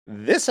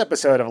This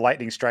episode of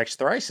Lightning Strikes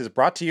Thrice is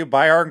brought to you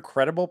by our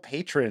incredible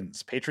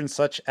patrons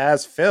such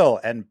as Phil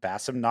and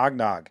Bassam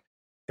Nognog.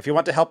 If you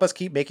want to help us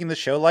keep making the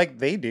show like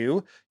they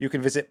do, you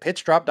can visit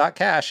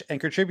pitchdrop.cash and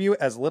contribute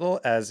as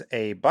little as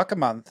 $1 a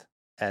month,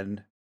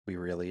 and we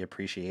really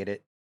appreciate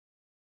it.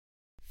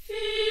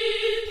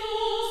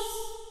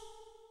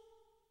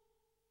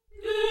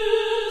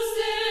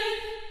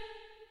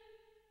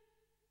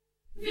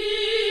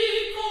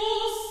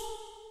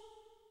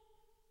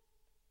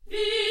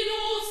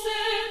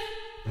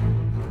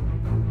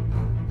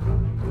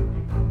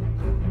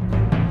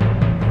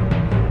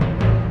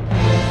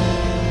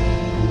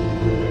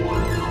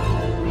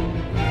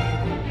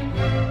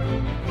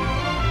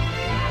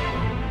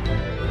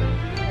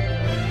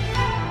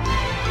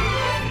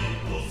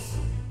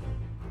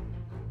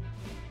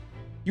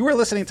 You are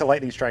listening to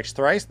Lightning Strikes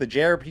Thrice, the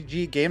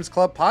JRPG Games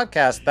Club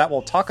podcast that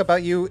will talk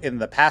about you in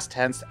the past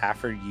tense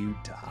after you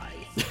die.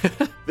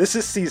 This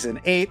is Season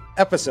 8,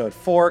 Episode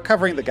 4,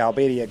 covering the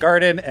Galbadia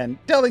Garden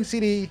and Delving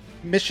City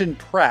mission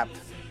prep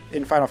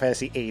in Final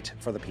Fantasy VIII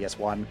for the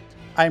PS1.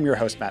 I'm your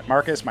host, Matt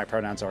Marcus. My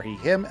pronouns are he,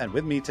 him, and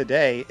with me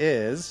today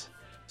is...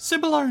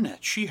 Sybil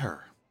Arnett, she,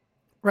 her.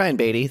 Ryan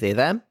Beatty, they,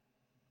 them.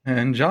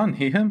 And John,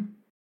 he, him.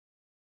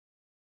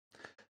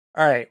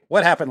 All right,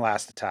 what happened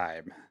last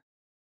time?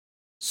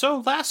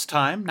 So last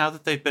time, now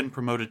that they've been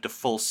promoted to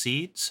full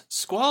seeds,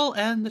 Squall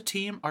and the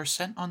team are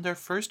sent on their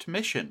first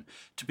mission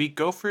to be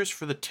gophers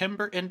for the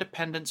timber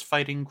independence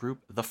fighting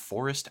group, the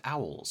Forest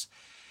Owls.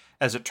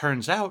 As it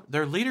turns out,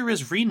 their leader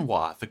is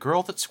Rinwa, the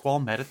girl that Squall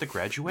met at the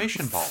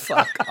graduation ball.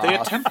 They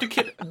attempt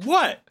to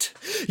What?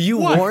 You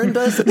warned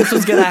us that this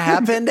was going to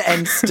happen,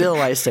 and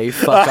still I say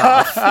fuck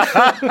off.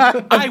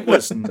 I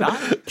was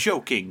not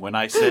joking when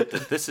I said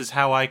that this is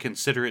how I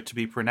consider it to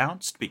be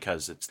pronounced,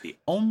 because it's the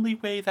only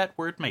way that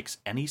word makes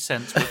any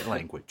sense with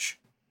language.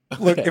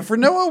 Look, if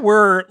Rinoa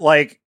were,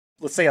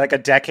 let's say, a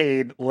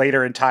decade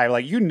later in time,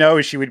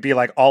 she would be,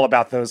 all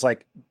about those,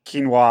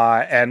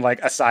 quinoa and,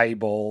 acai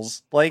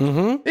bowls.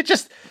 It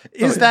just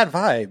is that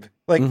vibe.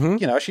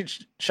 She'd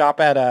shop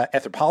at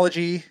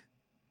Anthropology.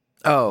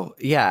 Oh,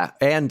 yeah,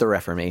 and the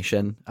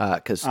Reformation,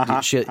 because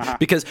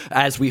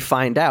as we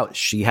find out,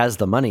 she has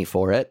the money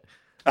for it.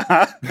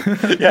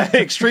 Yeah,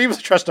 extreme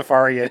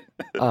Trustafarian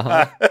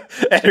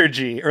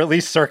energy, or at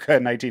least circa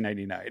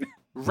 1999.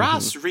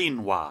 Ras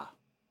Rinwa.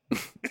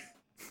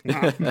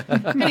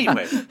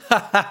 Anyway.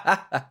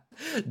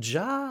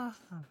 Ja.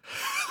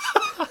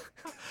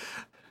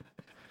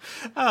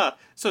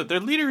 So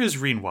their leader is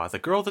Rinwa, the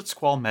girl that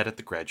Squall met at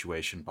the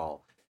graduation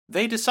ball.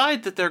 They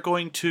decide that they're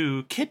going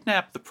to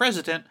kidnap the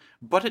president,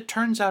 but it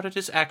turns out it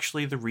is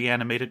actually the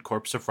reanimated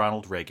corpse of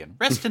Ronald Reagan.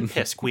 Rest in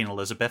piss, Queen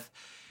Elizabeth.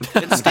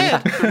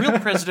 Instead, the real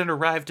president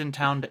arrived in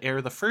town to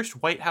air the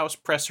first White House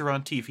presser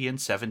on TV in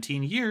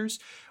 17 years,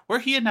 where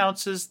he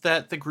announces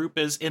that the group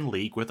is in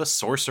league with a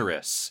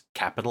sorceress,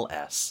 capital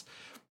S.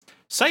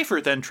 Cypher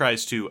then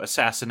tries to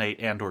assassinate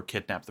and or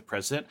kidnap the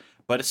president,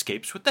 but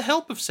escapes with the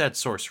help of said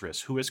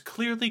sorceress, who is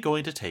clearly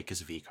going to take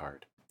his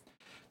V-card.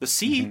 The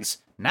Seeds,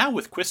 now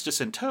with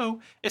Quistis in tow,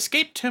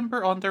 escape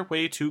Timber on their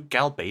way to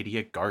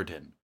Galbadia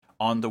Garden.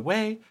 On the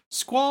way,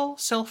 Squall,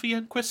 Selphie,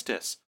 and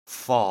Quistis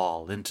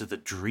fall into the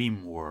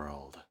dream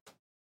world.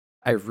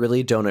 I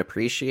really don't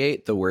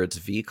appreciate the words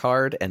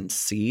V-card and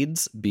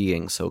seeds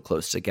being so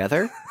close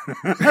together.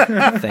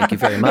 Thank you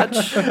very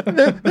much.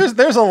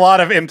 There's a lot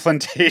of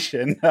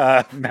implantation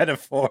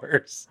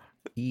metaphors.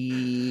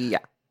 Yeah.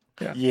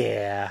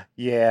 I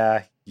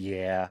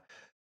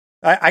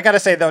gotta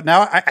say, though,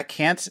 now I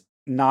can't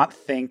not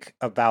think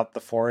about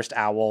the Forest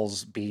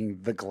Owls being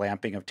the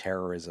glamping of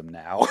terrorism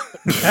now.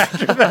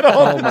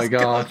 Oh my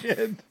god.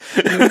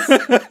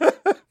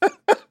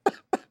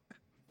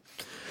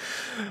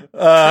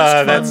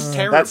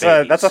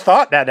 That's a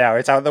thought now.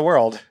 It's out in the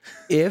world.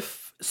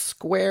 If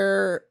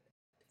Square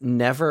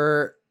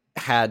never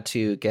had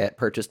to get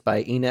purchased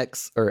by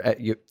Enix or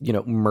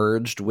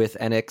merged with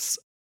Enix,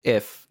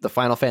 if the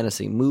Final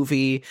Fantasy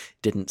movie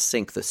didn't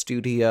sink the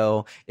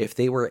studio, if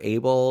they were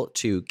able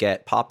to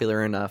get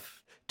popular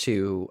enough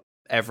to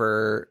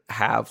ever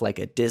have a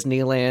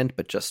Disneyland,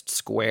 but just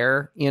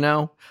Square,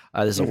 this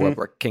is a world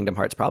where Kingdom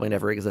Hearts probably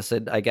never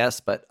existed, I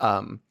guess, but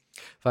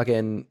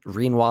fucking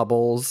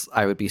Reenwobbles,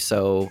 I would be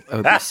so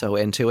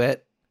into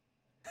it.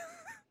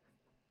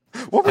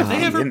 What were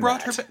they ever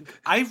brought her back?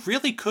 I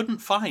really couldn't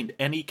find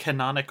any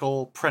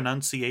canonical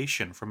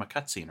pronunciation from a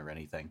cutscene or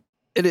anything.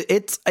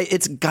 It's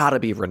gotta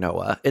be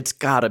Rinoa. It's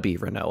gotta be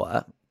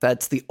Rinoa.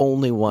 That's the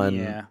only one.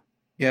 Yeah.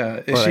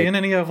 Is she in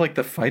any of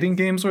the fighting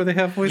games where they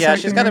have voice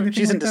acting? Yeah,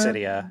 she's in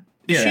Dissidia.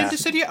 Is she in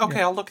Dissidia?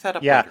 Okay, I'll look that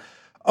up later.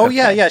 Oh,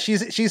 okay. yeah.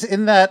 She's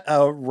in that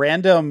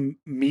random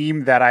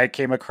meme that I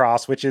came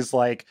across, which is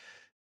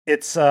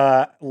it's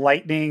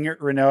Lightning,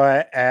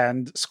 Rinoa,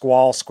 and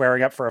Squall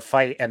squaring up for a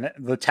fight, and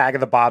the tag at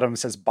the bottom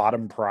says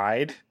Bottom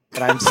Pride,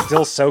 and I'm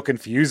still so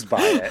confused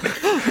by it.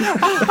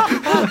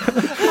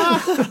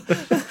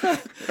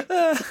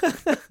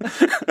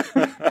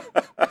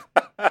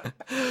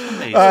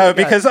 Amazing.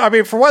 Because I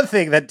mean, for one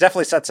thing, that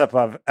definitely sets up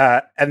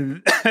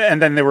and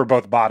then they were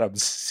both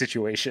bottoms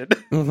situation.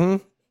 Mm-hmm.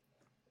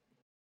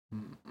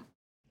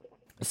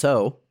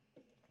 So,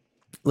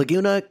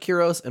 Laguna,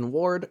 Kyros, and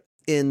Ward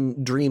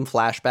in Dream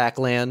Flashback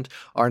Land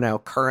are now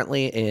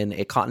currently in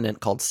a continent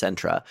called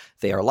Centra.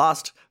 They are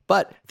lost,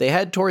 but they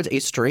head towards a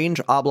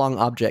strange oblong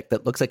object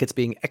that looks like it's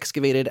being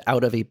excavated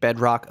out of a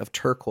bedrock of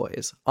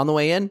turquoise. On the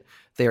way in,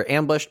 they are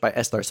ambushed by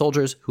Esthar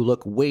soldiers who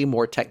look way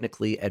more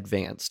technically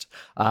advanced.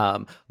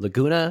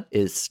 Laguna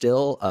is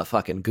still a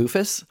fucking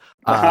goofus.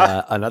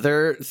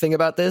 Another thing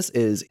about this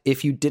is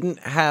if you didn't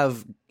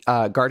have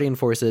Guardian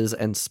Forces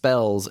and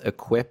spells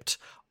equipped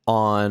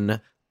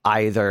on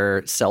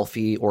either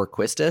Selphie or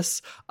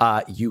Quistis,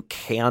 you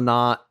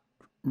cannot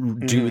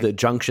do the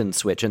junction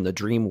switch in the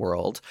dream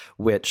world,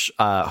 which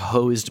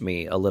hosed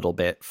me a little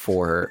bit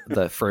for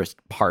the first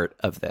part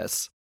of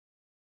this.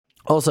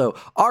 Also,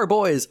 our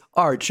boys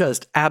are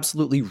just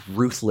absolutely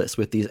ruthless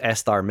with these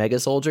Esthar mega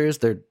soldiers.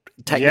 They're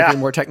technically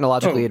more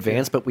technologically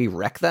advanced, but we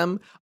wreck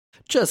them.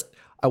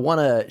 I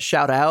want to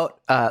shout out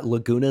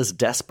Laguna's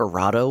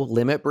Desperado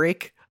limit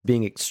break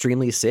being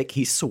extremely sick.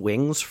 He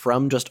swings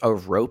from just a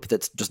rope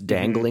that's just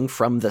dangling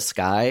from the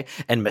sky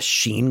and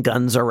machine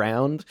guns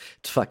around.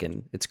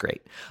 It's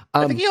great.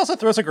 I think he also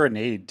throws a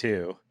grenade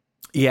too.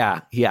 Yeah,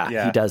 he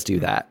does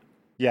do that.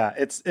 Yeah,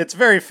 it's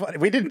very fun.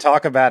 We didn't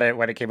talk about it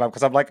when it came up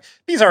because I'm like,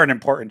 these aren't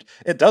important.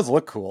 It does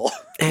look cool.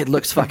 It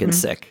looks fucking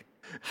sick.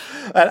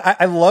 And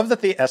I love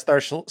that the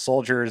Esthar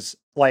soldiers,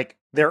 like,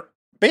 they're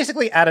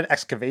basically at an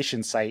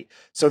excavation site,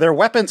 so their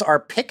weapons are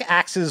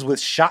pickaxes with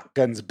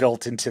shotguns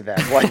built into them,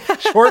 like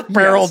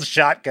short-barreled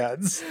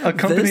shotguns.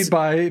 Accompanied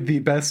by the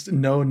best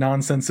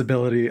no-nonsense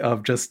ability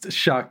of just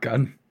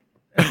shotgun.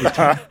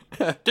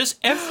 Does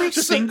every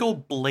single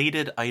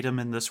bladed item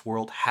in this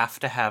world have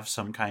to have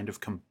some kind of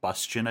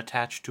combustion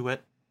attached to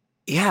it?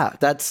 Yeah,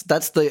 that's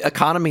the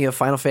economy of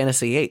Final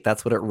Fantasy VIII.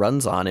 That's what it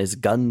runs on, is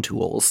gun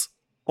tools.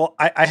 Well,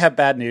 I have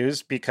bad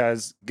news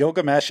because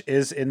Gilgamesh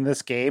is in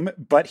this game,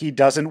 but he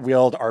doesn't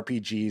wield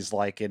RPGs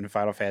like in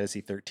Final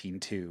Fantasy 13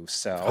 too.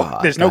 So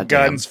there's no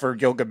guns for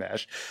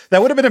Gilgamesh.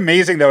 That would have been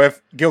amazing, though,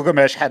 if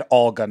Gilgamesh had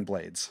all gun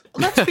blades.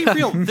 Let's be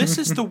real. This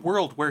is the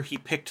world where he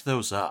picked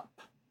those up.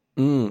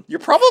 You're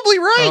probably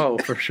right. Oh,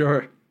 for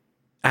sure.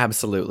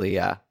 Absolutely,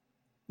 yeah.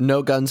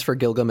 No Guns for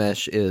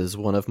Gilgamesh is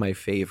one of my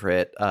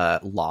favorite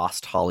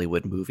lost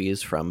Hollywood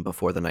movies from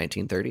before the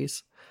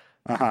 1930s.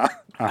 A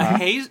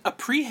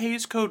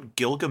pre-Hays Code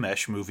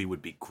Gilgamesh movie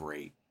would be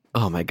great.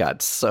 Oh my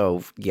god,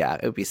 so yeah,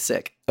 it would be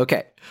sick.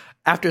 Okay,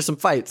 after some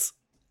fights,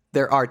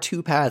 there are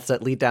two paths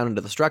that lead down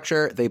into the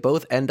structure. They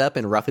both end up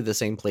in roughly the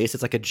same place.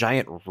 It's like a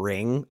giant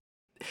ring.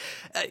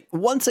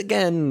 Once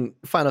again,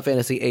 Final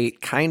Fantasy VIII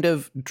kind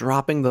of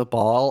dropping the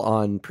ball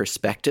on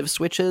perspective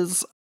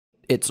switches.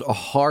 It's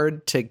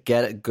hard to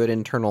get a good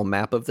internal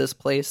map of this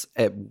place,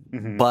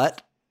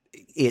 but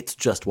it's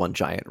just one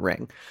giant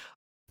ring.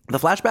 The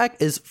flashback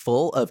is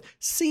full of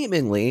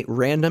seemingly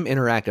random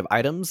interactive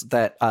items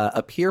that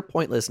appear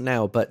pointless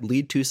now, but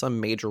lead to some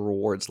major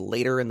rewards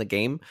later in the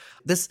game.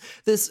 This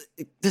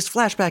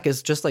flashback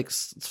is just like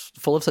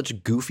full of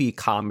such goofy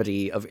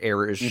comedy of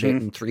errors shit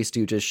and Three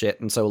Stooges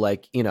shit. And so,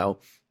 like, you know,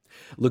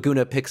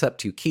 Laguna picks up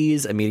two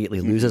keys,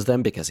 immediately loses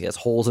them because he has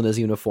holes in his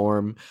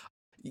uniform.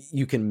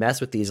 You can mess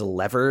with these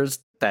levers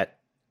that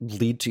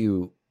lead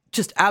to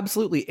just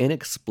absolutely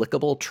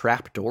inexplicable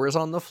trapdoors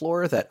on the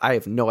floor that I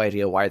have no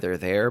idea why they're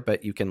there,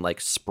 but you can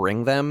like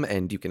spring them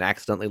and you can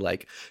accidentally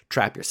like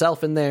trap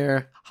yourself in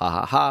there. Ha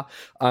ha ha.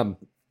 And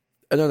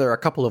then there are a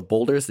couple of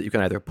boulders that you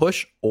can either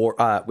push or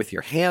with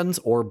your hands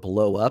or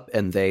blow up,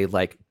 and they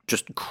like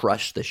just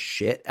crush the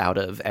shit out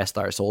of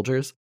Esthar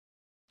soldiers.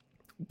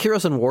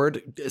 Kyros and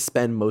Ward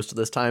spend most of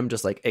this time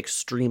just like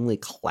extremely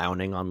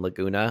clowning on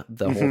Laguna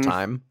the whole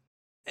time.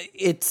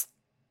 It's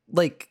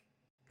like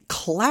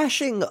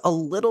clashing a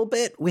little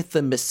bit with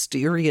the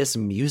mysterious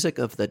music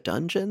of the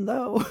dungeon,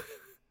 though.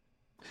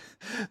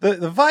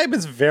 The vibe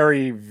is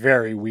very,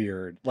 very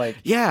weird.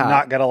 Like,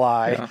 not gonna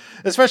lie,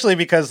 especially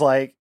because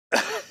like,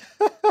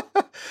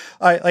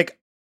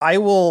 I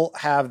will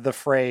have the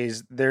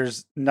phrase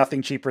 "there's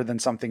nothing cheaper than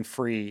something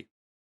free"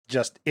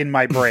 just in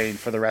my brain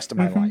for the rest of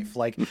my life.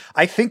 Like,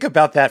 I think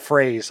about that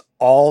phrase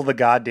all the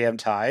goddamn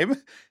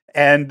time,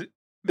 and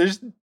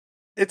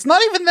it's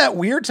not even that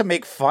weird to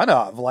make fun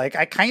of. Like,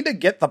 I kind of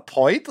get the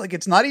point. Like,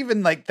 it's not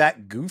even like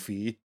that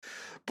goofy.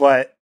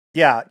 But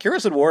yeah,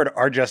 Kyros and Ward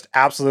are just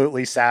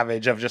absolutely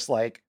savage of just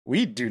like,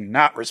 we do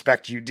not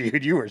respect you,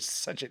 dude. You are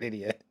such an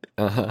idiot.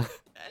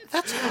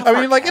 That's I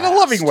mean, like, in a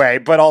loving way,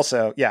 but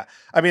also, yeah.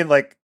 I mean,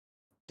 like,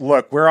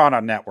 look, we're on a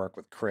network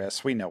with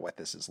Chris. We know what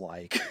this is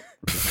like.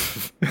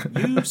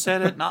 You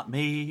said it, not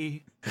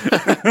me.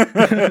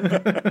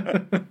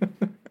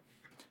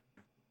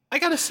 I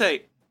gotta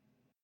say,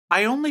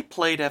 I only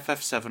played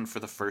FF7 for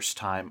the first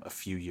time a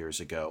few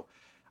years ago.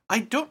 I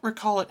don't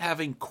recall it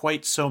having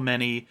quite so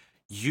many,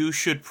 you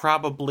should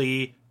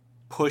probably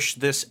push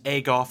this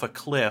egg off a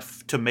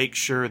cliff to make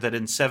sure that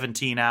in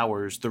 17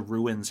 hours the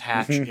ruins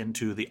hatch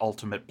into the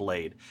ultimate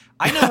blade.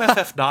 I know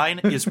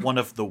FF9 is one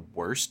of the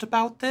worst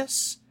about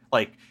this,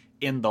 like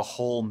in the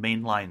whole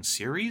mainline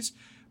series,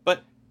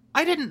 but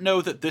I didn't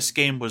know that this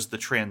game was the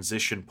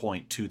transition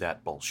point to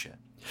that bullshit.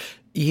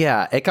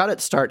 Yeah, it got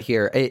its start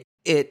here.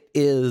 It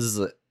is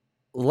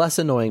less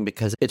annoying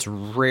because it's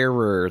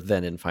rarer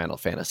than in Final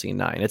Fantasy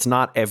IX. It's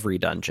not every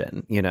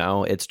dungeon,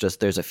 it's just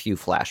there's a few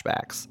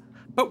flashbacks.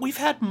 But we've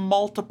had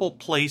multiple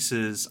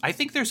places. I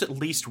think there's at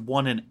least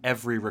one in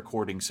every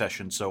recording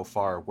session so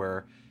far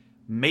where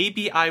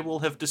maybe I will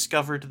have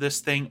discovered this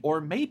thing, or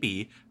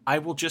maybe I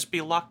will just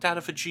be locked out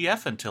of a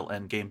GF until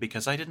endgame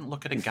because I didn't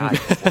look at a guide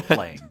before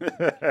playing.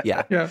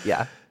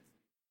 Yeah.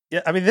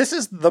 Yeah, I mean, this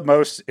is the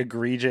most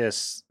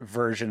egregious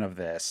version of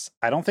this.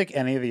 I don't think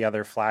any of the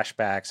other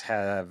flashbacks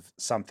have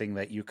something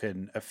that you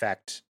can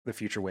affect the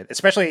future with,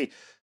 especially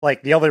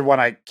like the other one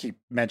I keep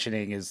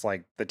mentioning is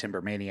like the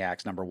Timber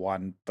Maniacs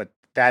 #1, but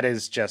that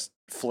is just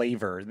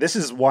flavor. This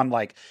is one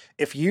like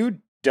if you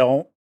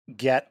don't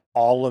get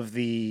all of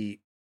the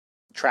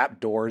trap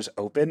doors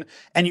open,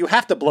 and you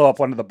have to blow up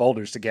one of the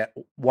boulders to get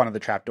one of the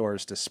trap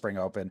doors to spring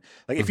open.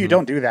 Like if you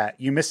don't do that,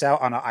 you miss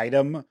out on an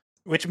item,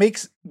 which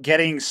makes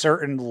getting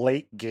certain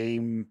late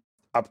game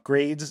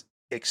upgrades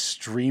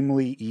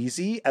extremely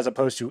easy as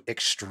opposed to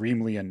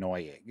extremely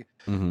annoying.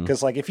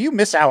 Because like if you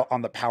miss out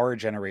on the power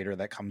generator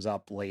that comes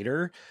up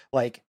later,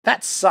 like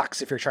that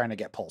sucks if you're trying to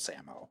get pulse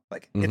ammo.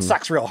 Like it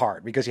sucks real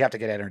hard because you have to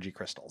get energy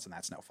crystals and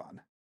that's no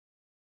fun.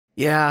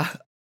 Yeah.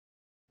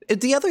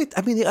 The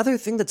other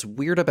thing that's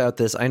weird about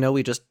this, I know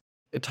we just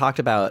talked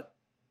about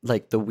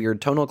like the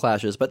weird tonal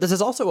clashes, but this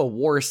is also a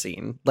war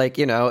scene. Like,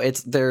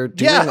 they're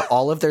doing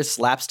all of their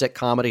slapstick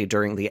comedy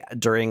during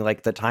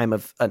like the time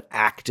of an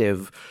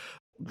active,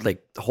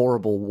 like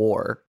horrible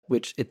war,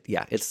 which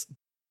it's.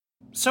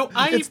 So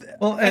I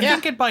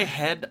think in my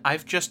head,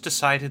 I've just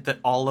decided that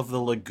all of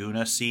the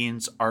Laguna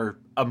scenes are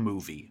a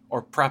movie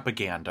or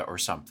propaganda or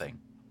something.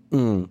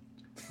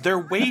 They're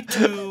way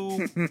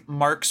too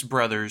Marx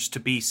Brothers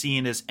to be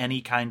seen as any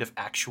kind of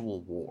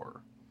actual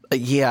war.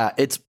 Yeah,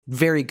 it's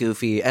very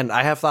goofy, and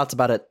I have thoughts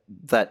about it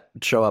that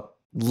show up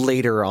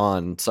later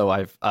on. So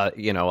I've,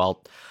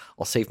 I'll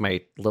save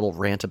my little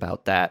rant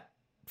about that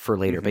for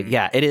later. But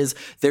yeah, it is.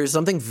 There's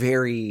something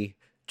very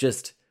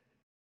just.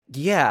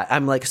 Yeah,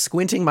 I'm like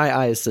squinting my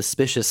eyes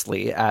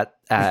suspiciously at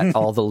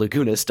all the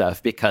Laguna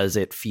stuff because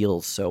it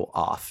feels so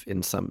off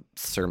in some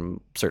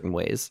certain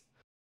ways.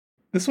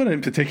 This one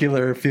in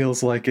particular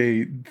feels like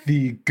the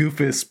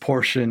goofest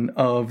portion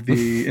of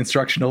the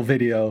instructional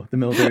video, the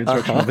military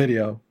instructional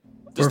video.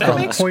 Does that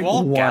make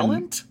Squall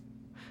gallant?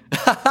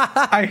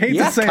 I hate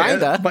to say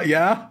kinda. it, but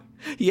yeah.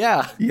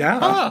 Yeah.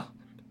 Huh.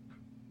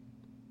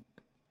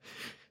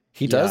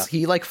 He does.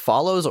 He like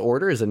follows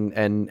orders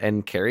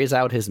and carries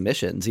out his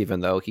missions, even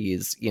though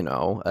he's,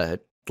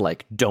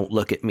 like, don't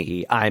look at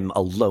me. I'm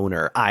a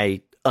loner.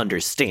 I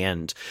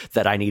understand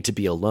that I need to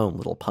be alone,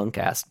 little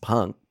punk-ass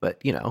punk.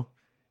 But,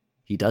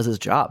 he does his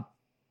job.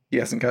 He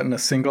hasn't gotten a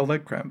single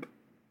leg cramp.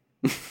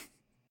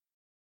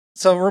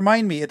 So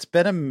remind me, it's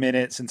been a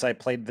minute since I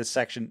played this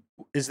section.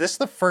 Is this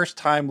the first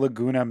time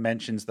Laguna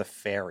mentions the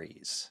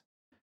fairies?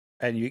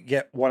 And you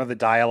get one of the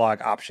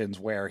dialogue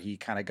options where he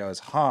kind of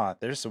goes,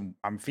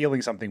 I'm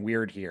feeling something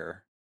weird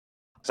here.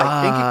 So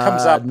I think it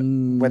comes up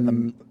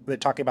when they're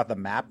talking about the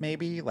map,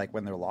 maybe, like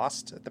when they're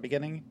lost at the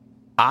beginning.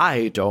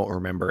 I don't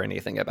remember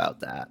anything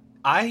about that.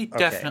 I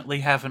definitely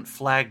haven't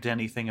flagged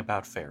anything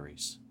about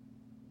fairies.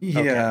 Yeah,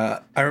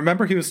 okay. I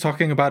remember he was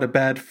talking about a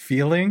bad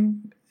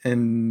feeling,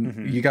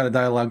 and you got a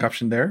dialogue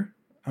option there.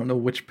 I don't know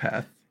which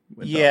path.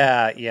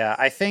 Yeah.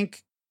 I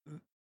think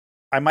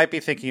I might be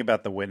thinking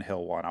about the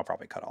Windhill one. I'll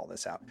probably cut all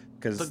this out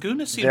because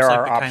Laguna seems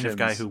like the kind of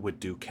guy who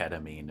would do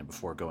ketamine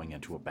before going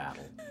into a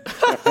battle.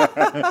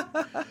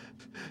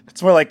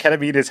 It's more like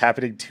ketamine is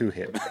happening to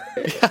him.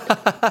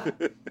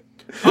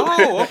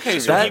 Oh, okay.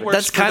 So he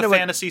works for the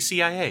fantasy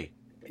CIA.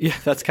 Yeah,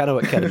 that's kind of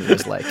what ketamine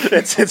is like.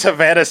 It's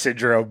Havana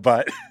syndrome,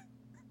 but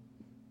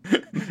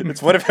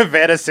it's what if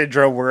Havana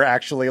syndrome were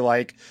actually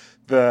like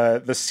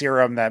the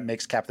serum that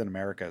makes Captain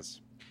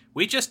America's.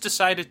 We just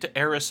decided to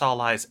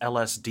aerosolize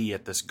LSD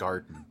at this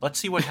garden. Let's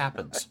see what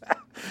happens.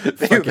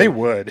 They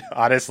would,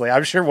 honestly.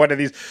 I'm sure one of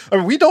these... I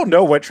mean, we don't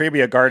know what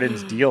Trabia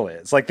Garden's deal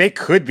is. Like, they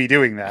could be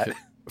doing that.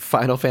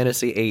 Final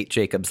Fantasy VIII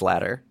Jacob's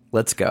Ladder.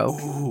 Let's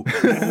go.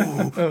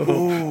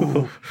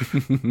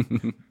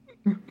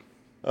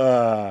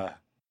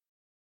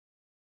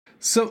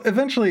 So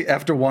eventually,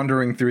 after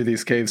wandering through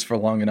these caves for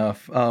long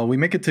enough, we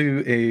make it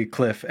to a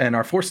cliff and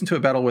are forced into a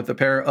battle with a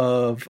pair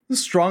of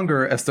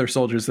stronger Esther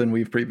soldiers than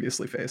we've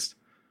previously faced.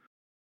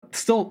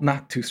 Still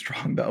not too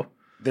strong, though.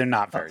 They're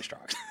not very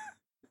strong.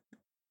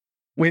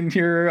 When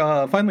you're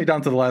finally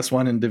down to the last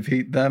one and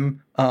defeat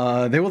them,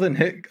 they will then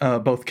hit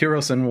both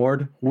Kyros and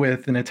Ward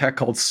with an attack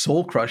called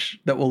Soul Crush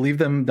that will leave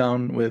them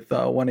down with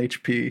 1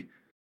 HP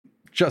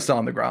just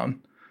on the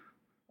ground.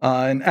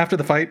 And after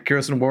the fight,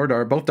 Kyros and Ward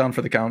are both down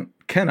for the count,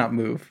 cannot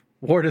move.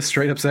 Ward is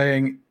straight up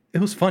saying, it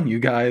was fun, you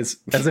guys,"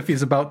 as if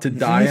he's about to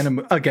die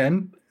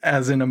again,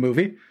 as in a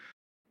movie.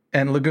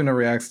 And Laguna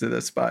reacts to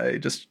this by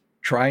just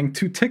trying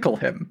to tickle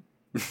him.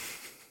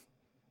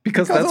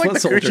 Because that's like what the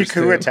soldiers Gucci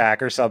Coup do.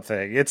 attack or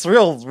something. It's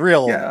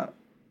real Yeah.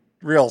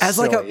 As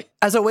silly. like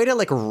as a way to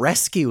like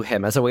rescue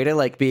him, as a way to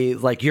like be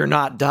like, "You're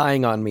not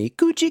dying on me,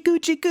 Gucci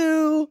Gucci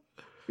Goo."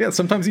 Yeah,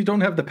 sometimes you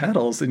don't have the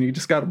pedals and you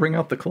just got to bring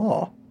out the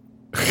claw.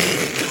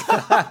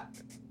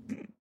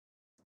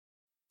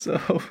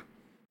 So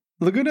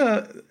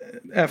Laguna,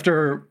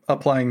 after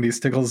applying these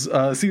tickles,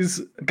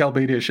 sees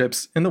Galbadia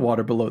ships in the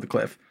water below the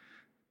cliff.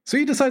 So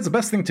he decides the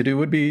best thing to do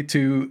would be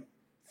to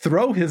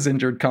throw his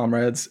injured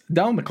comrades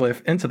down the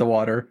cliff into the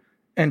water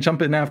and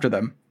jump in after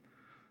them.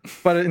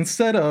 But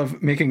instead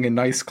of making a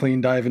nice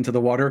clean dive into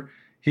the water,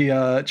 he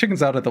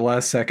chickens out at the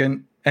last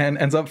second and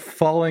ends up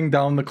falling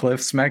down the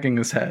cliff, smacking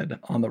his head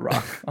on the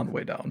rock on the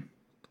way down.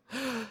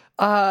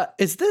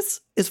 Is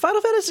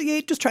Final Fantasy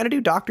VIII just trying to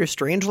do Doctor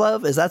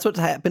Strangelove? Is that what's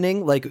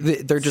happening? Like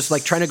they're just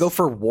like trying to go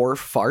for war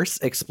farce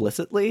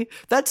explicitly?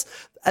 That's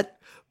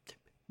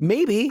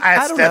maybe.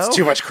 I don't know. That's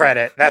too much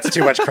credit. That's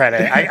too much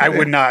credit. I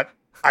would not.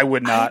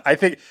 I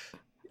think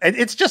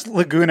it's just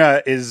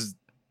Laguna is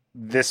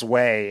this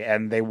way,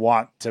 and they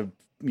want to,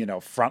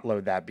 front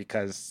load that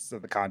because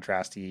of the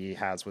contrast he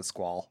has with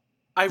Squall.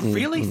 I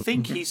really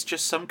think he's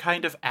just some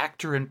kind of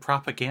actor in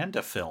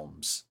propaganda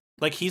films.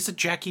 Like he's a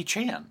Jackie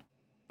Chan.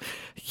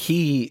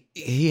 He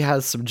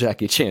has some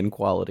Jackie Chan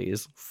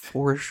qualities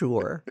for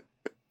sure.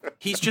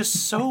 He's just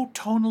so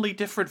tonally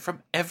different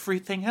from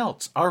everything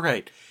else. All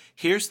right,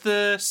 here's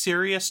the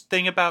serious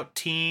thing about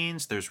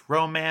teens. There's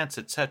romance,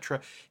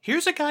 etc.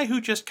 Here's a guy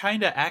who just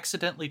kind of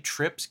accidentally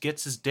trips,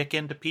 gets his dick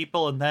into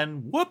people, and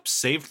then, whoops,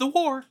 saved the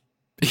war.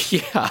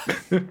 Yeah.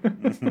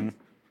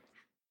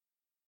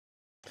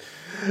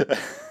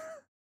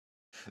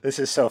 This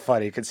is so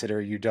funny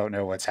considering you don't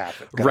know what's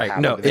happening. Right.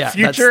 No, in the yeah.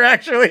 future,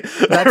 actually.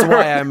 That's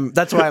why I'm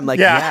like,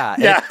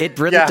 it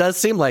really does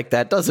seem like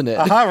that, doesn't it?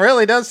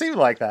 Really does seem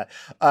like that.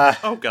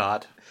 Oh,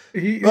 God.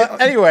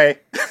 Anyway.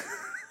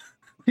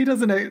 He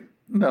doesn't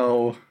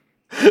know.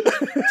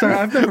 Sorry,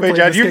 I've never Wait, played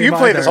John, this you game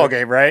played either. this whole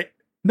game, right?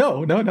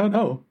 No.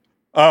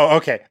 Oh,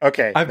 okay.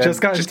 I've Then just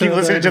gotten just to keep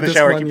listening the to end the of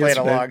show this or keep one playing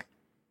yesterday. along.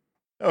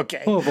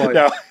 Okay. Oh, boy.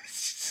 No.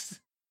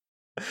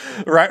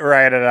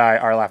 Ryan and I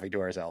are laughing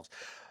to ourselves.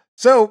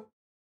 So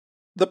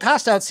the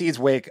passed out seeds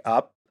wake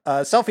up.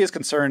 Selphie is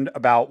concerned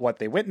about what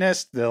they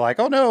witnessed. They're like,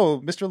 "Oh no,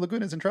 Mr.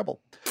 Laguna's in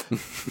trouble."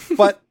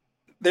 But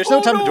there's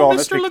no time to dwell on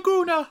this. Mr.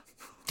 Laguna.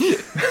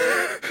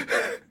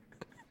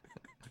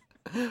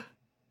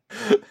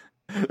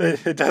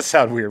 It does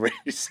sound weird when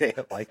you say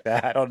it like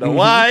that. I don't know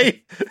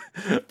why.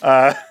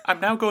 I'm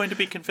now going to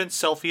be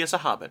convinced Selphie is a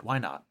hobbit. Why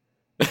not?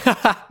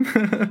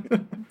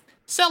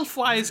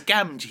 Self-wise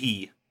gammed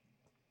he.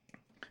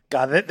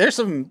 God, there's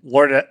some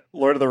Lord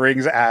of the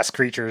Rings ass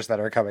creatures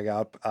that are coming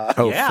up.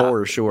 Yeah.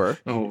 For sure.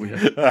 Oh,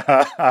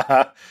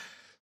 yeah.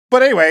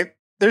 But anyway,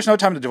 there's no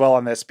time to dwell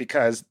on this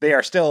because they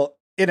are still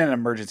in an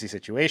emergency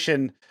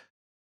situation.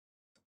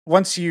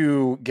 Once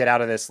you get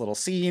out of this little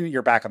scene,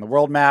 you're back on the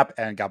world map,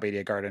 and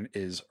Galbadia Garden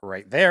is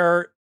right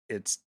there.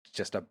 It's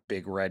just a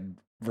big red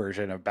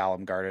version of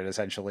Balam Garden,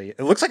 essentially.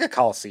 It looks like a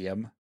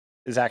Coliseum,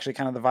 is actually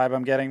kind of the vibe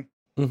I'm getting.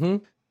 Mm-hmm.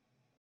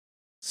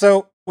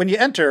 So when you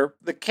enter,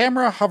 the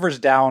camera hovers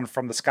down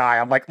from the sky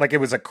on like it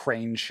was a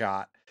crane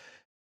shot.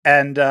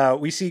 And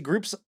we see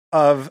groups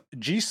of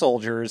G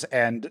soldiers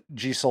and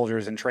G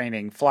soldiers in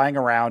training flying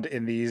around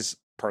in these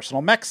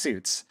personal mech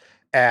suits.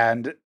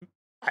 And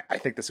I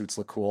think the suits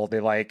look cool. They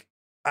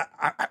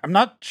I'm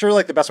not sure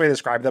like the best way to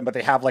describe them, but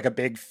they have like a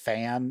big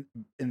fan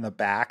in the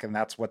back, and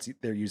that's what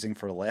they're using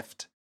for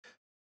lift.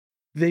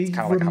 They It's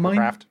kind of like a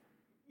hovercraft.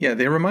 Yeah,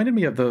 they reminded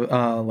me of the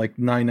like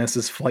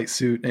 9S's flight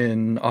suit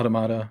in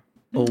Automata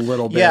a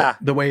little bit. Yeah.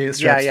 The way it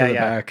straps to the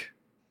back.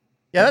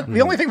 Yeah,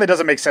 the only thing that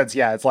doesn't make sense,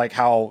 it's like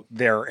how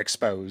they're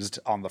exposed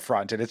on the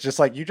front. And it's just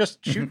like, you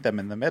just shoot them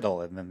in the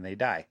middle and then they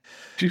die.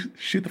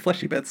 Shoot the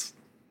fleshy bits.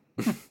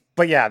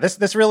 But yeah,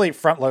 this really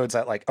front loads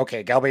that like,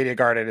 okay, Galbadia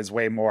Garden is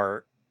way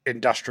more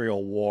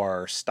industrial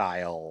war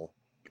style,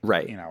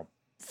 Right.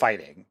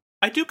 fighting.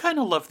 I do kind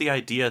of love the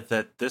idea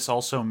that this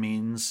also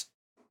means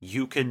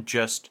you can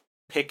just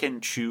pick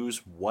and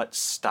choose what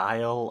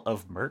style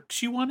of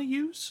mercs you want to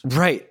use.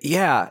 Right.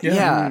 Yeah.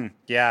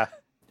 Yeah.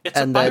 It's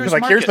And a then- buyer's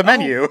Like, here's the market.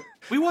 menu. Oh,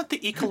 we want the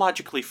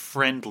ecologically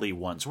friendly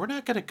ones. We're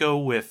not going to go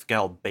with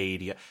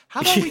Galbadia.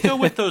 How about we go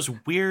with those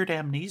weird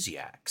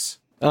amnesiacs?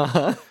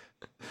 Uh-huh.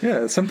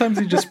 Yeah, sometimes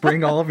you just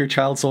bring all of your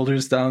child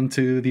soldiers down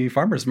to the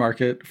farmer's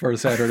market for a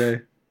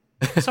Saturday.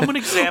 Someone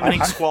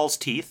examining Squall's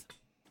teeth.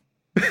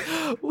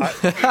 God, Oh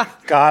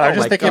I'm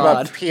just my thinking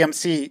God. about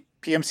PMC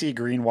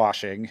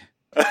greenwashing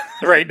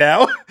right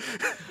now.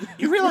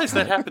 You realize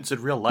that happens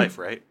in real life,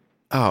 right?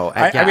 Oh,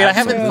 I mean, I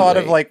haven't thought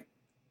of absolutely.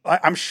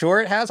 I'm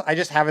sure it has. I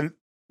just haven't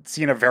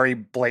seen a very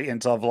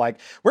blatant of like,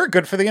 we're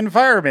good for the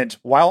environment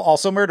while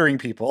also murdering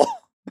people.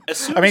 As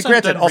soon I mean, as I'm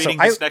granted, done also, reading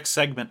this next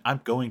segment,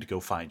 I'm going to go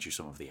find you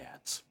some of the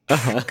ads.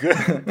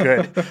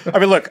 Good. I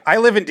mean, look, I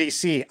live in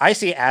DC. I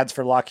see ads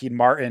for Lockheed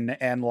Martin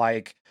and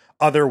like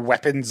other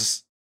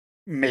weapons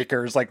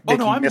makers, like Oh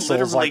making no, I'm missiles.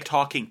 literally Like,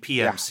 talking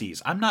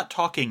PMCs. I'm not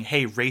talking,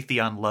 hey,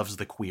 Raytheon loves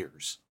the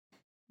queers.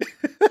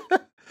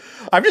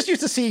 I'm just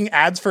used to seeing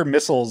ads for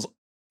missiles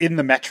in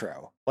the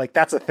metro. Like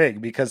that's a thing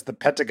because the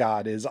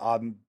Pentagon is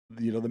on,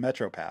 the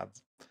metro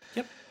paths.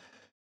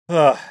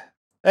 Yep.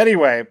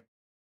 Anyway,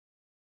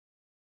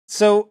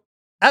 so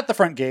at the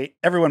front gate,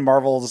 everyone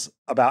marvels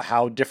about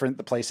how different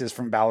the place is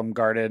from Balam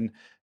Garden.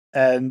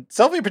 And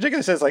Selphie in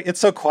particular says, like, it's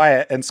so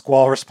quiet, and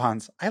Squall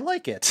responds, I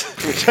like it,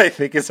 which I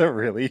think is a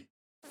really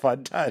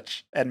fun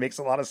touch and makes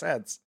a lot of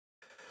sense.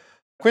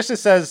 Quista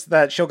says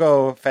that she'll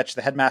go fetch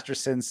the headmaster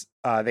since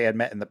they had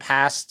met in the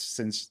past,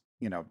 since,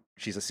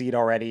 she's a seed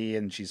already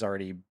and she's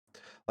already,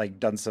 like,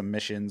 done some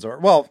missions. Or,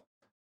 well,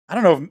 I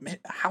don't know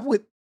how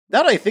would.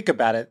 Now that I think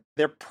about it,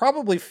 they're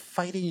probably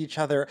fighting each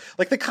other.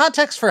 Like, the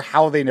context for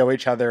how they know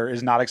each other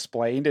is not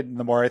explained, and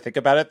the more I think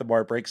about it, the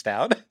more it breaks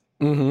down.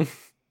 Mm-hmm.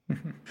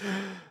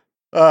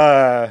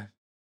 But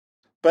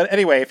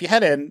anyway, if you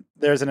head in,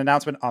 there's an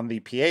announcement on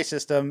the PA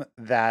system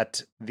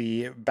that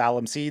the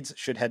Balam seeds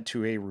should head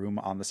to a room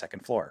on the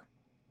second floor.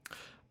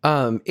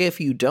 If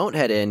you don't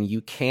head in,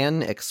 you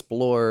can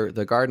explore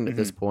the garden at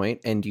this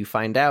point, and you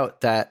find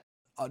out that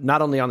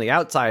not only on the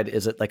outside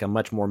is it like a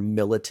much more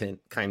militant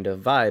kind of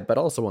vibe, but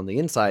also on the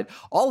inside,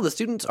 all of the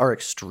students are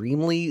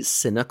extremely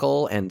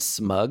cynical and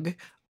smug.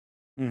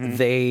 Mm-hmm.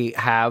 They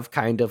have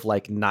kind of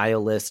like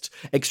nihilist,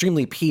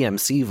 extremely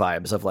PMC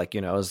vibes of like,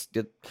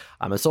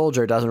 I'm a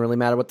soldier. It doesn't really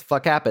matter what the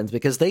fuck happens,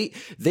 because they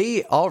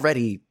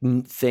already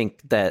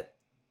think that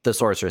the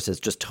sorceress is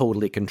just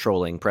totally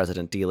controlling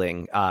President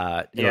Dealing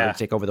in order to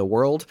take over the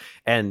world.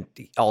 And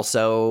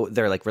also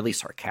they're like really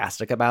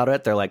sarcastic about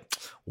it. They're like,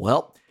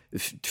 well,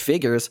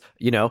 figures,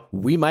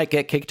 we might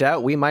get kicked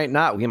out. We might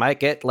not. We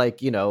might get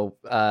like,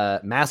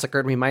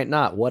 massacred. We might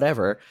not,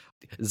 whatever.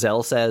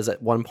 Zell says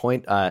at one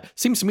point,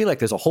 seems to me like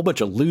there's a whole bunch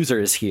of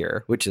losers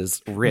here, which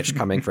is rich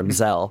coming from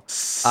Zell.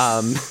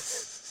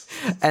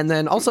 And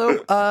then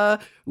also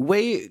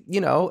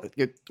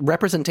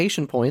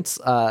representation points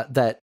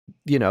that,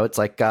 it's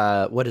like,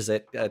 what is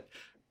it?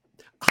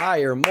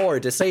 Hire more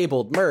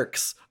disabled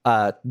mercs.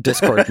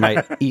 Discord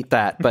might eat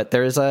that, but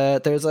there's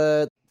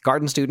a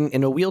garden student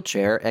in a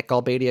wheelchair at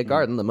Galbadia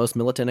Garden, the most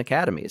militant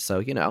academy.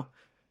 So,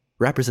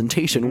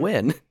 representation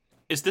win.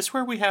 Is this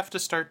where we have to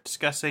start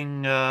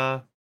discussing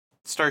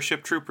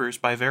Starship Troopers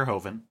by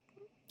Verhoeven?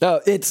 Oh,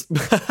 it's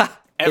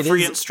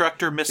every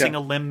instructor missing a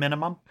limb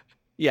minimum?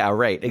 Yeah,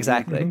 right,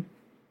 exactly.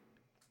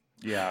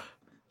 Mm-hmm. Yeah.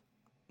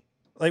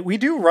 Like, we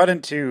do run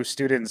into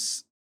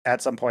students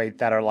at some point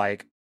that are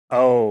like,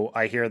 oh,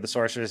 I hear the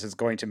sorceress is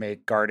going to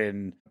make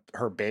Garden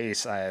her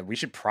base. We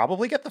should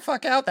probably get the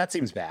fuck out. That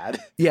seems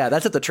bad. Yeah,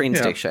 that's at the train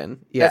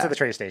station. Yeah, that's at the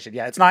train station.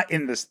 Yeah, it's not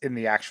in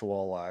the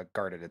actual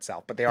garden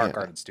itself, but they are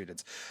garden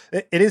students.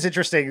 It is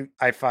interesting.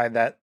 I find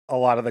that a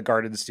lot of the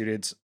garden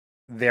students,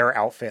 their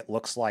outfit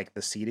looks like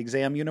the seed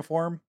exam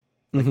uniform,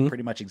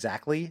 pretty much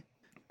exactly.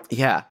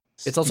 Yeah,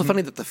 it's also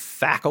funny that the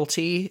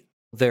faculty,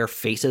 their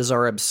faces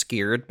are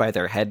obscured by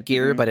their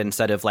headgear, but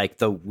instead of like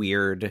the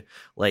weird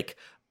like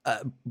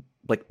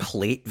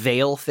plate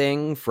veil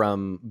thing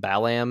from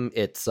Balam,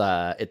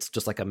 it's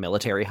just like a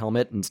military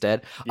helmet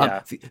instead.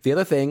 Yeah. The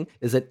other thing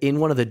is that in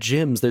one of the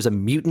gyms, there's a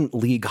Mutant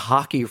League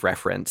hockey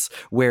reference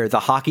where the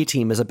hockey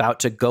team is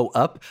about to go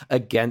up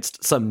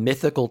against some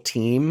mythical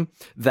team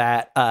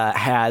that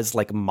has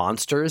like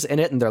monsters in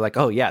it, and they're like,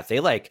 oh yeah, they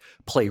like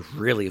play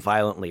really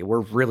violently. We're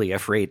really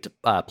afraid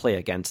to play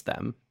against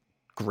them.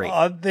 Great.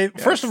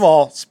 First of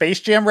all, Space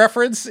Jam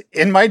reference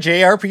in my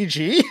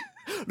JRPG.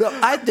 No,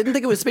 I didn't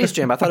think it was Space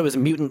Jam. I thought it was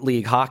Mutant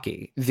League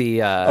Hockey.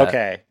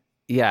 Okay.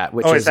 Yeah.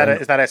 Which is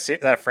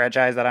that a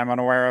franchise that I'm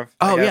unaware of?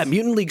 Oh yeah,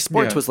 Mutant League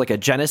Sports was like a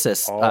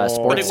Genesis sports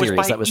but it was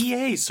series. By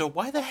EA. So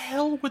why the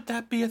hell would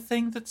that be a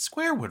thing that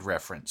Square would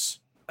reference?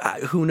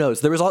 Who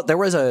knows? There was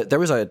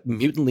a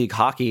Mutant League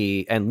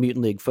Hockey and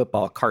Mutant League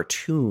Football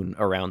cartoon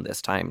around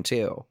this time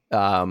too.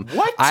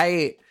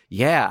 What?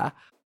 Yeah,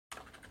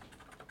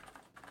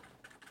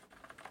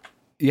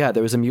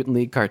 there was a Mutant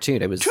League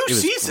cartoon. It was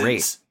seasons.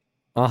 Great.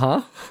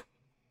 Uh-huh.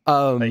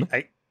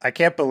 I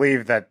can't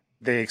believe that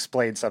they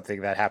explained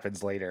something that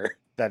happens later.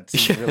 That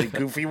seems really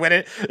goofy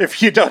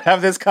if you don't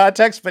have this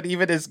context, but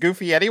even is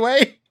goofy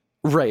anyway.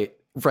 Right.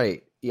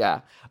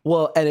 Yeah.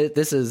 Well, and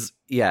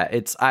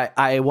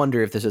I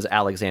wonder if this is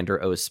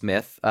Alexander O.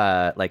 Smith,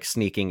 like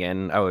sneaking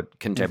in a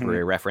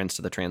contemporary reference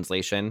to the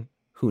translation.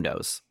 Who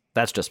knows?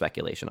 That's just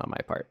speculation on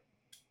my part.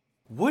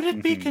 Would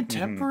it be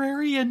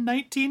contemporary in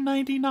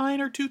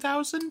 1999 or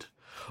 2000?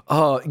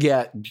 Oh,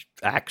 yeah.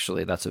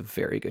 Actually, that's a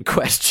very good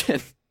question.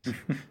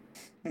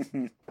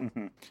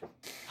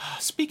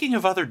 Speaking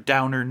of other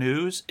downer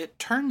news, it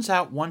turns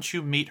out once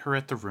you meet her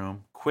at the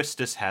room,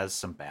 Quistis has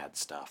some bad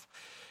stuff.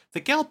 The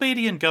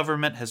Galbadian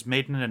government has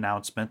made an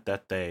announcement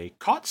that they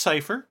caught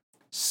Cypher,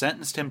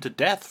 sentenced him to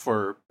death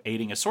for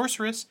aiding a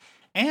sorceress,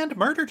 and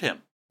murdered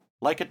him,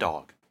 like a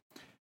dog.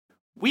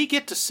 We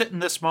get to sit in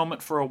this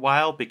moment for a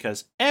while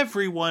because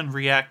everyone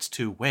reacts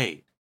to,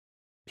 wait,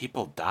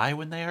 people die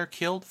when they are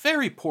killed?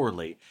 Very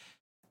poorly.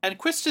 And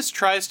Quistis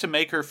tries to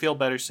make her feel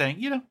better, saying,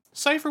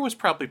 Cypher was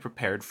probably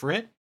prepared for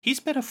it. He's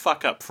been a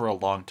fuck-up for a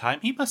long time.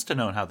 He must have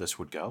known how this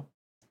would go.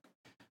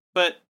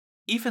 But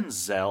even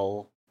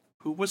Zell,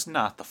 who was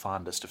not the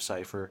fondest of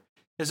Cypher,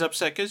 is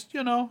upset because,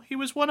 he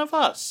was one of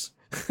us.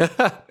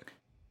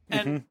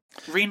 And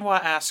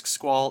Rinhua asks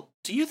Squall,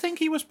 do you think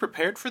he was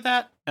prepared for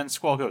that? And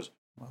Squall goes,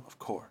 well, of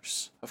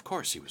course. Of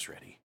course he was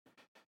ready.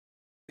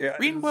 Yeah,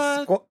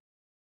 Rinhua...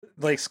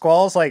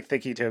 Squall's,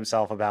 thinking to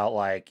himself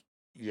about,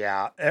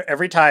 yeah,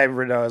 every time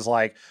Renault's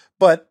like,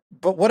 but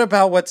what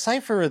about what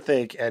Cypher would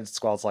think? And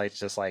Squall's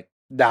just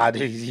nah,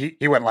 he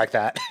wouldn't like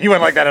that. He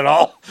wouldn't like that at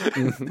all.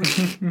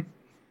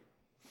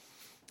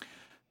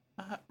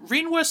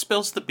 Rinhua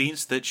spills the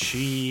beans that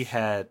she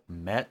had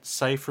met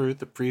Cypher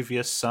the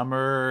previous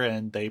summer,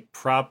 and they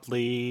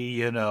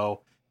probably,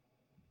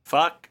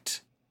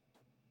 fucked.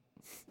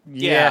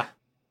 Yeah.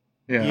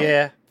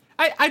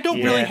 I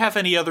don't really have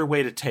any other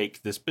way to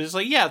take this, but it's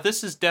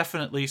this is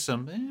definitely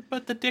some,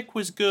 but the dick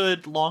was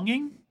good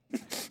longing.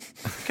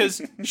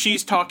 Because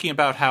she's talking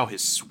about how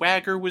his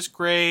swagger was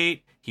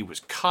great, he was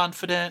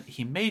confident,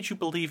 he made you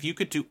believe you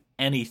could do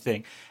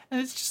anything. And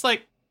it's just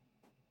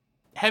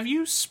have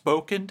you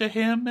spoken to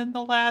him in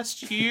the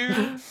last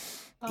year?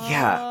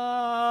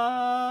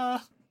 Yeah.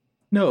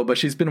 No, but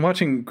she's been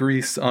watching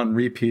Grease on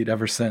repeat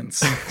ever since.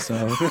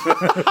 So,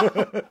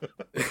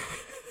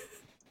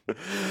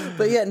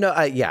 but yeah, no,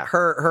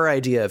 her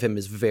idea of him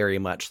is very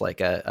much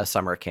like a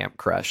summer camp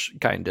crush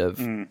kind of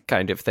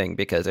thing,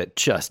 because it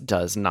just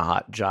does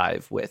not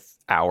jive with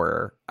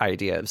our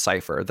idea of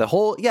Cypher. The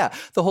whole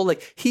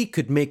he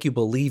could make you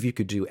believe you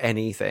could do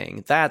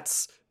anything.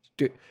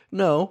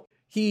 No.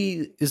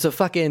 He is a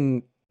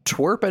fucking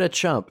twerp and a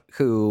chump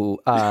who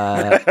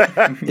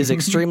is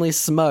extremely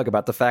smug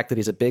about the fact that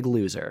he's a big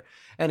loser.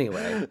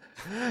 Anyway.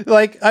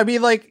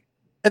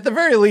 At the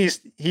very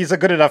least, he's a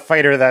good enough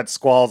fighter that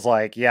Squall's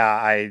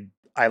I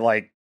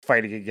like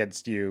fighting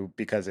against you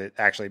because it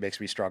actually makes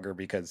me stronger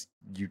because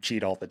you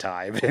cheat all the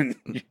time and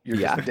you're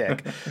just a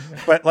dick.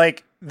 But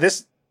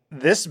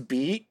this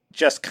beat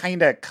just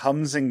kind of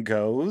comes and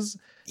goes.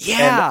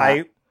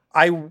 Yeah.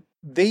 And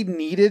they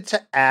needed to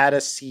add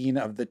a scene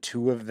of the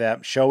two of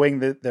them showing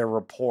their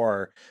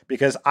rapport,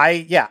 because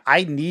I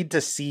need to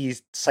see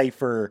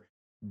Cypher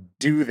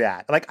do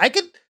that.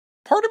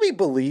 Part of me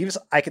believes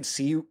I could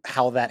see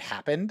how that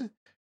happened,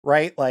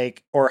 right?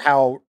 Or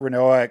how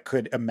Rinoa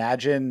could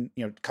imagine,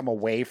 come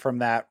away from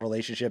that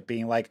relationship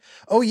being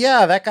oh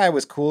yeah, that guy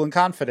was cool and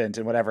confident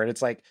and whatever. And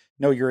it's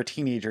no, you're a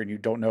teenager and you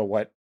don't know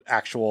what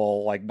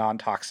actual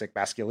non-toxic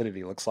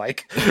masculinity looks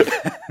like.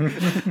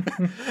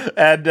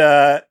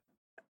 And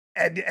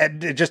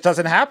it just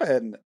doesn't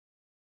happen.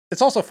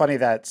 It's also funny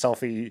that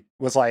Selphie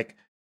was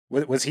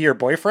was he your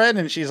boyfriend?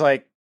 And she's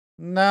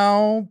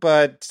no,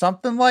 but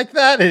something like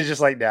that. It's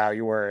just no,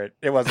 you weren't.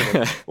 It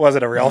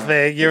wasn't a real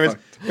thing. It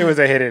was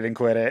a hit it and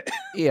quit it.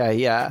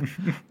 Yeah.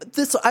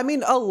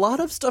 A lot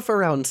of stuff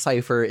around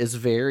Cypher is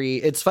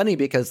it's funny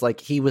because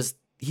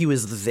he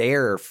was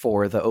there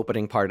for the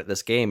opening part of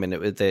this game, and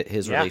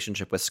his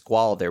relationship with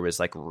Squall, there was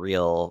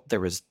there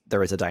was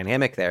a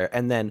dynamic there,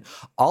 and then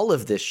all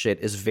of this shit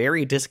is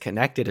very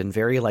disconnected and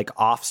very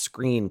off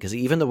screen, because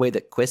even the way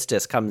that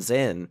Quistis comes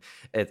in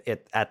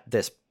at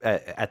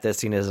this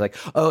scene is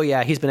oh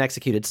yeah, he's been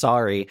executed,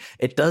 sorry.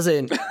 It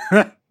doesn't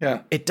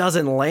it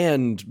doesn't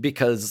land,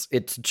 because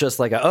it's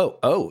just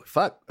oh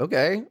fuck,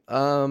 okay,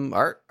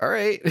 all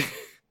right.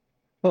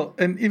 Well,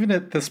 and even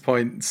at this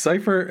point,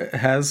 Cypher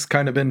has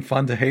kind of been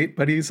fun to hate,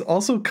 but he's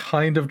also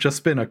kind of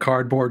just been a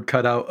cardboard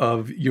cutout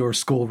of your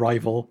school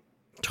rival.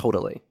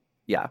 Totally.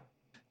 Yeah.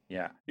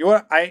 Yeah.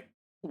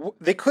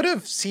 They could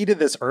have seeded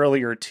this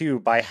earlier too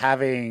by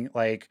having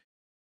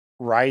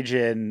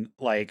Raijin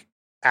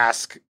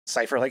ask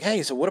Cypher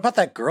hey, so what about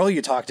that girl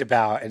you talked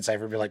about? And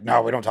Cypher be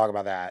no, we don't talk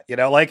about that.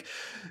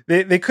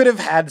 They could have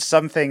had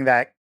something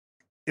that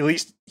at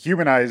least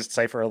humanized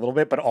Cypher a little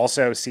bit, but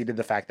also seeded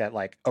the fact that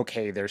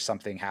okay, there's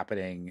something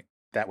happening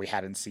that we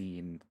hadn't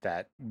seen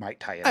that might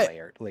tie in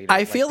later.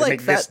 I feel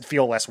make this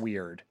feel less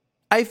weird.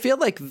 I feel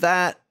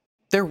that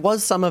there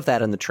was some of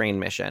that in the train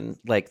mission.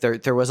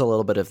 There was a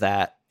little bit of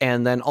that.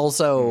 And then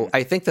also,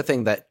 I think the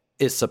thing that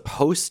is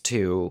supposed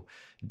to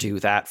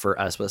do that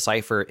for us with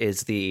Cypher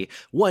is the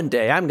one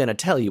day I'm going to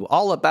tell you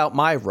all about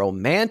my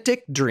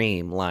romantic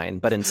dream line,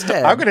 but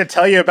instead I'm going to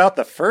tell you about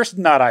the first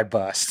nut I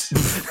bust.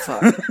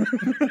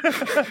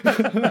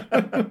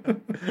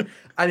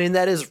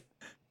 That is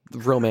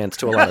romance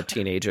to a lot of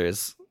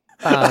teenagers.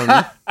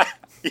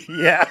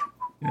 Yeah.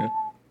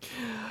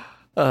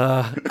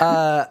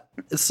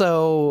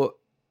 So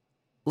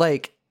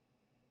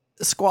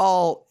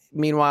Squall,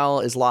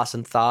 meanwhile, is lost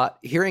in thought.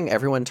 Hearing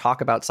everyone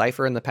talk about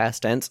Cypher in the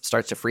past tense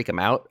starts to freak him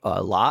out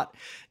a lot.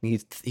 He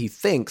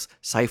thinks,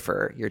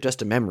 Cypher, you're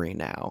just a memory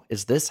now.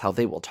 Is this how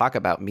they will talk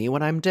about me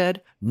when I'm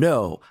dead?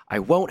 No, I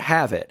won't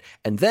have it.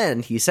 And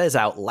then he says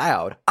out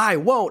loud, I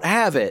won't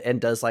have it, and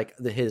does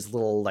his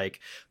little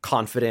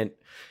confident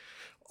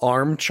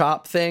arm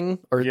chop thing,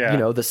 or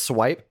the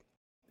swipe.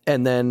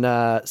 And then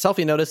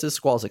Selphie notices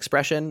Squall's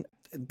expression.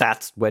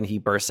 That's when he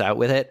bursts out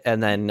with it,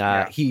 and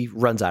then he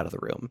runs out of the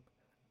room.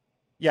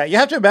 Yeah, you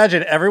have to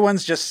imagine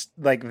everyone's just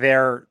like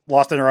they're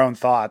lost in their own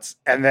thoughts,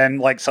 and then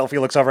like Sophie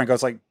looks over and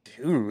goes like,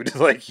 "Dude,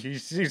 like you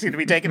seem to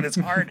be taking this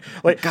hard."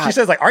 Like God. she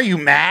says, like, "Are you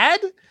mad?"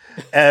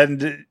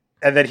 And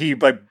then he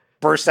like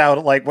bursts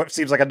out like what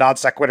seems like a non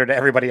sequitur to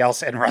everybody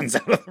else and runs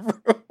out of the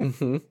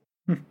room.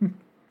 Mm-hmm.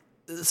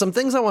 Some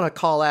things I want to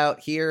call out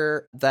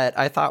here that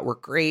I thought were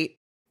great.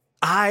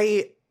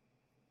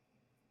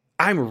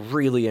 I'm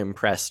really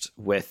impressed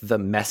with the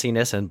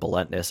messiness and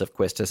bluntness of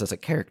Quistis as a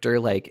character.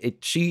 Like,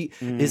 she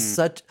is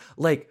such,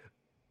 like,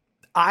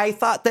 I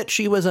thought that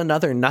she was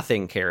another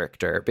nothing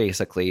character,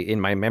 basically, in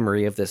my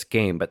memory of this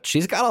game, but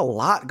she's got a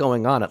lot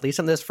going on, at least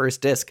in this first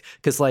disc,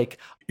 because, like,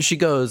 she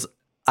goes,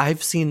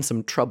 I've seen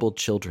some troubled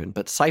children,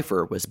 but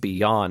Cypher was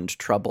beyond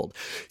troubled.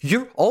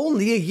 You're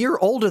only a year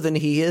older than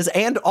he is,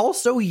 and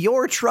also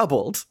you're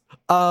troubled.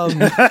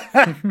 Her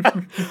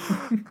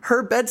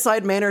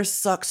bedside manner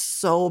sucks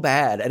so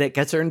bad, and it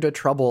gets her into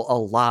trouble a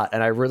lot.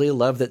 And I really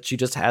love that she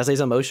just has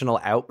these emotional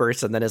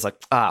outbursts and then is like,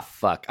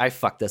 fuck, I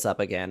fucked this up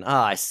again.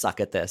 I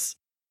suck at this.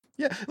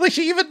 Yeah, like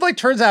she even like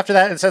turns after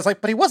that and says like,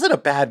 but he wasn't a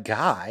bad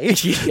guy.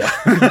 Yeah.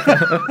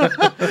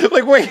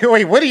 Like,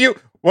 wait, what do you,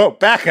 whoa,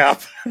 back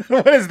up.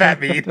 What does that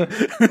mean?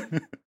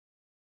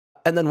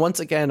 And then once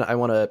again, I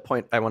want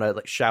to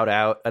like shout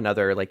out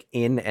another like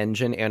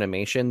in-engine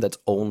animation that's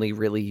only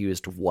really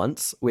used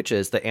once, which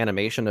is the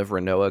animation of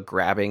Rinoa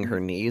grabbing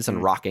her knees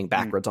and rocking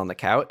backwards on the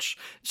couch.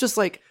 It's just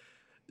like,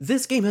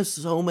 this game has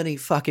so many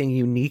fucking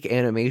unique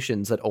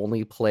animations that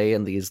only play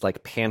in these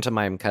like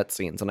pantomime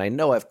cutscenes. And I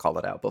know I've called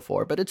it out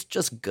before, but it's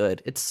just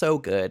good. It's so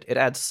good. It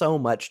adds so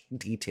much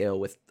detail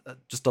with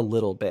just a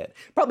little bit.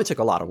 Probably took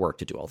a lot of work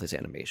to do all these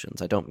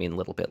animations. I don't mean a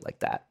little bit like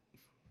that.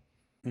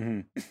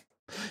 Mm-hmm.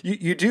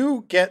 You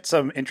do get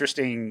some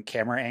interesting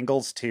camera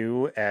angles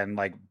too, and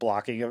like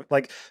blocking of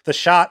like the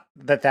shot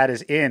that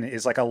is in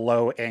is like a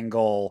low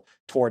angle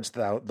towards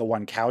the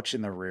one couch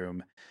in the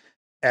room.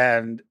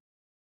 And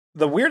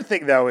the weird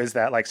thing though is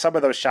that like some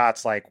of those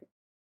shots, like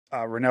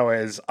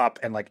Rinoa is up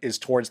and like is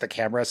towards the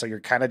camera, so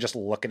you're kind of just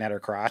looking at her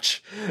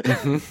crotch.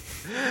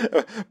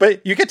 Mm-hmm.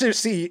 But you get to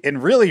see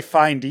in really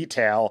fine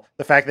detail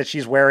the fact that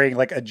she's wearing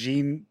like a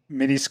jean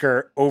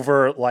miniskirt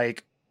over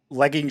like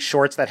legging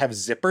shorts that have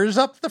zippers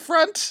up the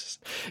front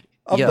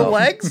of the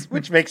legs,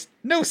 which makes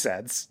no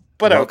sense.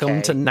 But welcome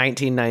okay. to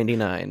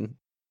 1999.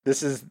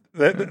 This is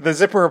the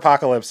zipper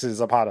apocalypse is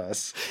upon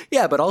us.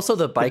 Yeah, but also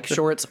the bike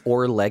shorts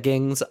or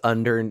leggings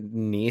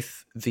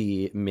underneath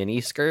the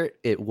mini skirt.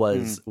 It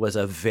was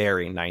a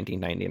very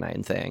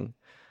 1999 thing.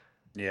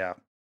 Yeah.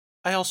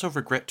 I also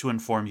regret to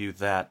inform you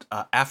that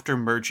after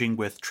merging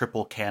with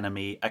Triple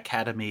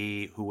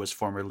Academy, who was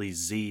formerly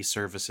Z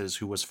Services,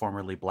 who was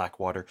formerly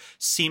Blackwater,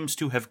 seems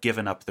to have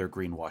given up their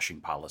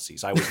greenwashing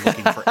policies. I was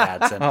looking for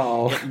ads, and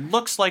it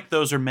looks like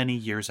those are many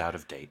years out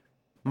of date.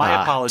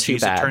 My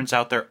apologies. It turns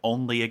out they're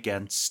only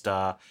against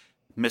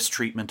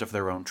mistreatment of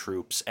their own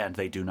troops, and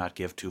they do not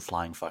give two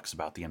flying fucks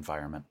about the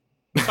environment.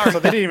 Sorry,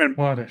 so they didn't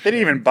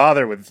even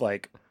bother with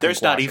like.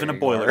 There's not even a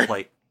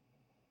boilerplate.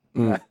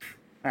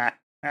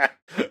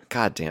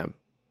 God damn.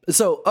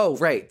 So,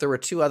 right, there were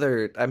two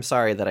other, I'm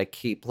sorry that I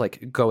keep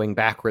like going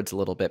backwards a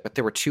little bit, but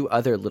there were two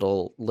other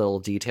little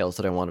details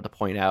that I wanted to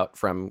point out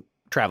from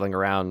traveling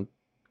around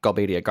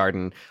Galbadia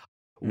Garden.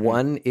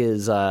 One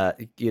is,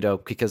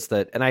 because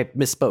and I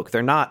misspoke,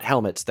 they're not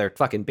helmets, they're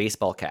fucking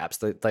baseball caps.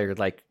 They're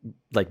like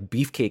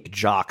beefcake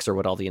jocks or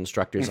what all the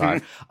instructors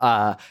are.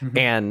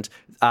 And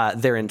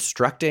they're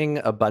instructing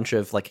a bunch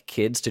of like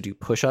kids to do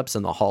push-ups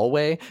in the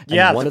hallway.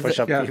 And one of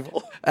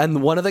people.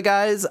 And one of the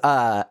guys,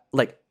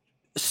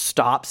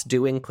 stops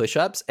doing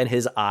push-ups and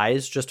his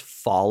eyes just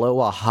follow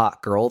a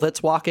hot girl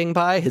that's walking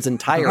by. His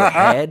entire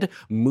head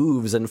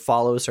moves and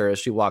follows her as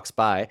she walks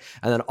by.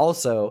 And then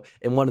also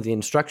in one of the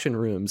instruction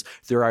rooms,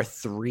 there are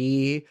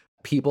 3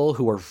 people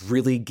who are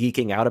really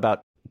geeking out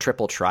about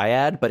Triple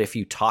Triad, but if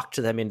you talk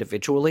to them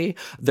individually,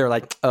 they're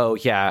like, oh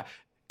yeah,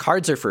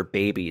 cards are for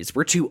babies.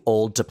 We're too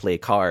old to play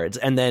cards.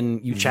 And then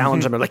you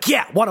challenge them and they're like,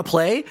 yeah, want to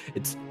play?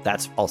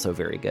 That's also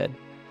very good.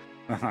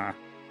 Uh-huh.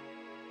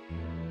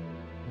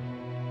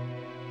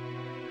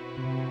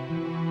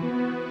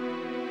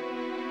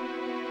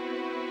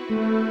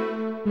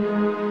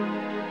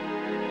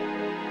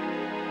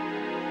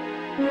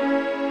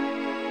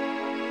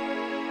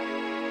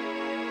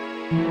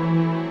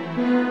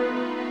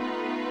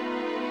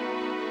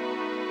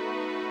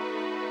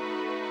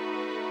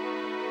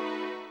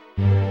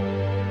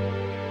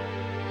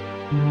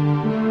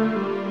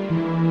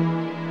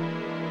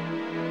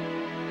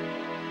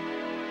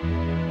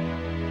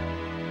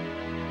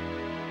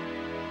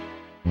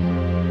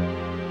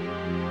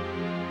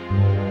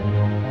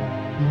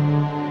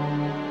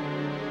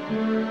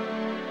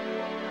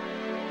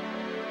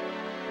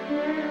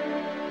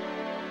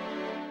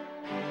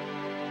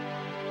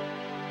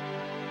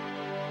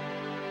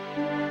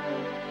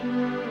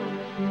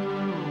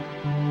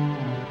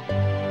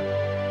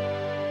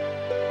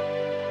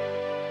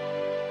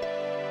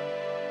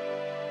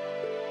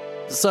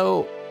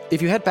 So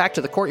if you head back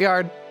to the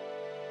courtyard,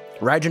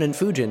 Raijin and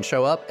Fujin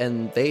show up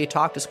and they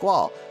talk to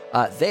Squall.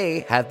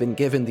 They have been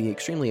given the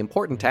extremely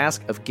important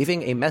task of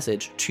giving a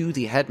message to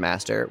the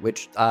headmaster,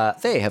 which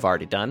they have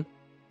already done.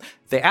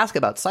 They ask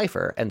about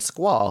Cypher, and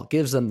Squall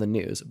gives them the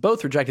news.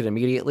 Both rejected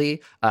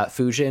immediately.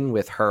 Fujin,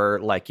 with her,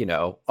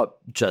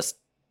 just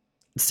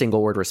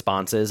single-word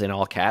responses in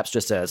all caps,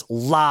 just says,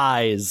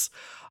 lies!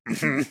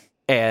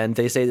 And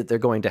they say that they're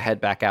going to head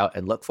back out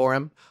and look for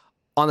him.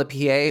 On the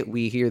PA,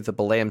 we hear the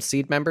Balam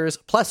Seed members,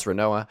 plus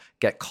Rinoa,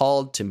 get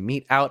called to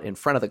meet out in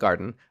front of the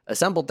garden.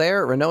 Assembled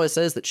there, Rinoa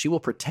says that she will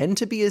pretend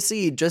to be a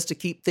seed just to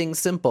keep things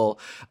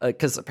simple,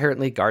 because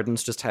apparently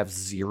gardens just have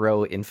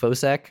zero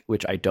infosec,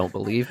 which I don't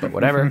believe, but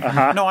whatever.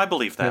 No, I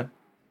believe that.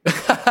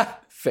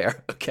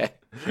 Fair, okay.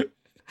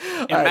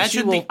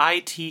 Imagine the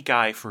IT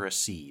guy for a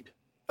seed.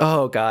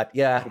 Oh, God.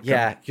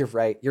 Yeah, you're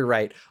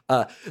right.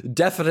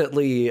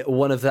 Definitely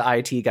one of the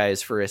IT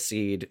guys for a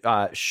seed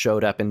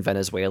showed up in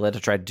Venezuela to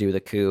try to do the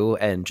coup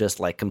and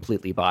just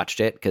completely botched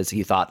it because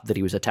he thought that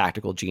he was a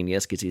tactical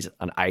genius because he's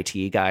an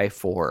IT guy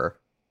for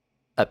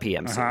a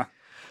PMC.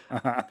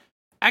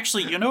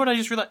 Actually, you know what I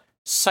just realized?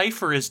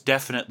 Cypher is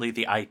definitely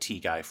the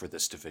IT guy for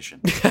this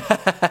division.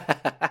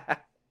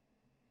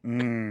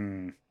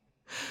 Prove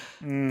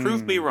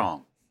me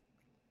wrong.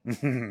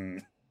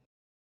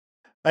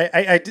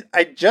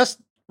 I just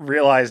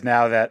realized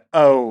now that,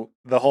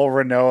 the whole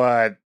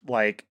Rinoa,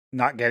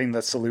 not getting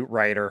the salute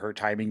right or her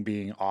timing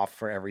being off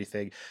for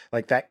everything,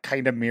 that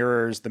kind of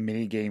mirrors the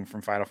mini game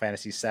from Final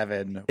Fantasy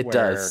VII. It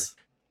does.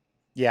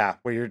 Yeah,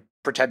 where you're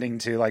pretending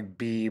to,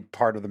 be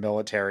part of the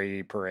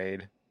military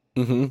parade.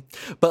 Mm-hmm.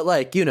 But,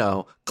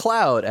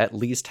 Cloud at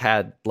least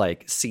had,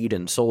 seed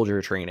and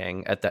soldier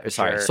training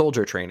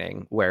soldier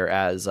training,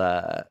 whereas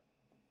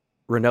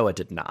Rinoa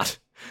did not.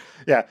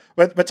 Yeah,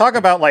 but talk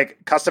about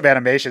custom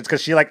animations,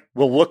 because she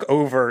will look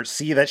over,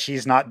 see that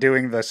she's not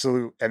doing the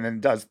salute, and then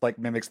does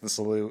mimics the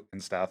salute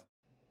and stuff.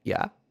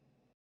 Yeah.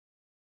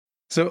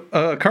 So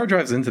a car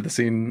drives into the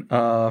scene,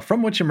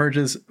 from which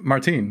emerges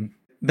Martin,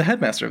 the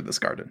headmaster of this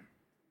garden.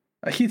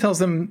 He tells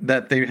them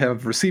that they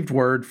have received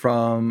word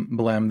from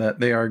Balam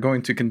that they are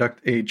going to conduct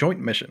a joint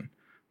mission.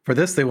 For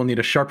this, they will need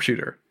a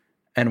sharpshooter,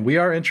 and we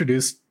are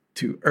introduced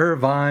to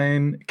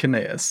Irvine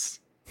Kineas.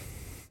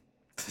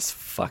 This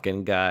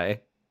fucking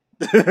guy.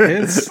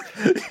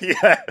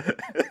 Yeah.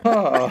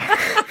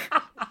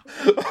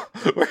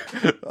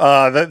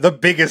 The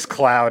biggest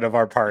cloud of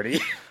our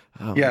party.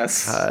 Oh,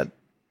 yes. God.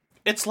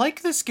 It's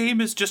like this game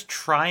is just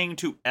trying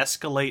to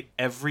escalate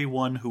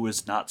everyone who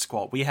is not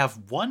Squall. We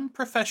have one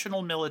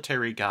professional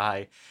military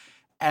guy,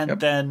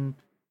 and then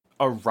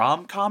a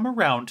rom-com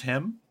around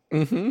him,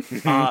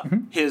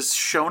 his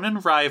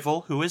shonen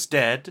rival who is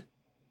dead,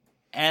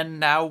 and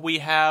now we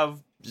have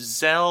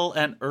Zell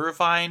and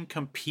Irvine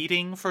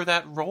competing for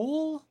that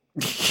role?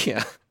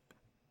 Yeah.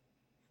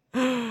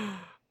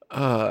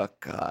 Oh,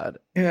 God.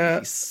 Yeah.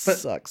 He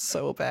sucks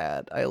so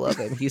bad. I love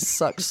him. He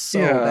sucks so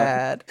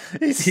bad.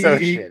 He's so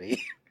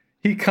shitty.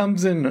 He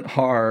comes in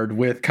hard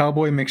with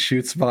Cowboy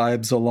McShoots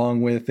vibes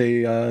along with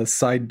a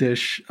side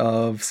dish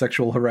of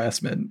sexual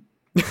harassment.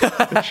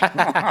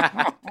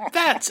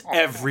 That's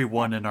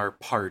everyone in our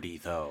party,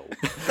 though.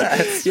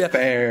 That's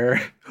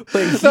fair.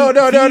 But No.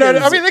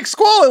 I mean,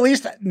 Squall at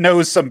least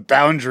knows some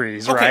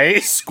boundaries,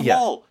 right?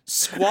 Squall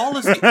is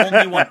the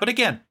only one. But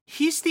again,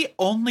 he's the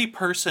only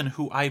person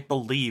who I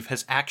believe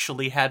has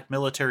actually had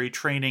military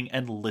training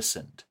and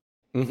listened.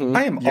 Mm-hmm.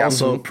 I am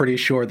also pretty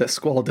sure that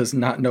Squall does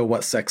not know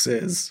what sex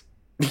is.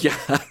 Yeah.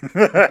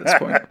 At this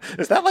point.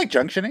 Is that like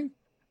junctioning?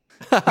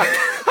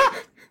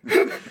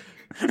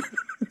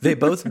 They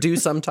both do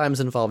sometimes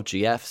involve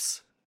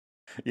GFs.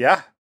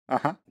 Yeah.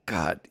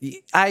 God,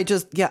 I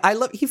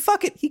love,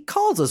 he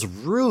calls us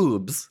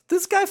rubes.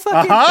 This guy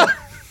fucking.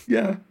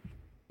 Yeah.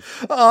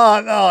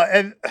 No,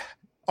 and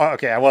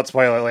okay, I won't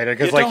spoil it later,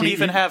 because you don't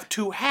even have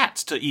two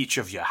hats to each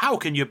of you. How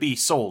can you be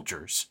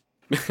soldiers?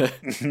 But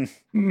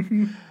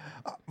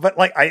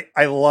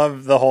I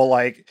love the whole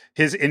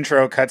his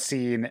intro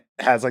cutscene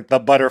has the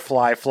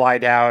butterfly fly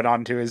down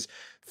onto his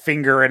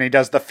finger, and he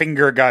does the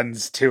finger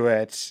guns to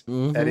it,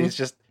 and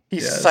he's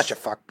such a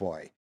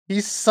fuckboy.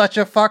 He's such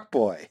a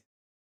fuckboy.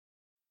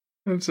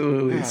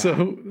 Absolutely. So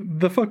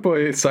the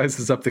fuckboy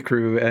sizes up the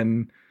crew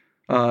and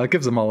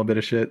gives them all a bit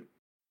of shit.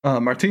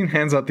 Martin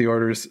hands out the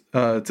orders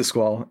to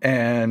Squall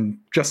and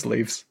just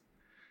leaves.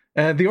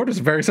 And the orders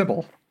are very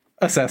simple.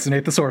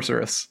 Assassinate the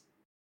sorceress.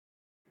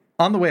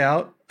 On the way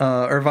out,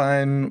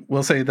 Irvine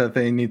will say that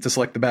they need to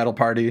select the battle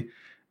party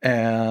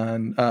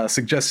and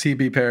suggests he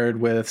be paired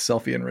with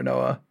Selphie and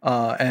Rinoa.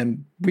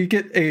 And we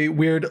get a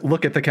weird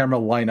look at the camera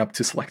lineup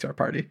to select our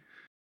party.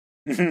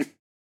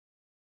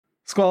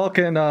 Squall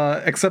can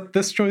accept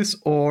this choice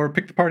or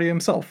pick the party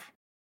himself.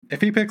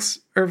 If he picks,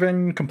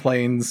 Irvine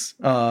complains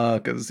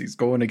because he's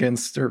going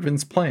against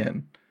Irvine's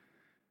plan.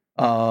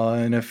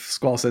 And if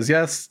Squall says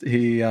yes,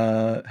 he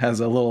has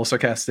a little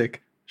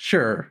sarcastic,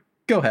 "Sure,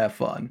 go have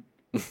fun."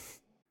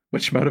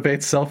 Which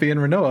motivates Selphie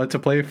and Rinoa to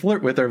play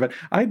flirt with Irvine.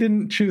 I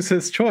didn't choose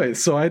his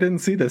choice, so I didn't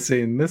see this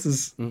scene. This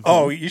is...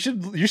 Oh, you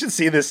should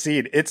see this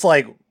scene. It's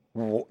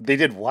they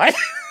did what?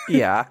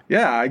 Yeah.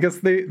 Yeah, I guess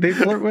they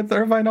flirt with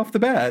Irvine off the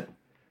bat.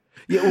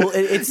 Yeah,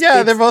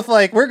 well, they're both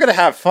like, we're gonna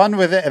have fun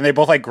with it, and they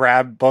both like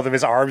grab both of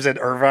his arms, and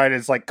Irvine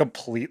is like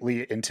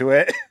completely into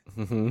it.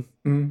 Mm-hmm.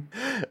 Mm.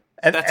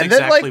 That's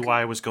exactly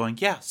why I was going,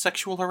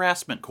 sexual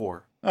harassment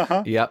core.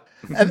 Uh-huh. Yep.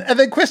 And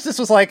then Quistis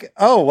was like,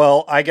 oh,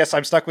 well, I guess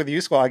I'm stuck with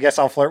you, Squall. I guess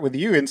I'll flirt with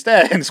you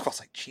instead. And Squall's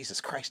like,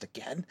 Jesus Christ,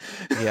 again?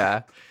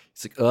 Yeah.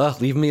 He's like,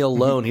 ugh, leave me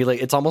alone.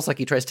 It's almost like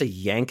he tries to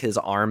yank his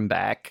arm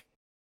back.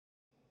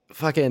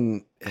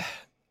 Fucking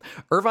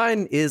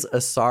Irvine is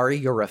a sorry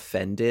you're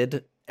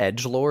offended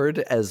edgelord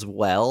as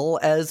well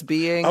as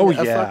being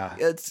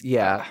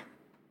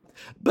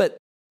But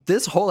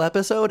this whole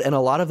episode and a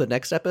lot of the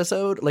next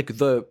episode, like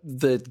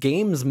the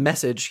game's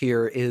message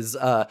here is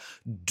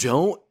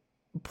don't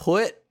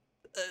put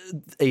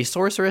a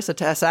sorceress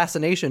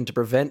assassination to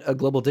prevent a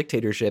global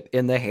dictatorship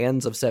in the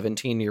hands of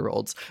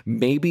 17-year-olds.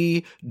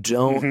 Maybe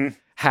don't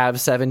have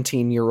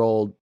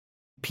 17-year-old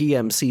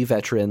PMC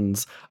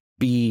veterans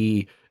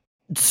be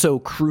so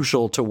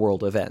crucial to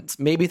world events.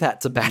 Maybe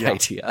that's a bad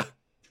idea.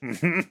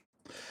 Mm-hmm.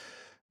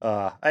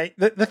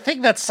 The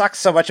thing that sucks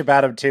so much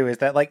about him too is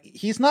that like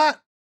he's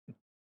not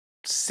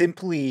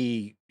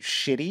simply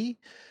shitty.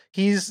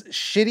 He's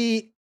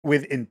shitty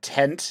with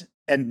intent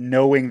and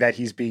knowing that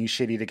he's being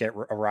shitty to get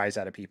a rise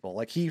out of people.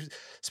 Like he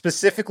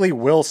specifically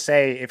will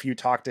say, if you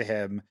talk to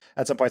him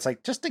at some point, it's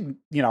like, just to,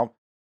 you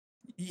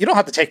don't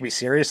have to take me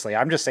seriously.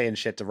 I'm just saying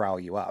shit to rile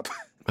you up.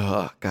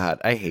 Oh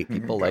God, I hate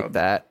people like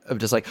that. I'm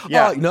just like, I'm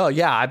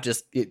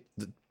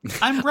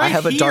right I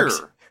have here. A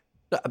dark.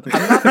 I'm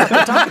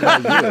talking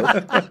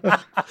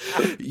about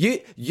you.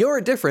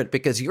 You're different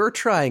because you're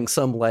trying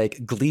some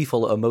like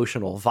gleeful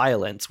emotional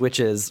violence,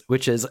 which is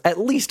at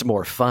least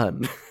more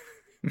fun.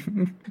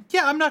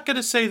 Yeah, I'm not going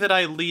to say that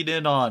I lead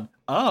in on,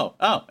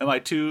 am I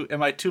too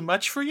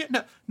much for you?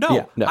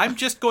 No. I'm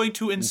just going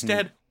to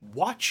instead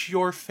watch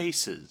your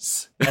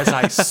faces as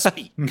I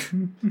speak.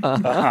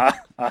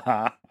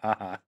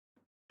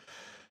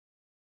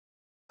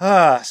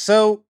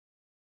 So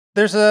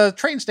there's a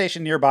train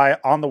station nearby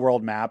on the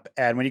world map,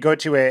 and when you go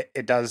to it,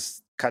 it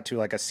does cut to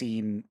like a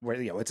scene where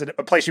it's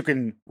a place you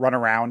can run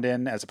around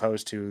in, as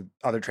opposed to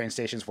other train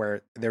stations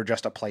where they're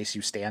just a place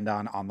you stand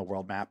on the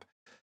world map.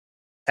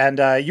 And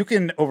you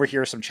can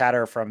overhear some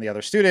chatter from the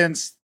other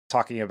students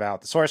talking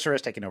about the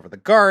sorceress taking over the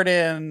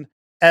garden.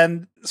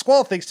 And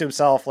Squall thinks to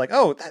himself, like,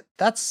 oh,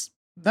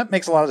 that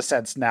makes a lot of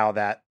sense now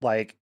that,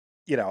 like,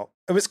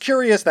 it was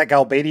curious that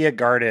Galbadia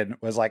Garden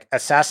was like,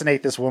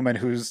 assassinate this woman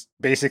who's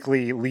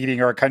basically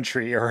leading our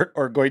country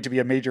or going to be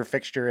a major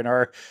fixture in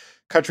our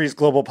country's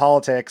global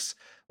politics.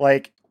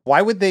 Like,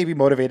 why would they be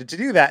motivated to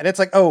do that? And it's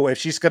like, oh, if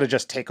she's going to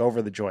just take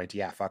over the joint,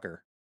 yeah, fuck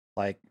her.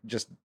 Like,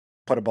 just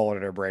put a bullet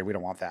in her brain. We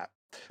don't want that.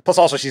 Plus,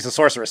 also, she's a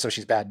sorceress, so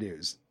she's bad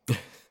news.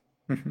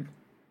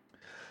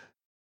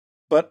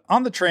 But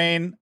on the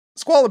train,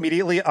 Squall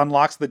immediately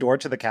unlocks the door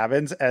to the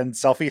cabins, and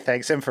Selphie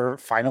thanks him for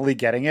finally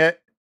getting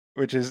it,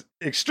 which is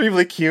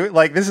extremely cute.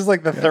 Like, this is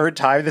like the third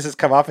time this has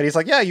come up, and he's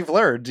like, yeah, you've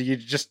learned. You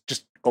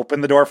just open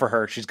the door for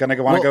her. She's going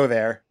to want to go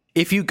there.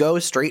 If you go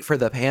straight for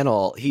the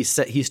panel, he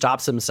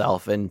stops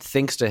himself and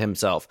thinks to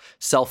himself,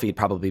 Selphie'd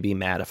probably be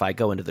mad if I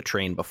go into the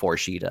train before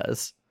she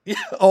does. Yeah.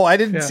 Oh, I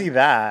didn't see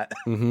that.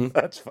 Mm-hmm.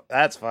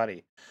 That's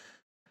funny.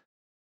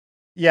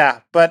 Yeah,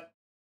 but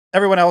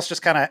everyone else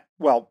just kind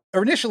of,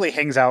 initially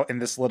hangs out in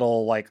this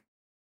little, like,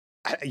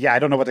 I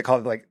don't know what to call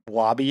it, like,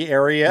 lobby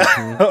area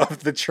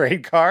of the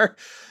train car.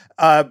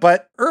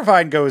 But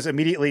Irvine goes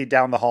immediately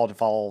down the hall to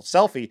follow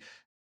Selphie.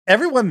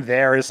 Everyone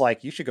there is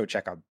like, you should go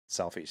check on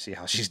Selphie, see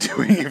how she's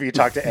doing. If you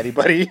talk to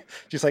anybody,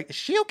 she's like, is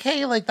she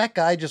okay? Like, that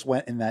guy just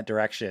went in that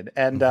direction.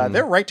 And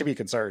they're right to be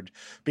concerned,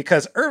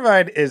 because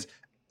Irvine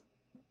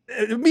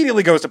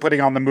immediately goes to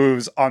putting on the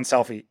moves on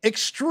Selphie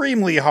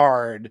extremely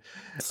hard.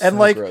 And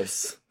like,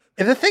 gross.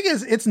 And the thing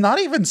is, it's not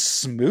even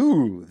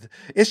smooth.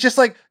 It's just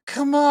like,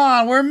 come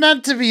on, we're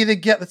meant to be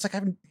together. It's like,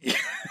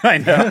 I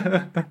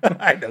know,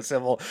 I know,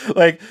 Sybil.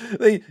 Like,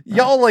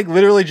 y'all like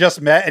literally just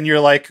met, and you're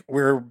like,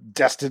 we're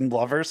destined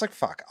lovers. Like,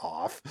 fuck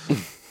off.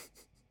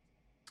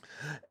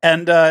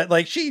 And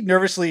like, she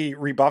nervously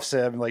rebuffs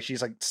him. Like,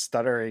 she's like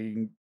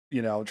stuttering,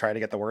 trying to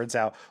get the words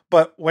out.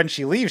 But when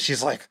she leaves,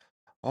 she's like,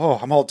 oh,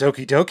 I'm all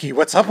doki doki.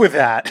 What's up with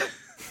that?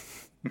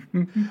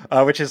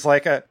 Which is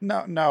like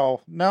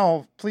no,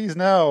 please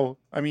no.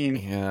 I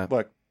mean,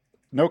 look,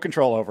 no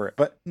control over it,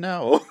 but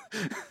no.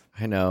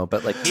 I know,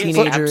 but like He's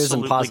teenagers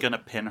absolutely going to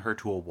pin her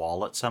to a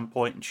wall at some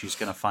point, and she's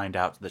going to find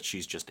out that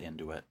she's just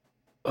into it.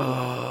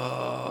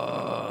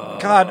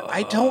 God,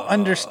 I don't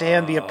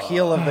understand the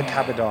appeal of the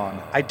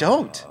kabedon. I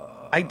don't.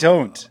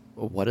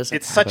 What is it?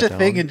 It's such a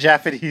thing in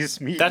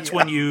Japanese media. That's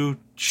when you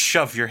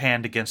shove your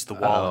hand against the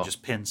wall and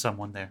just pin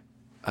someone there.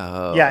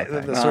 Oh, yeah,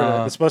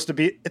 okay. It's supposed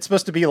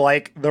to be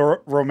like the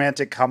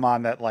romantic come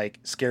on that like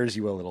scares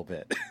you a little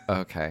bit.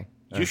 Okay.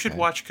 You should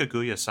watch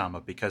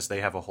Kaguya-sama, because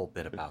they have a whole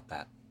bit about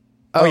that.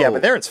 Oh yeah,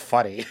 but there it's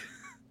funny.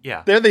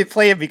 Yeah. There they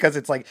play it because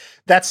it's like,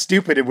 that's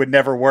stupid, it would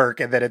never work,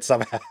 and then it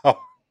somehow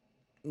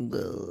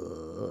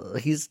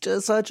he's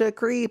just such a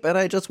creep, and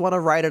I just want to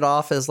write it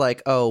off as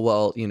like, oh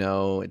well,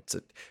 it's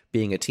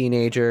being a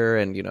teenager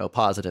and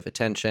positive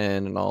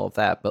attention and all of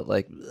that, but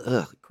like,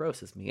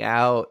 grosses me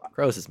out.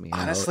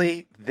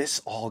 Honestly,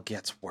 this all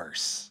gets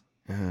worse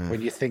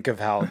when you think of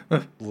how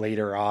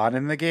later on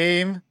in the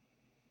game.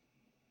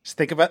 Just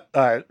think about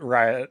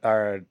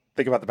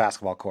think about the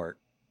basketball court.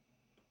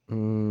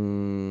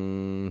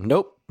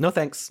 Nope. No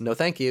thanks. No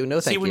thank you. No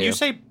thank you. See, when you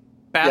say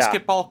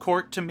basketball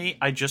court to me,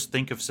 I just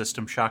think of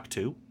System Shock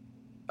 2.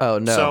 Oh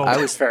no, So, I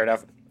was fair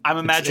enough. I'm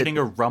imagining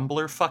a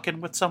rumbler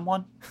fucking with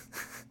someone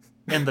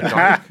in the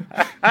dark.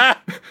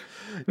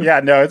 Yeah,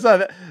 no, it's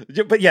not.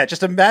 But yeah,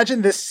 just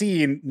imagine this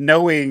scene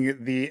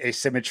knowing the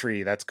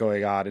asymmetry that's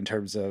going on in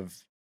terms of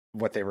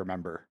what they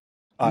remember.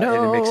 And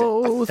it makes it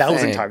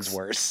 1,000 times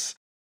worse.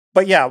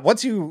 But yeah,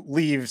 once you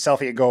leave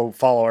Selphie and go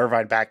follow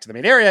Irvine back to the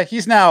main area,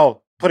 he's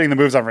now putting the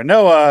moves on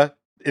Rinoa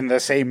in the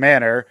same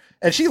manner.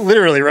 And she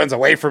literally runs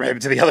away from him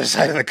to the other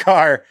side of the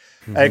car.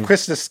 Mm-hmm. And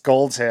Quista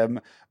scolds him.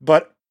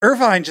 But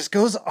Irvine just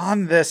goes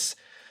on this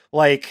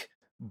like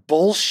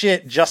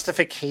bullshit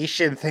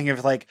justification thing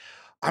of like,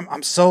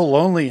 I'm so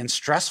lonely and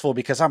stressful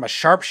because I'm a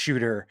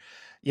sharpshooter,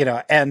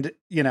 and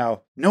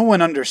no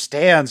one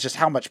understands just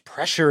how much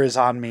pressure is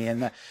on me,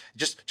 and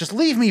just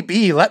leave me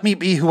be, let me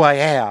be who I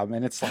am.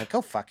 And it's like,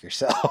 go fuck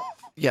yourself.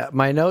 Yeah,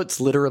 my notes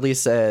literally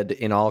said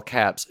in all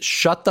caps,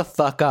 "Shut the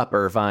fuck up,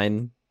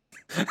 Irvine."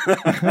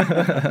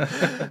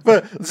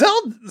 But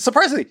Zell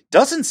surprisingly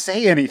doesn't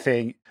say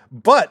anything,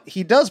 but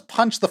he does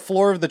punch the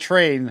floor of the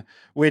train,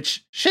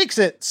 which shakes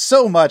it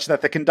so much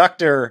that the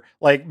conductor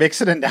makes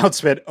an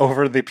announcement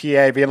over the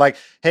PA being like,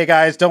 "Hey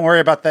guys, don't worry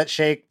about that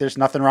shake. There's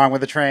nothing wrong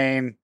with the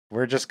train.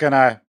 We're just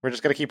gonna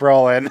keep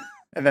rolling."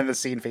 And then the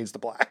scene fades to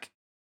black.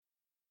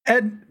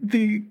 And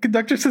the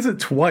conductor says it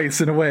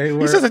twice in a way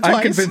where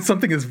I'm convinced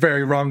something is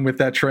very wrong with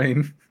that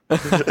train.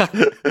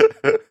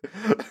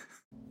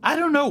 I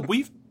don't know.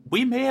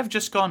 We may have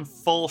just gone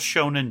full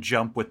Shonen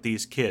Jump with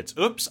these kids.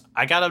 Oops,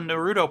 I got a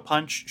Naruto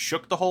punch,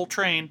 shook the whole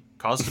train,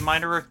 caused a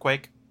minor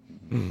earthquake.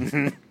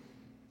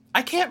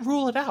 I can't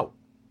rule it out.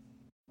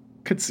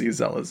 Could see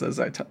Zella's as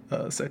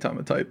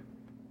Saitama type.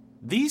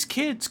 These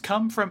kids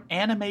come from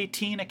Anime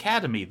Teen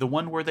Academy, the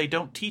one where they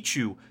don't teach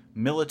you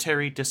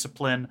military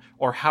discipline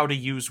or how to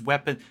use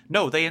weapons.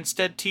 No, they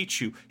instead teach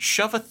you,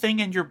 shove a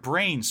thing in your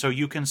brain so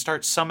you can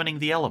start summoning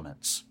the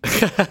elements.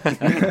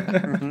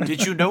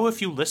 Did you know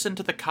if you listen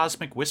to the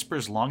Cosmic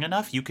Whispers long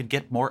enough, you can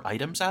get more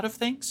items out of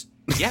things?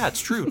 Yeah,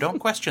 it's true. Don't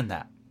question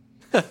that.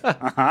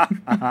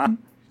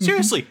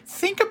 Seriously,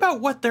 think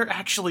about what they're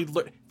actually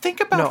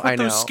think about what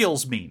those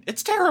skills mean.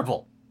 It's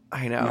terrible.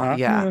 I know,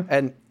 yeah.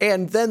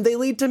 And then they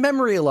lead to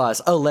memory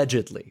loss,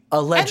 allegedly.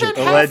 And then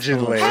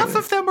half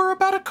of them are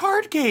about a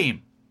card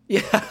game.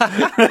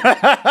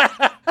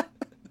 Yeah.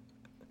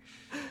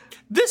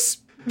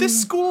 This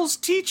school's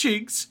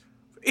teachings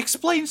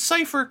explain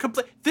Cypher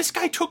this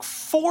guy took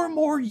 4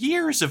 more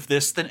years of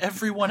this than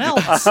everyone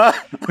else. And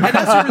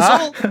as a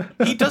result,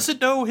 he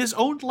doesn't know his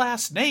own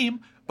last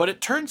name, but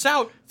it turns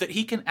out that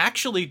he can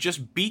actually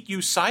just beat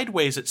you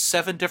sideways at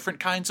 7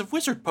 different kinds of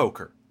wizard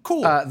poker.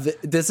 Cool.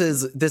 This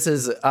is.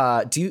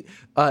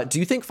 Do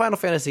you think Final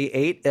Fantasy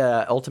VIII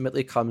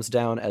ultimately comes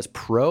down as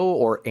pro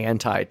or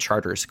anti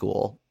charter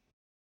school?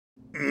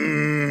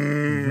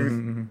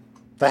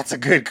 That's a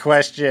good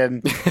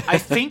question. I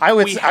think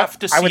we have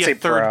to see a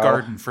third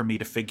garden for me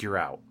to figure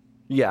out.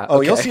 Yeah. Oh,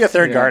 okay. You'll see a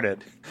third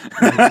garden.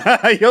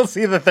 You'll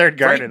see the third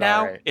garden.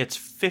 Right now, it's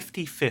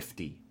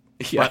 50-50.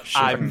 Yeah, but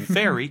sure. I'm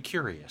very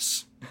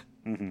curious.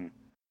 Mm-hmm.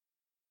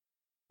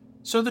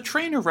 So the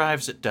train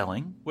arrives at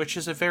Delling, which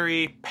is a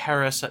very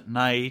Paris at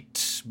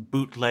night,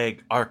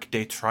 bootleg Arc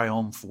de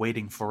Triomphe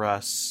waiting for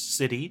us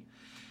city,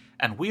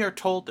 and we are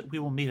told that we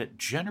will meet at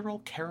General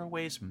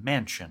Caraway's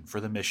mansion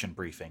for the mission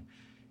briefing.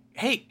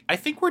 Hey, I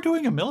think we're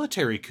doing a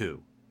military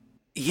coup.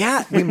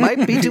 Yeah, we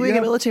might be doing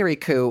a military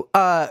coup.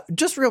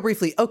 Just real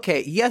briefly,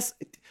 okay, yes,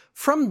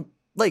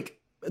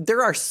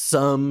 there are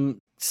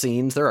some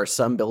scenes, there are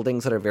some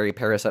buildings that are very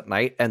Paris at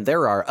night, and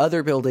there are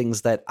other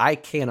buildings that I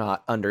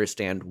cannot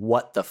understand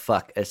what the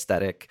fuck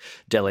aesthetic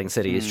Delling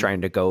City is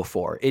trying to go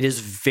for. It is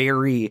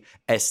very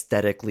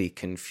aesthetically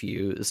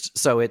confused.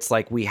 So it's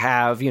like we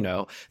have,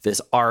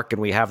 this arc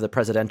and we have the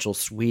presidential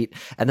suite,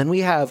 and then we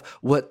have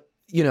what,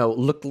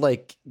 looked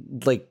like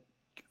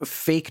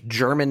fake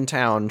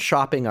Germantown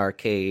shopping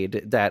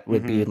arcade that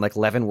would be in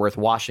Leavenworth,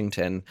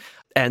 Washington.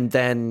 And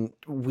then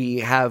we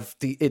have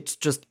it's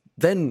just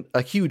then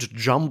a huge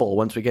jumble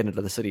once we get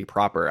into the city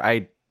proper.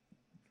 I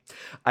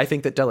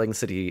think that Delling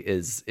City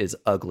is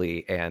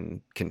ugly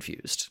and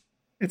confused.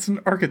 It's an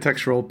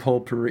architectural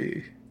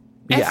potpourri.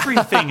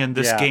 Everything in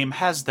this game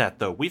has that,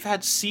 though. We've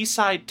had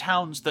seaside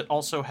towns that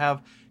also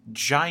have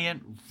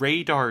giant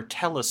radar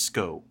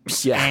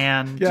telescopes.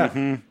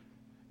 And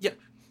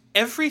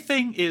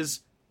everything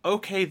is,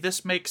 okay,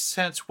 this makes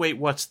sense. Wait,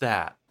 what's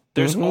that?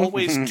 There's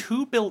always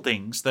 2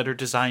 buildings that are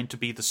designed to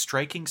be the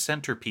striking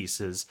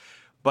centerpieces,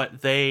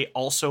 but they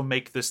also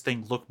make this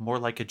thing look more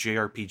like a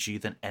JRPG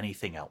than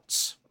anything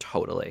else.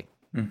 Totally.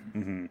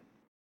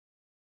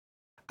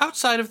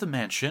 Outside of the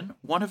mansion,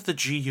 one of the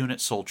G-Unit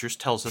soldiers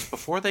tells us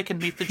before they can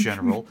meet the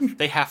general,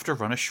 they have to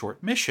run a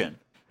short mission.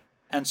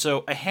 And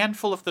so a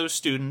handful of those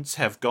students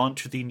have gone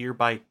to the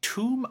nearby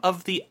Tomb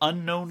of the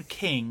Unknown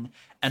King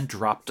and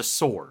dropped a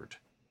sword.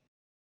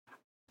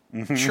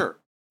 Mhm. Sure.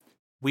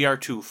 We are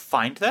to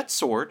find that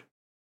sword,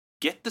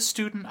 get the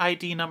student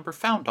ID number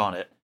found on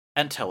it,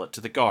 and tell it to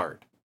the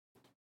guard.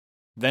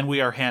 Then we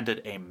are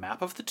handed a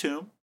map of the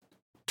tomb,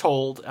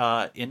 told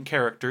in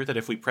character that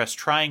if we press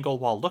triangle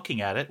while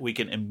looking at it, we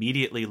can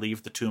immediately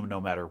leave the tomb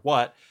no matter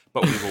what,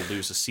 but we will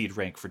lose a seed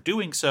rank for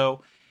doing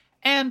so,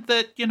 and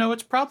that,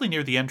 it's probably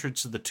near the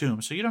entrance of the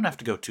tomb, so you don't have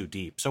to go too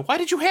deep. So why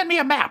did you hand me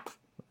a map?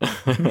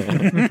 Because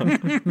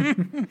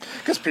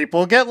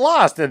people get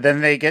lost and then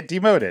they get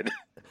demoted.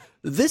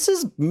 This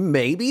is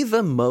maybe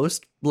the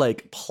most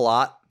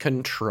plot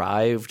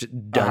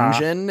contrived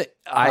dungeon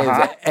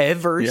I've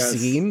ever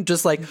seen.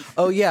 Just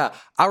oh yeah,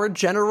 our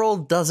general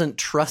doesn't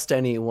trust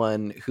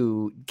anyone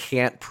who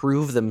can't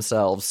prove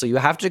themselves, so you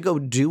have to go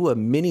do a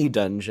mini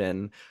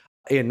dungeon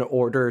in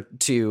order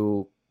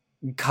to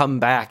come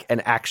back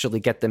and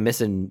actually get the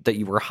mission that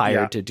you were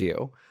hired to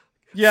do.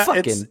 Yeah,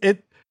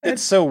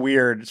 it's so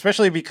weird,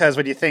 especially because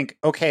when you think,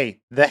 okay,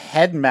 the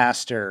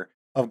headmaster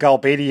of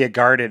Galbadia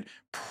Garden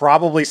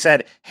probably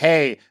said,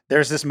 hey,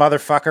 there's this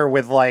motherfucker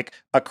with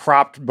a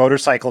cropped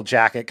motorcycle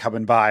jacket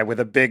coming by with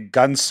a big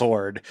gun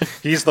sword.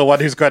 He's the one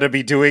who's going to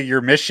be doing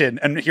your mission.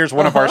 And here's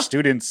one of our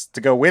students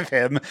to go with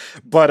him.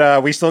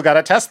 But we still got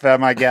to test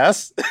them, I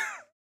guess.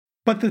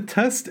 But the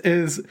test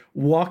is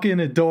walk in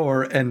a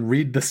door and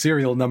read the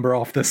serial number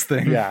off this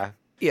thing. Yeah.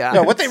 Yeah.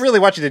 No, what they really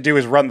want you to do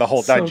is run the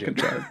whole dungeon.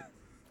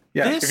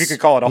 Yeah, if you could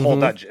call it a whole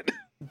dungeon.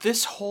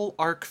 This whole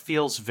arc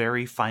feels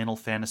very Final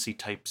Fantasy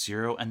Type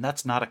 0, and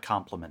that's not a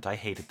compliment. I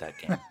hated that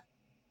game.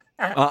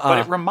 But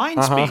it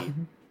reminds me,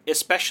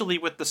 especially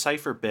with the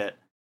Cypher bit,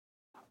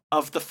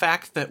 of the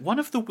fact that one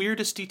of the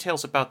weirdest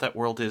details about that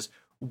world is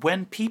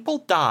when people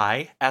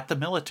die at the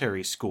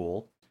military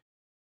school,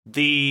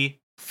 the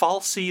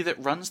fal'Cie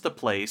that runs the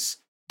place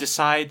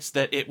decides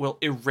that it will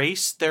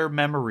erase their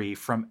memory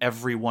from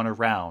everyone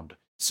around.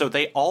 So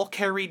they all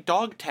carry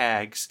dog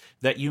tags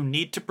that you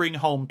need to bring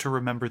home to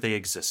remember they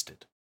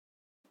existed.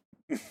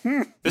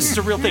 This is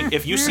a real thing.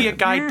 If you see a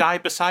guy die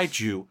beside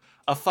you,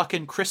 a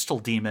fucking crystal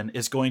demon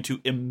is going to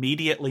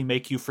immediately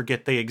make you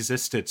forget they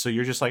existed. So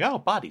you're just oh,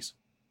 bodies.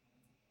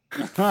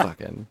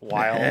 Fucking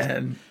wild.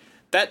 Man.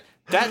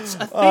 That's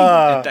a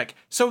thing in deck.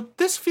 So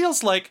this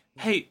feels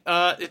hey,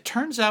 it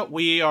turns out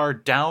we are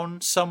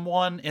down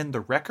someone in the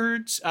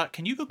records.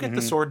 Can you go get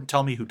the sword and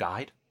tell me who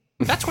died?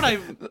 That's what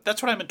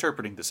I'm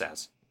interpreting this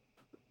as.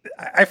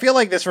 I feel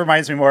like this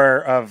reminds me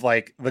more of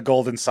the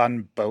Golden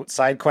Sun boat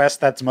side quest.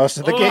 That's most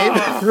of the game.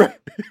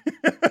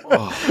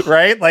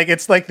 Right?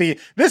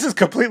 This is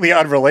completely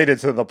unrelated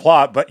to the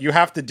plot, but you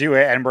have to do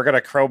it and we're going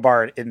to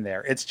crowbar it in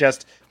there. It's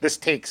just, this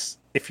takes,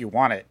 if you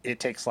want it, it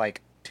takes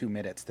 2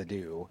 minutes to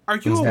do. Are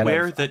you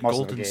aware that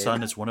Golden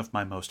Sun is one of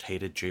my most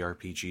hated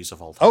JRPGs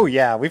of all time? Oh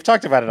yeah, we've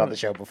talked about it on the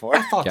show before.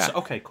 I thought so.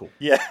 Okay, cool.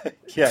 Yeah.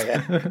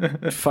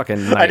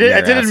 Fucking I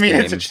didn't mean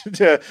it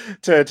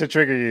to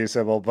trigger you,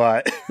 Sybil,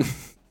 but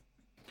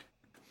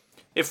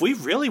if we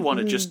really want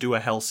to just do a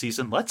Hell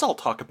season, let's all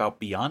talk about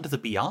Beyond the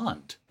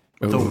Beyond,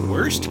 the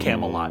worst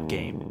Camelot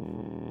game.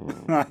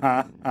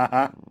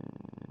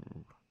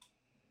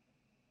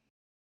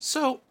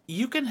 So,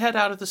 you can head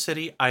out of the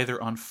city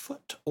either on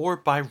foot or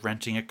by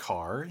renting a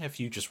car if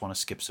you just want to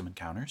skip some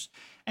encounters,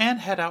 and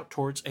head out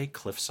towards a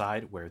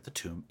cliffside where the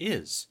tomb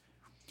is.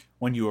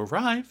 When you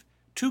arrive,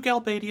 2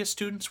 Galbadia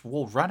students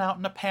will run out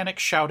in a panic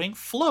shouting,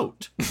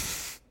 "Float!"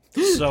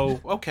 So,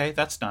 okay,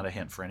 that's not a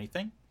hint for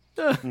anything.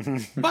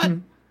 But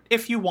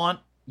if you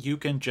want, you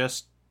can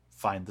just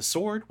find the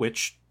sword,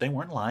 which they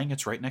weren't lying,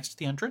 it's right next to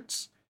the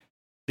entrance.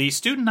 The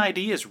student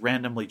ID is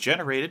randomly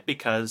generated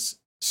because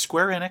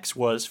Square Enix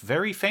was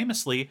very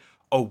famously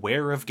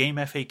aware of game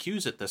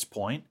FAQs at this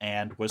point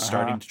and was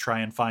starting to try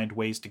and find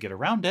ways to get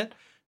around it.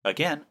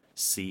 Again,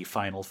 see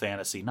Final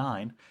Fantasy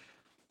IX.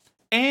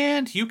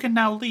 And you can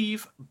now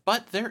leave,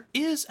 but there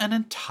is an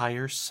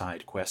entire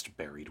side quest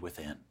buried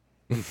within.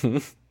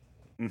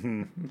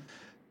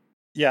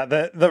 Yeah,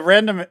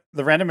 the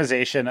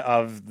randomization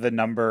of the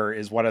number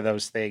is one of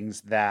those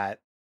things that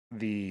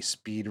the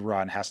speed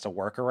run has to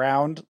work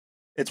around.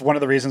 It's one of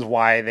the reasons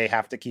why they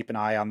have to keep an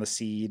eye on the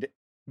seed,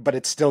 but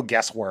it's still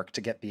guesswork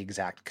to get the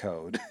exact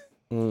code.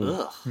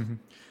 Ugh.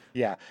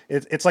 Yeah,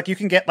 it's you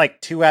can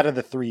get 2 out of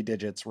the 3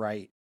 digits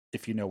right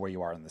if you know where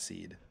you are in the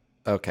seed.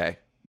 Okay.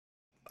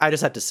 I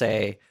just have to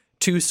say,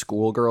 2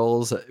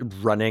 schoolgirls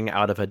running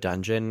out of a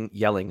dungeon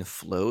yelling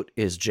 "float"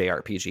 is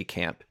JRPG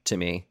camp to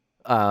me.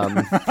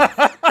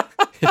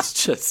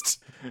 It's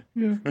just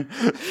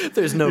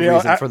there's no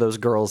reason for those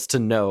girls to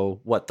know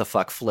what the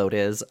fuck float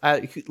is.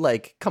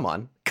 Come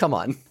on.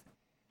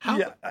 How?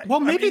 Yeah, well,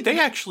 maybe they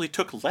actually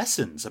took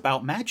lessons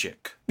about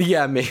magic.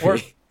 Yeah,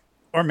 maybe.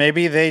 Or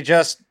maybe they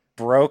just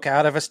broke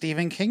out of a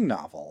Stephen King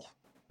novel.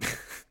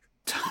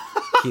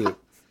 Cute.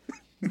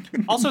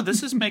 Also,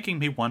 this is making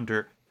me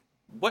wonder,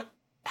 what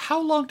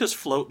How long does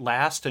float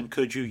last, and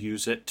could you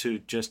use it to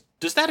just...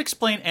 Does that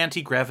explain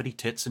anti-gravity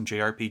tits in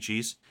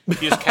JRPGs? You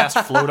just cast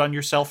float on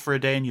yourself for a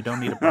day and you don't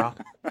need a bra?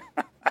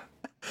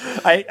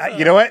 I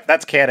you know what?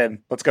 That's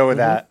canon. Let's go with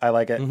that. I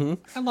like it.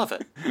 I love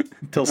it.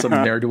 Until some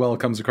ne'er-do-well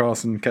comes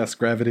across and casts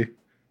gravity.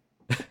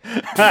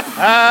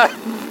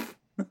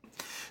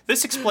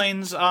 This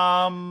explains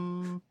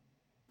why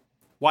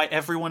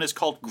everyone is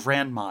called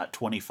Grandma at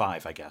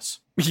 25, I guess.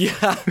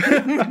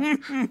 Yeah.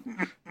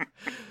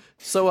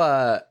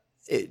 So,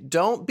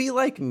 don't be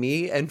like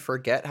me and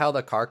forget how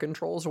the car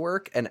controls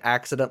work and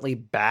accidentally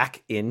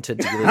back into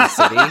Dealing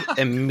City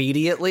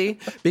immediately,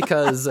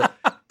 because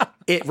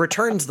it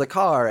returns the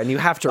car and you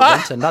have to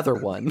rent another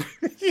one.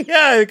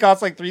 Yeah, it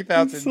costs like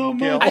 3,000 So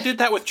gil. I did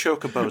that with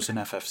Chocobos in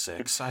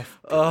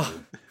FF6.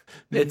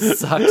 It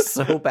sucks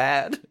so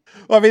bad.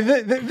 Well, I mean,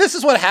 this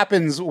is what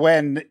happens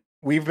when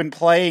we've been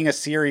playing a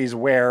series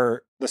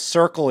where the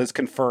circle is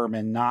confirm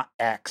and not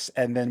X,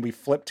 and then we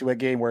flip to a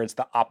game where it's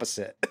the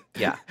opposite.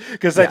 Yeah.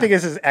 Because I think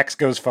this is X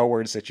goes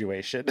forward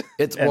situation.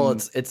 It's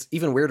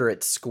even weirder.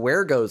 It's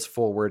square goes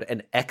forward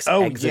and X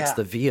exits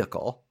the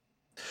vehicle.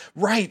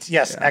 Right.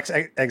 Yes. Yeah. X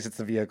exits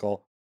the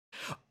vehicle.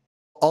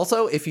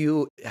 Also, if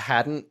you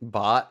hadn't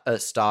bought a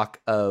stock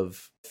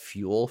of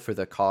fuel for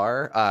the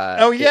car,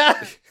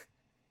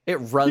 it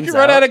runs you can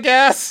run out of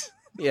gas.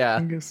 Yeah.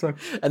 And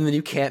then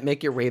you can't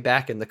make your way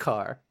back in the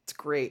car. It's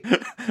great.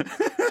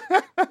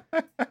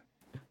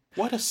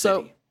 What a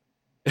city.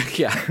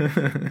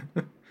 Yeah.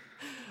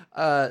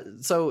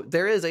 So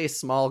there is a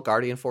small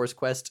Guardian Force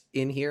quest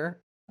in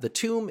here. The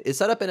tomb is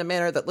set up in a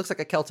manner that looks like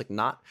a Celtic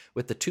knot,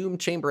 with the tomb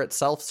chamber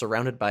itself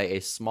surrounded by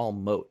a small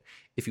moat.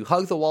 If you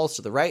hug the walls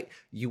to the right,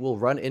 you will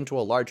run into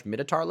a large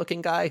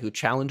Minotaur-looking guy who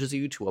challenges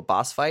you to a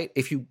boss fight.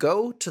 If you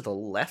go to the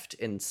left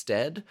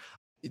instead,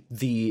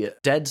 the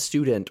dead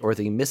student or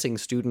the missing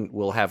student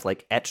will have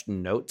like etched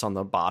notes on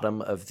the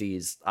bottom of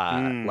these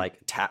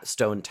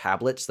stone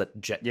tablets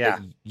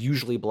that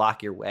usually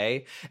block your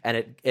way,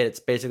 and it's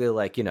basically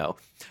like, you know,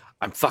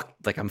 I'm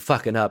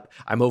fucking up,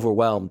 I'm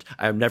overwhelmed,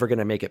 I'm never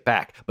gonna make it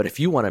back, but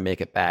if you want to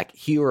make it back,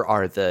 here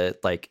are the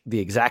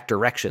exact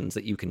directions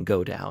that you can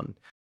go down.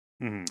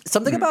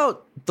 Something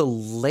about the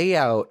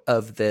layout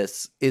of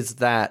this is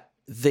that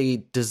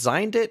they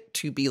designed it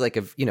to be like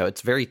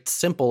it's very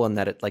simple in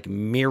that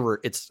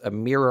it's a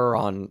mirror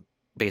on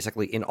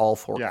basically in all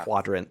four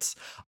quadrants,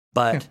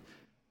 but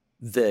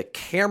the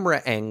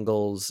camera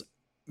angles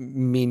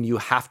mean you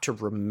have to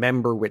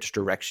remember which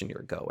direction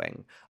you're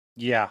going.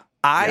 Yeah.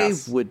 I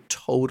would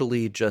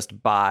totally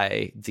just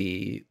buy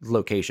the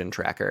location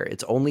tracker.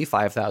 It's only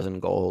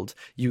 5,000 gold.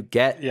 You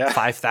get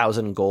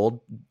 5,000 gold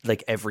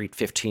like every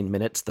 15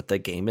 minutes that the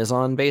game is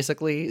on,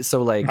 basically.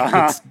 So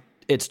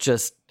it's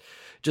just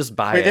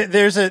buy it.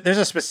 There's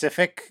a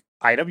specific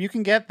item you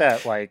can get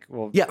that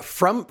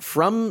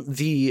from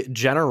the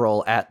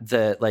general at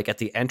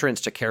the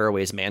entrance to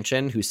Caraway's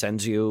mansion, who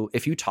sends you,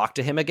 if you talk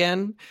to him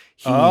again,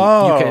 you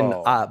can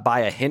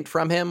buy a hint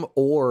from him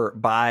or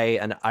buy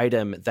an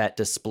item that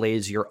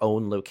displays your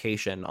own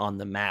location on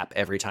the map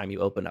every time you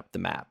open up the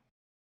map.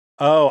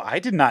 Oh, I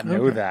did not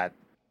know that.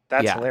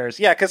 That's hilarious.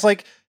 Yeah, because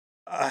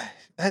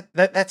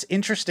that's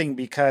interesting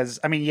because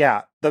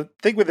the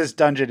thing with this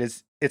dungeon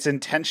is it's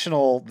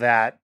intentional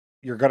that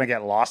you're going to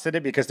get lost in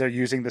it because they're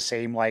using the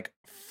same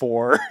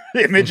 4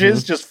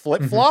 images just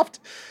flip-flopped.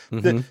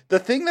 The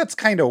thing that's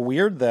kind of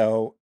weird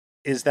though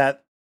is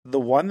that the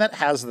one that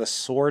has the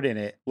sword in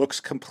it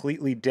looks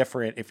completely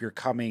different if you're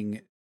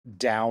coming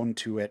down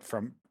to it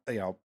from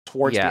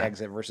towards the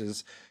exit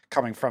versus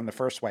coming from the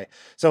first way.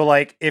 So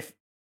if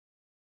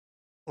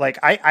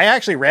I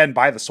actually ran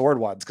by the sword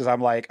ones because I'm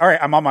like, all right,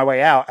 I'm on my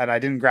way out, and I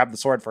didn't grab the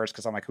sword first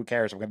because I'm like, who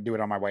cares? I'm going to do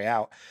it on my way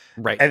out.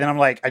 Right. And then I'm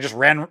like, I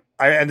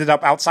ended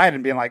up outside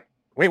and being like,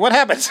 wait, what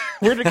happened?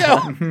 Where'd it go?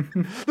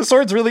 The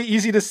sword's really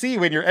easy to see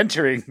when you're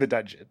entering the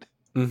dungeon.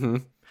 Mm-hmm.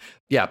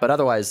 Yeah, but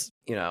otherwise,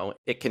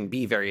 it can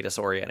be very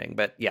disorienting.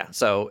 But yeah,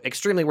 so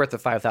extremely worth the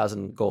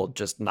 5,000 gold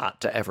just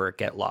not to ever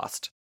get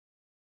lost.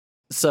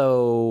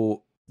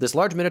 So this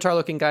large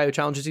Minotaur-looking guy who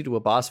challenges you to a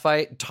boss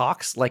fight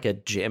talks like a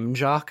gym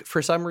jock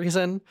for some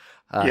reason.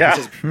 He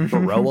says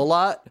bro a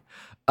lot.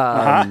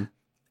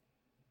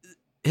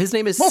 His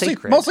name is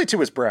Sacred. Mostly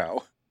to his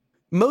bro.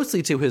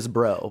 Mostly to his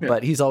bro,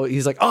 but he's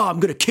like, oh, I'm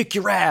going to kick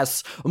your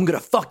ass. I'm going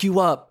to fuck you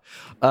up.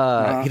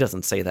 He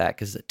doesn't say that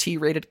because it's a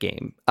T-rated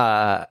game.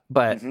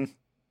 But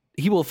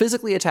he will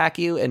physically attack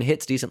you and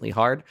hits decently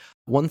hard.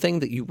 One thing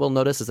that you will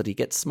notice is that he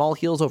gets small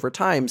heals over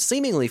time,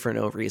 seemingly for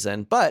no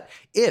reason. But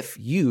if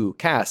you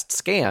cast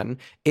Scan,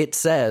 it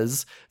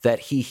says that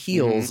he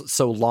heals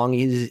so long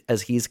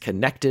as he's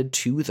connected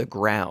to the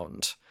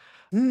ground.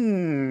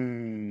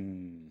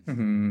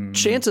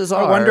 Chances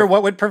are... I wonder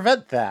what would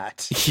prevent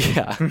that.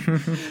 Yeah.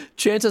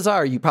 Chances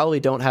are you probably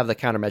don't have the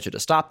countermeasure to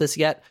stop this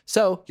yet,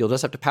 so you'll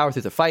just have to power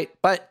through the fight,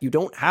 but you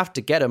don't have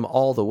to get him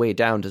all the way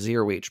down to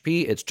 0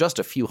 HP. It's just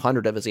a few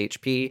hundred of his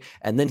HP,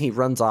 and then he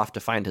runs off to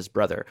find his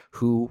brother,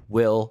 who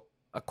will,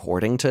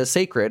 according to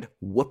Sacred,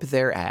 whoop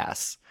their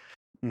ass.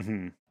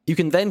 You You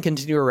can then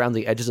continue around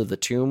the edges of the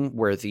tomb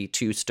where the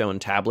 2 stone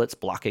tablets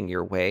blocking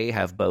your way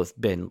have both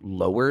been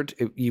lowered.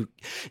 You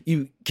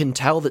can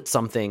tell that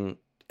something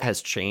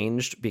has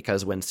changed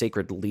because when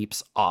Sacred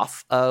leaps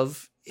off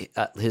of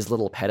his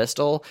little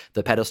pedestal,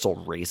 the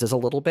pedestal raises a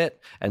little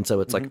bit. And so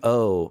it's like,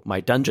 oh,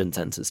 my dungeon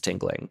sense is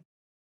tingling.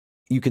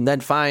 You can then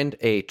find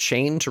a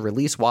chain to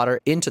release water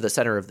into the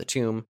center of the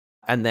tomb.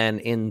 And then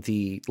in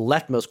the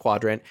leftmost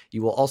quadrant,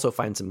 you will also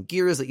find some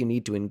gears that you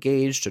need to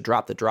engage to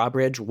drop the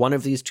drawbridge. One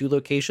of these 2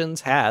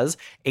 locations has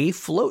a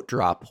float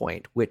drop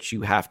point, which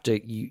you have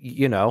to,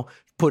 you know,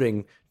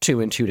 putting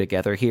 2 and 2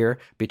 together here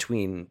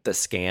between the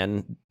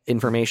scan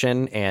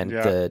information and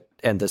the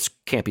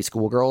campy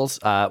schoolgirls.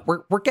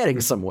 We're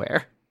getting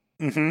somewhere.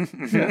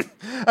 Yeah.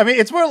 I mean,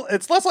 it's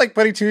less like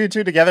putting 2 and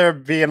 2 together,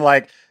 being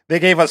like they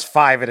gave us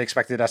 5 and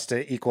expected us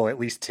to equal at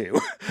least 2.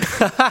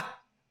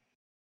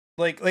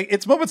 Like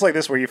it's moments like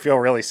this where you feel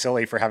really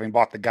silly for having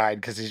bought the guide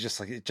because he's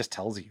just like it just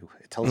tells you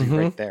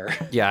right there.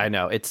 Yeah, I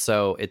know, it's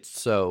so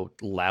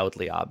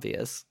loudly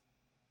obvious.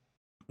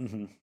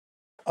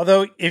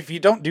 Although if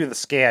you don't do the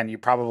scan, you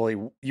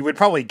would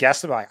probably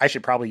guess about I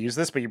should probably use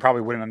this, but you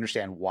probably wouldn't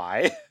understand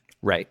why.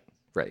 Right.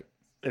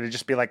 It'd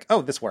just be like,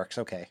 oh, this works,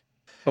 okay.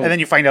 And then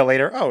you find out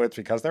later, oh, it's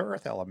because they're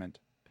Earth element.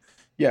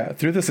 Yeah,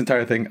 through this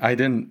entire thing, I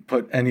didn't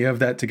put any of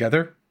that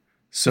together.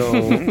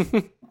 So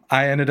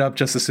I ended up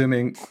just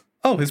assuming,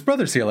 oh, his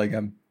brother's healing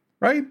him,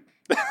 right?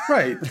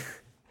 Right.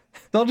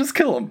 They'll just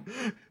kill him.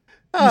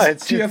 Oh,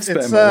 it's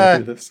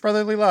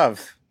brotherly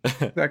love.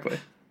 Exactly.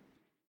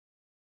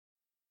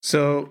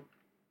 So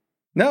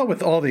now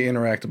with all the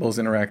interactables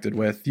interacted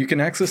with, you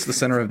can access the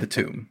center of the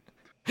tomb.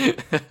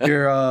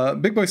 Your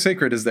big boy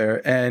Sacred is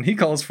there, and he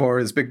calls for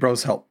his big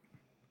bro's help.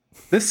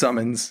 This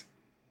summons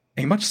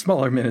a much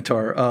smaller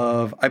Minotaur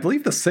of, I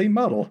believe, the same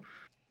model.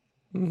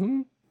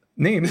 Named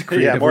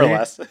creatively more or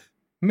less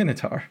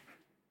Minotaur.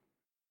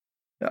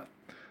 Yeah.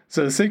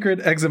 So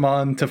Sacred eggs him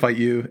on to fight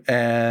you,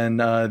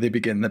 and they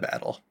begin the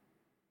battle.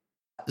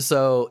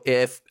 So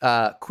if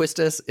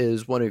Quistis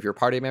is one of your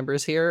party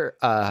members here,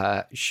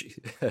 one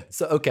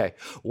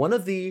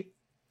of the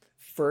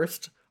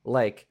first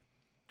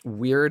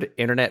weird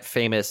internet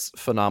famous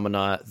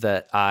phenomena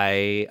that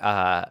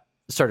I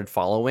started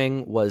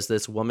following was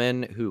this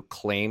woman who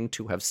claimed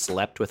to have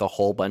slept with a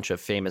whole bunch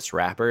of famous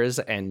rappers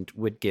and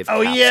would give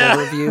capsule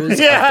reviews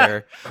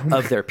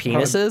of their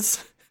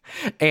penises.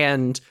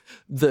 And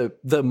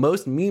the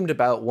most memed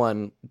about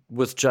one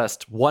was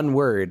just one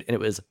word, and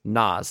it was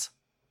Nas.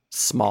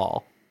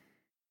 Small.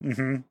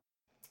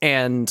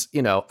 And,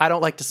 you know, I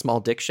don't like to small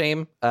dick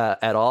shame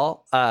at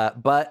all.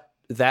 But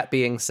that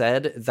being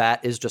said,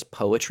 that is just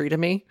poetry to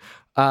me.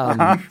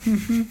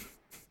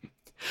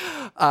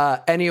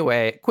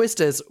 Anyway,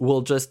 Quistis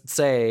will just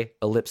say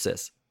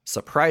ellipsis,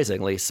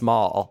 surprisingly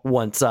small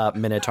once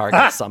Minotaur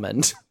gets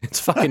summoned. It's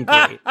fucking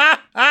great.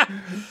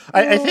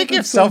 I think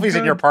if Selfie's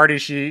in your party,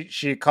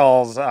 she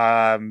calls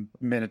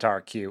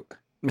Minotaur cute.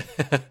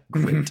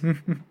 Great.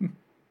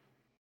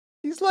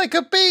 He's like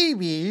a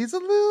baby. He's a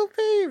little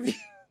baby.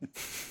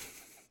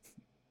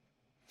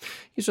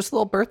 He's just a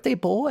little birthday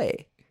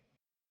boy.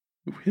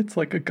 Who hits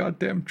like a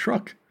goddamn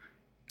truck.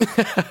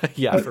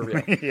 Yeah, for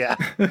real. Yeah.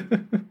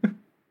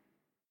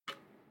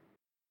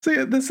 So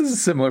yeah, this is a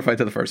similar fight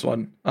to the first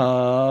one.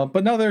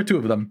 But now there are 2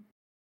 of them.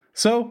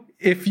 So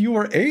if you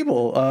were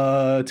able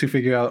to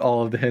figure out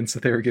all of the hints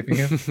that they were giving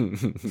you,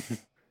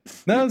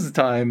 now's the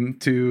time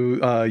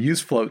to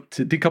use float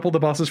to decouple the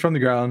bosses from the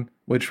ground,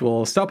 which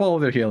will stop all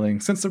of their healing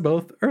since they're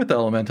both earth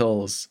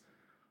elementals.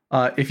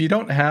 If you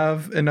don't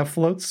have enough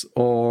floats,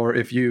 or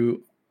if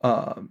you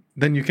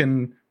then you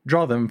can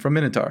draw them from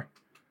Minotaur.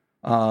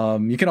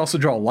 You can also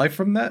draw life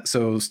from that,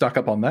 so stock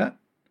up on that.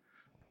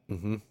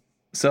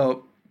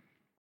 So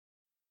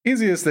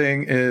easiest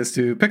thing is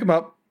to pick them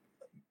up,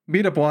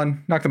 beat up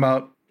one, knock them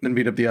out, then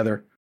beat up the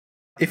other.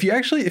 If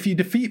you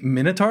defeat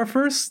Minotaur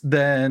first,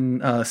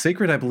 then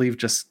Sacred, I believe,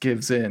 just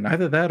gives in.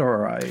 Either that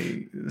or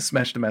I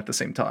smashed him at the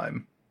same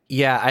time.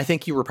 Yeah, I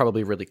think you were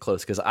probably really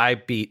close because I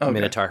beat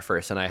Minotaur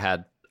first and I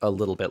had a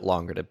little bit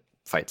longer to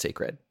fight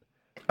Sacred.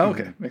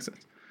 Okay, makes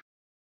sense.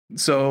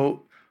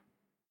 So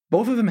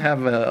both of them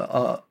have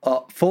a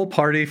full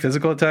party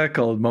physical attack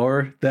called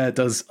Mower that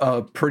does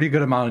a pretty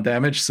good amount of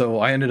damage. So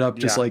I ended up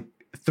just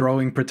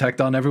throwing Protect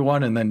on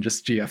everyone and then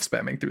just GF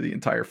spamming through the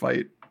entire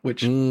fight,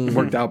 which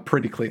worked out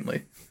pretty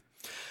cleanly.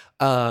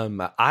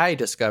 I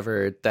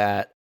discovered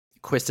that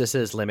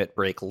Quistis's Limit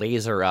Break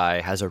Laser Eye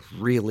has a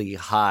really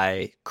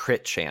high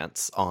crit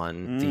chance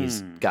on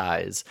these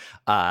guys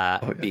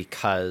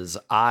because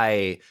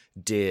I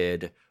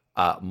did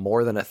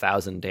more than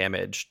 1,000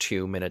 damage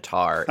to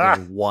Minotaur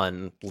in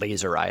one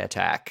laser eye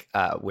attack,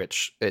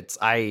 which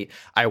I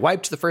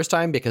wiped the first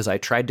time because I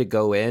tried to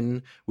go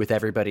in with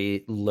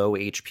everybody low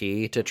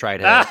HP to try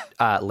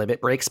to limit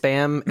break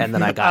spam, and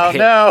then I got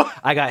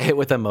I got hit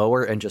with a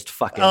mower and just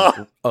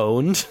fucking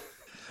owned.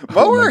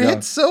 Mower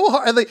hits so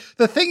hard.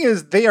 The thing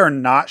is, they are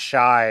not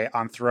shy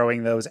on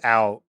throwing those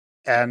out,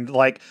 and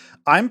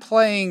I'm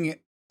playing.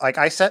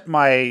 I set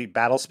my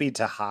battle speed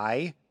to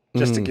high.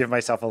 just to give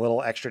myself a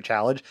little extra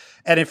challenge.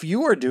 And if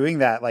you are doing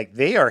that, like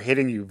they are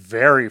hitting you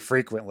very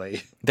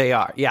frequently. They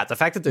are. Yeah. The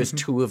fact that there's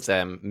two of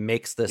them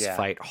makes this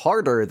fight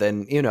harder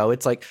than,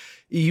 it's like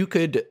you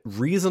could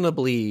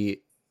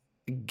reasonably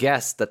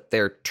guess that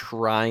they're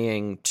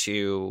trying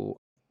to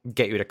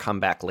get you to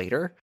come back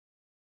later,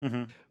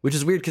 which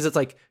is weird because it's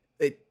like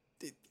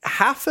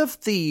half of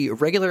the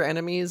regular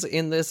enemies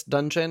in this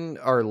dungeon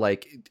are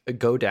like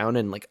go down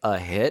in like a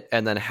hit,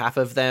 and then half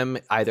of them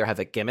either have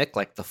a gimmick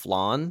like the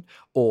Flan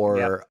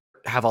or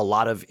have a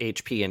lot of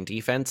HP and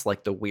defense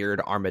like the weird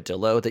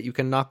armadillo that you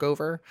can knock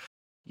over.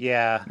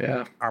 Yeah.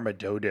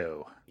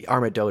 Armadodo,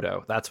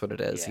 that's what it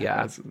is.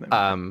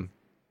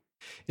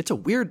 It's a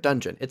weird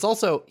dungeon. It's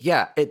also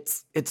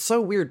it's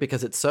so weird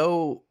because it's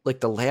so like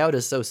the layout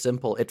is so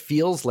simple. It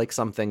feels like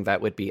something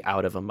that would be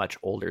out of a much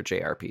older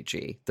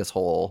JRPG, this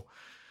whole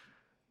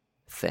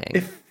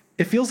thing.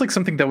 It feels like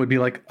something that would be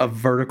like a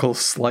vertical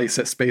slice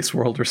at Space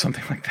World or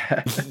something like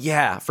that.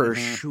 Yeah, for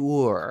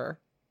sure.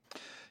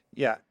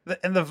 Yeah,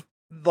 and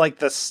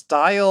the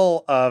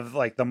style of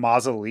like the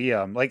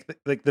mausoleum, like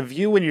the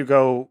view when you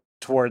go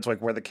towards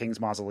like where the king's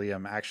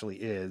mausoleum actually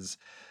is,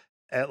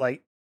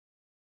 like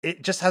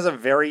it just has a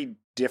very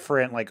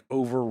different like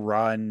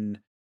overrun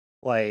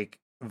like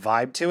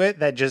vibe to it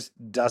that just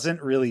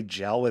doesn't really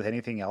gel with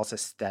anything else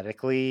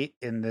aesthetically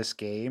in this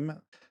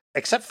game.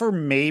 Except for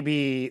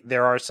maybe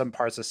there are some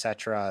parts of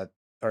Sentra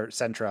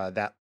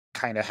that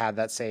kind of had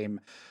that same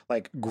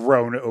like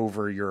grown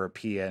over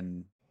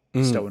European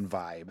stone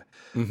vibe.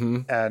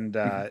 And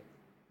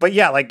but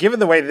yeah, like given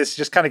the way this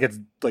just kind of gets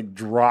like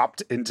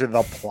dropped into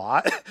the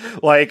plot,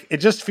 like it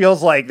just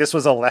feels like this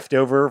was a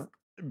leftover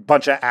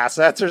bunch of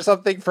assets or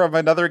something from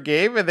another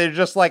game, and they're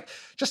just like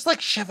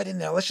shove it in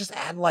there. Let's just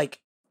add like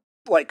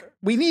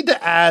we need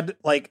to add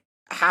like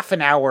half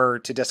an hour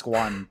to disc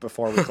 1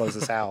 before we close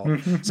this out.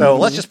 So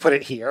let's just put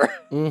it here.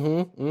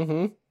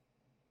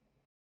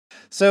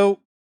 So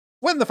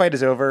when the fight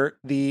is over,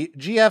 the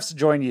GFs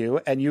join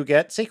you and you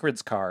get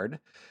Sacred's card.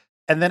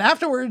 And then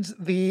afterwards,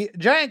 the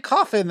giant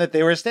coffin that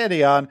they were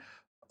standing on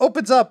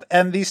opens up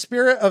and the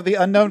spirit of the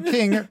unknown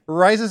king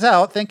rises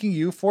out, thanking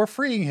you for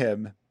freeing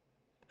him.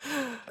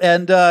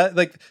 And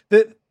like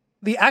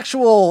the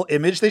actual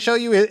image they show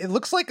you, it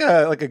looks like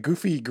a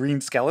goofy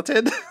green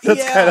skeleton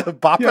that's kind of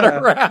bopping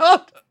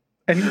around.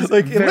 And he's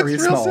like, very it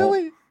looks small.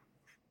 real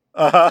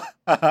silly.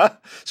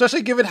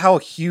 Especially given how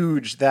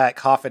huge that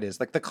coffin is.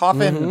 Like the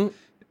coffin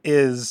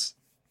is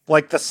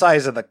like the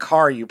size of the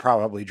car you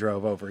probably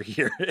drove over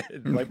here.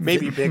 Like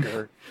maybe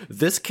bigger.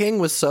 This king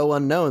was so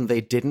unknown,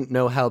 they didn't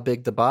know how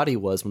big the body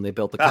was when they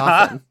built the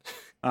coffin.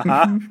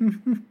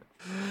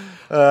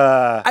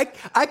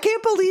 I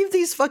can't believe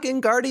these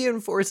fucking Guardian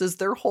forces,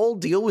 their whole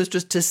deal was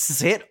just to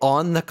sit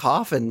on the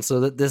coffin so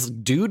that this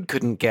dude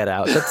couldn't get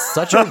out. That's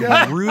such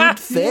a rude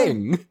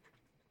thing.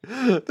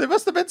 They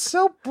must have been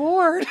so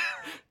bored.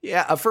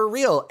 Yeah, for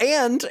real.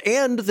 And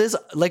this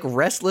like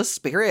restless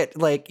spirit,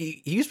 like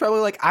he's probably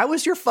like, I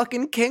was your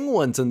fucking king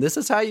once and this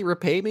is how you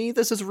repay me?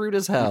 This is rude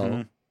as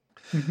hell.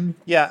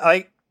 Yeah,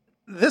 like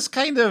this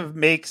kind of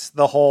makes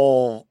the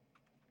whole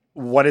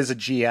what is a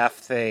GF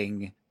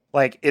thing.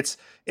 Like it's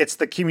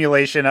the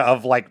accumulation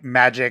of like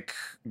magic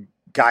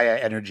Gaia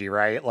energy,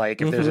 right?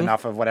 Like if there's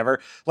enough of whatever.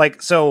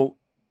 Like so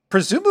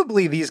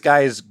presumably these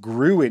guys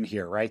grew in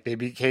here, right? They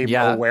became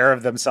aware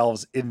of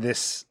themselves in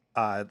this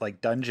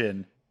like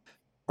dungeon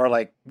or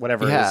like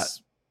whatever it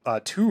is,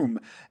 tomb.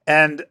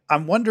 And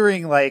I'm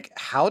wondering like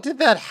how did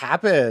that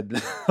happen?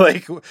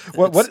 Like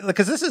what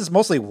because this is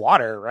mostly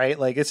water, right?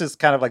 Like it's just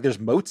kind of like there's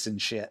moats and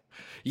shit.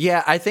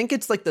 Yeah, I think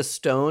it's like the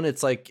stone.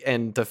 It's like,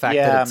 and the fact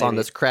that it's on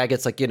this crag,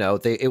 it's like,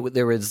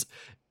 there was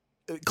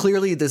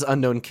clearly this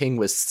unknown king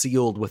was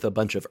sealed with a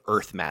bunch of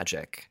earth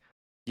magic.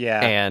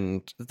 Yeah.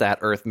 And that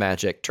earth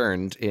magic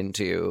turned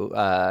into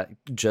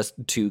just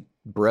two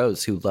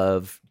bros who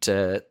love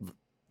to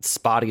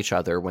spot each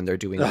other when they're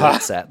doing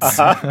loot sets.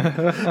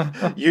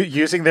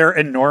 Using their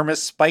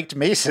enormous spiked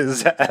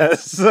maces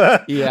as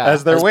their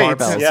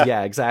weights. Barbells.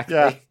 Yeah, exactly.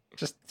 Yeah.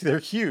 Just they're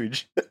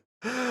huge.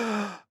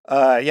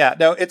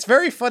 No, it's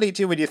very funny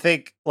too when you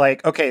think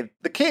like, okay,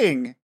 the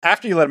king,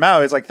 after you let him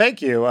out, is like,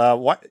 thank you.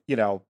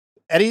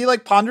 And he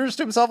like ponders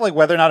to himself like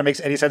whether or not it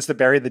makes any sense to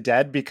bury the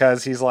dead,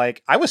 because he's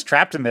like, I was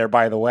trapped in there,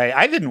 by the way.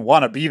 I didn't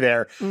want to be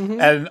there.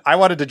 And I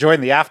wanted to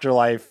join the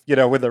afterlife,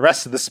 with the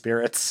rest of the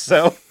spirits.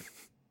 So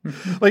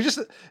like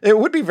it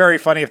would be very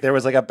funny if there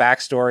was like a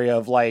backstory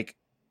of like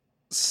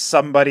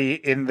somebody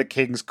in the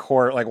king's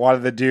court like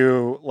wanted to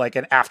do like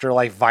an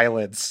afterlife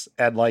violence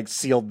and like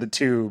sealed the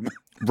tomb.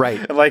 Right.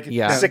 And like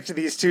stick to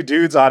these two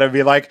dudes on it and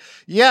be like,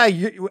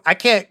 I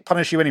can't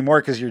punish you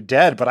anymore because you're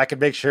dead, but I can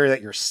make sure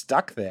that you're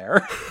stuck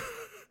there.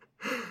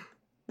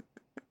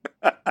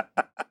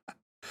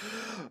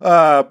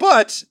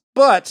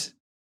 But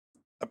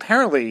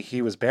apparently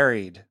he was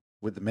buried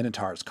with the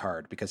Minotaur's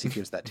card because he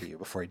gives that to you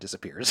before he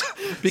disappears.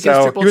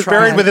 So he was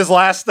buried with his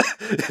last,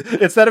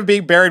 instead of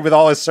being buried with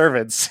all his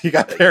servants, he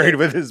got buried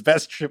with his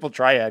best triple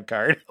triad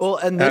card. Well,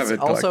 and this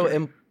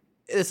also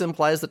this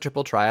implies that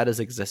Triple Triad has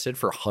existed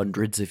for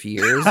hundreds of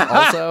years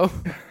also.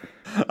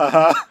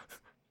 Uh-huh.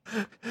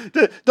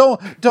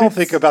 Don't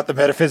think about the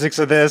metaphysics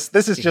of this.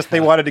 This is just they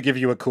wanted to give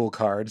you a cool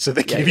card, so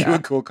they gave you a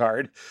cool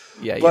card.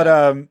 Yeah,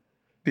 but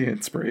the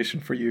inspiration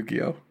for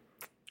Yu-Gi-Oh.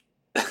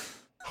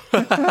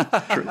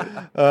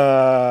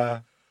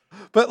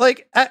 But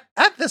like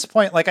at this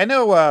point, like I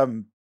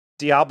know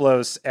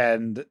Diablos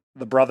and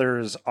the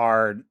brothers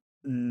are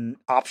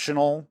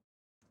optional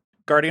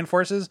Guardian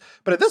Forces,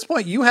 but at this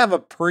point you have a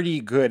pretty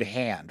good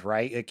hand,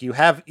 right? Like you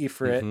have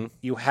Ifrit,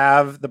 you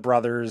have the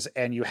brothers,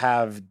 and you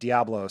have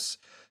Diablos.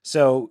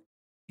 So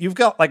you've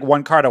got like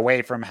one card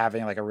away from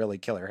having like a really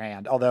killer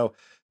hand. Although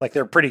like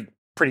they're pretty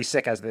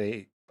sick as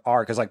they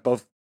are, because like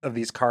both of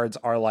these cards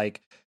are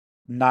like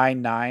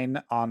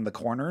 9/9 on the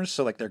corners,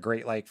 so like they're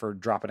great like for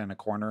dropping in a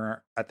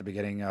corner at the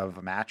beginning of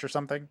a match or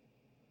something.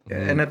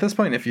 And at this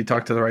point, if you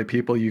talk to the right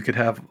people, you could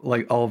have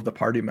like all of the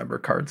party member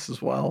cards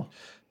as well.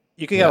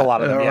 You can get a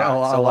lot of them. Yeah,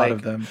 a lot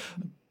of them.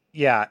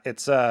 Yeah,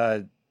 it's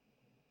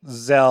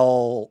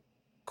Zell,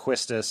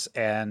 Quistis,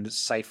 and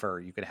Cypher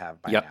you could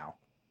have by now.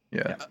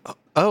 Yeah.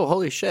 Oh,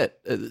 holy shit.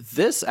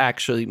 This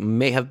actually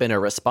may have been a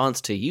response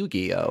to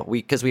Yu-Gi-Oh!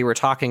 Because we were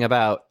talking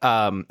about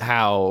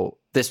how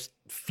this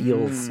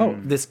feels,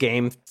 this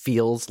game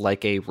feels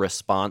like a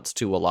response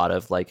to a lot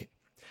of like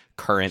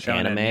current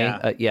shonen,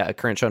 anime.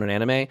 Current shonen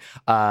anime.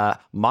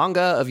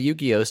 Manga of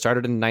Yu-Gi-Oh!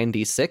 Started in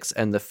 96,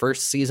 and the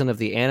first season of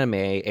the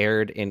anime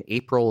aired in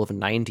April of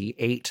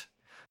 98.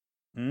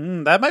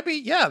 That might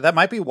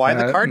be why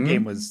the card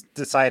game was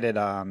decided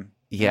on.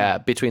 Yeah,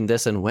 between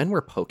this and when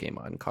were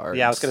Pokemon cards?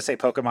 Yeah, I was going to say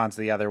Pokemon's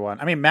the other one.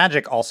 I mean,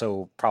 Magic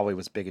also probably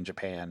was big in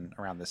Japan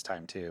around this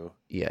time too.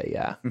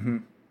 Yeah. Mm-hmm.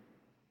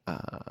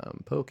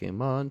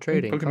 Pokemon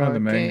trading Pokemon card the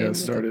manga game,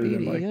 started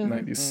in like Wikipedia.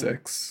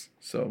 96,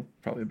 so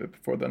probably a bit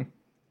before then.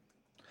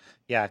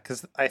 Yeah,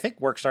 because I think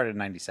work started in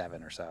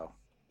 97 or so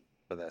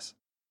for this.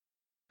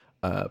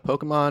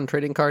 Pokemon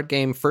trading card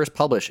game first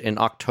published in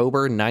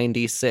October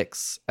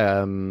 96.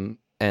 And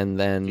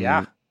then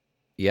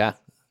yeah.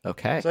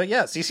 Okay. So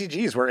yeah,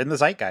 CCGs were in the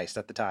zeitgeist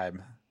at the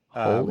time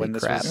when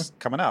this was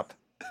coming up.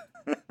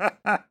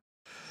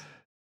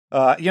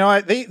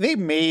 They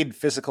made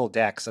physical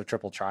decks of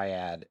Triple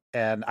Triad,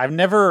 and I've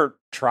never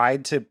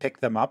tried to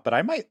pick them up, but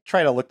I might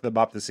try to look them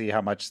up to see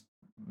how much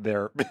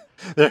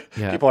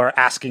people are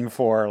asking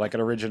for, like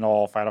an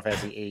original Final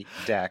Fantasy VIII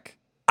deck.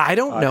 I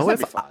don't know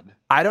if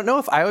I don't know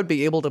if I would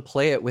be able to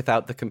play it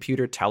without the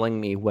computer telling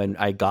me when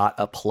I got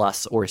a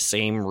plus or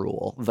same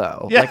rule,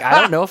 though. Yeah. Like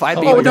I don't know if I'd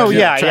be able to keep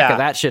track of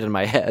that shit in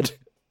my head.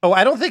 Oh,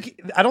 I don't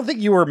think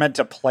you were meant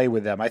to play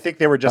with them. I think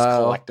they were just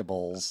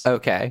collectibles.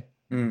 Okay.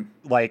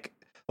 Like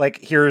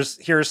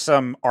here's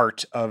some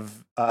art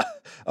of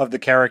the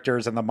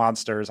characters and the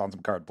monsters on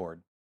some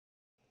cardboard.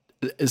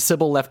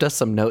 Sybil left us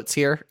some notes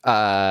here.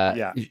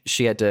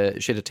 She had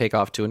to take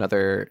off to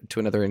another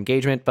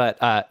engagement,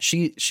 but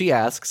she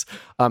asks,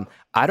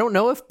 I don't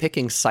know if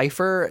picking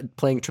Cypher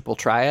playing Triple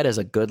Triad is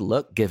a good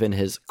look given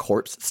his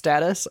corpse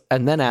status,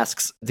 and then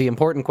asks the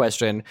important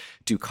question: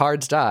 do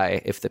cards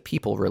die if the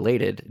people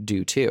related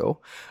do too?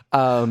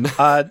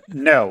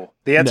 No.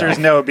 The answer is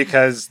no,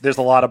 because there's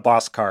a lot of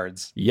boss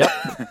cards. Yep.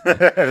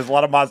 There's a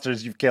lot of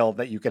monsters you've killed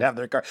that you can have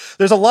their card.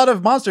 There's a lot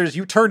of monsters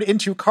you turn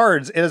into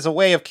cards as a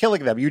way of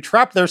killing them. You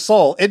trap their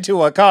soul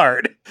into a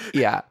card.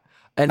 Yeah.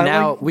 And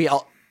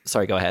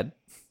sorry, go ahead.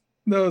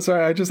 No,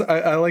 sorry.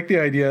 I like the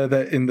idea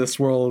that in this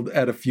world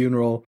at a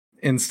funeral,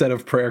 instead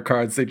of prayer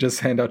cards, they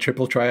just hand out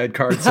Triple Triad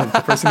cards of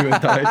the person who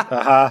had died.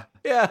 Uh-huh.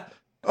 Yeah.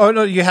 Oh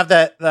no, you have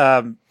that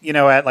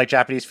at like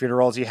Japanese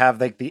funerals, you have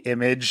like the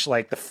image,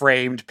 like the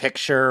framed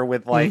picture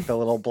with like the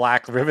little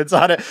black ribbons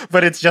on it,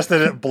 but it's just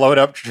a blown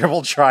up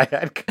Triple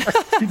Triad card.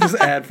 You just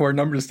add 4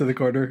 numbers to the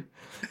corner.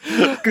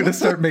 Gonna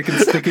start making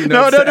sticky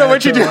notes. No,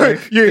 what you do,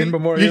 like,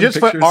 you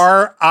just pictures.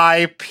 put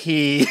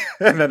RIP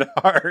and then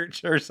heart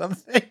or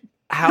something.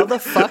 How the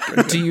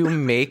fuck do you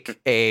make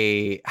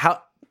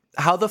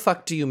how the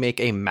fuck do you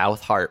make a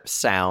mouth harp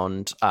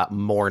sound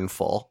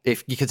mournful?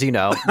 Because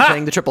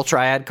playing the Triple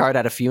Triad card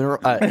at a funeral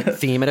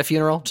theme at a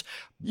a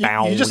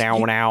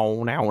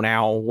bow now.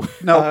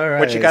 No, right,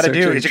 what you got to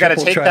do is you got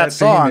to take that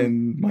song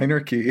in minor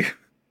key.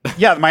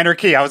 Yeah, the minor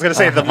key. I was going to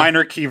say the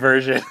minor key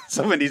version.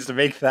 Someone needs to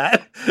make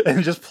that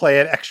and just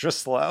play it extra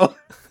slow.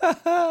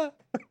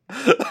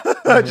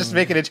 Just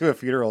make it into a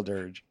funeral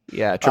dirge.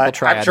 Yeah, Triple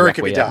Triad. I'm sure it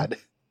can be done.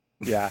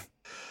 Yeah.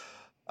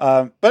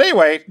 But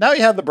anyway, now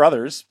you have the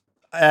brothers.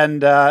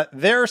 And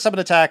their summon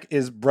attack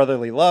is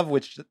Brotherly Love,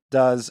 which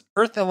does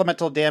earth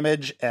elemental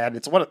damage, and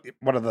it's one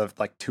of the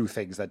like 2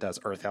 things that does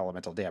earth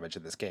elemental damage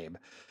in this game.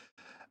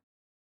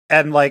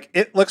 And like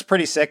it looks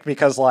pretty sick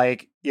because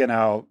like,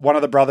 one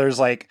of the brothers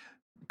like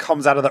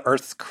comes out of the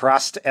earth's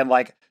crust and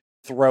like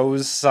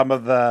throws some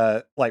of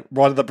the like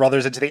one of the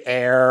brothers into the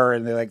air,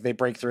 and they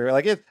break through.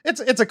 Like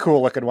it's a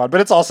cool looking one, but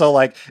it's also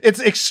like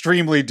it's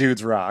extremely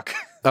dudes rock.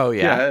 Oh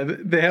yeah.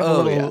 They have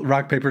a little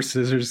rock paper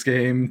scissors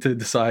game to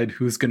decide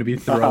who's going to be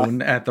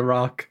thrown at the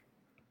rock.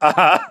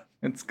 Uh-huh.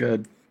 It's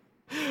good.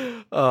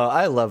 Oh,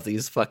 I love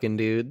these fucking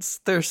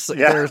dudes. They're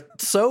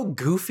so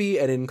goofy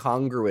and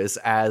incongruous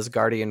as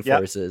Guardian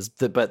Forces,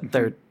 but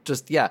they're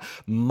just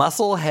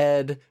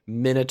musclehead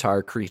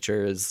Minotaur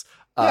creatures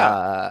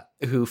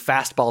who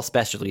fastball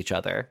special each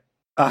other.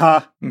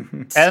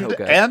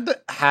 And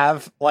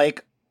have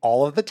like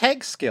all of the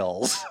tank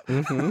skills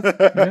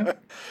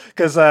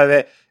because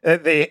they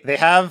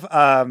have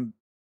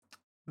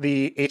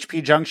the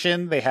HP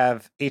junction. They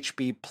have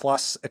HP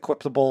plus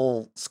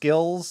equipable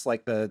skills,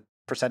 like the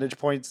percentage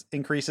points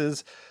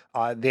increases.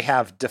 They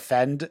have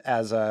defend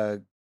as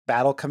a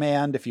battle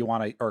command if you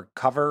want to, or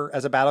cover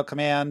as a battle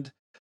command.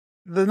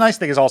 The nice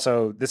thing is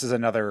also this is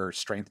another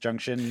strength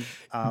junction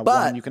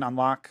one you can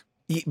unlock.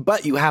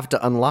 But you have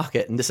to unlock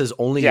it, and this is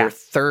only your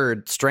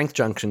third strength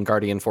junction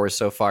Guardian Force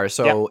so far.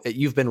 So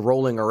you've been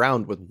rolling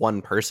around with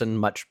one person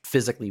much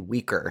physically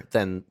weaker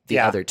than the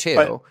other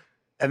two.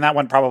 And that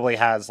one probably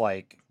has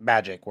like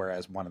magic,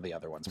 whereas one of the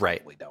other ones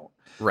probably don't.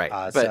 Right.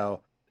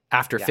 So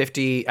after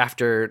 50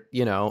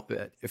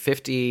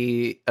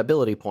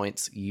 ability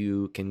points,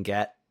 you can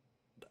get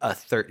a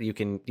third. You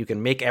can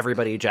make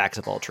everybody jacks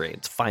of all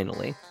trades.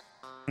 Finally,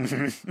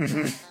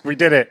 we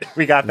did it.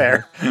 We got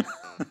there.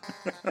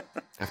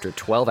 After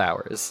 12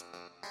 hours.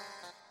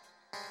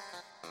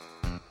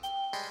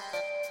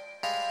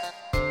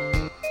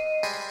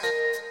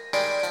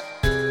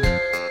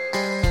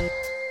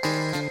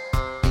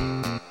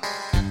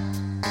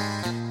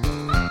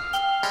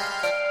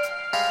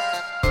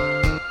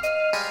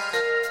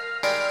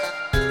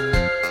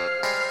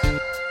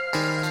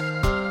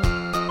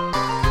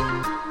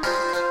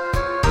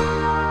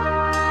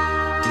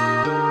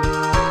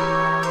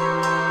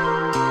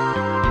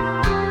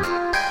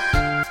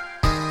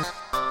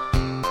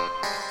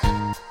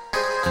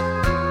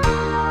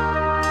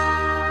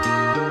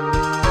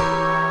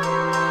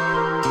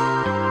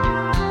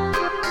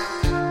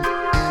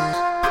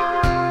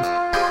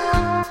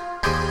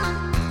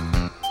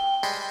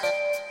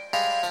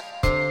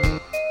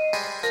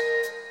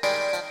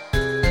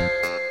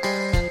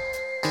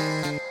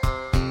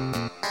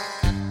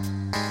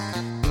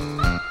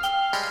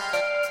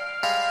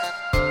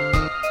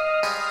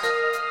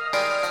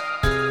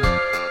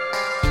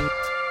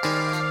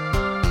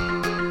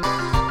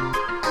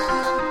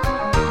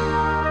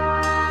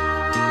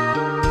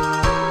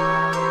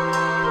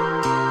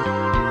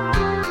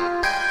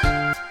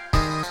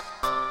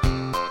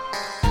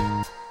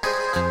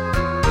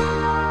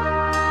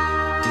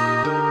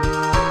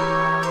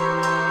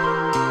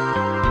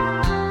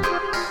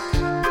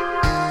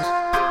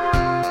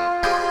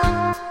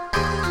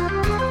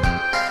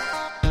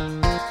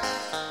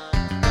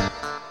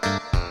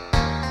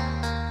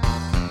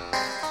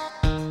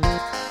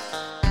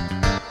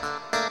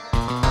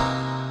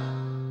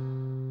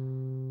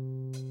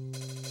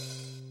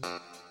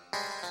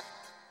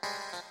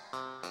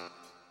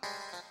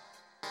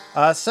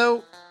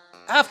 So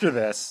after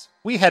this,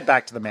 we head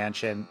back to the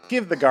mansion,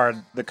 give the guard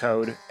the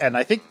code, and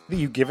I think that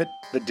you give it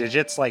the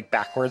digits like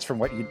backwards from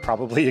what you'd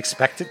probably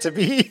expect it to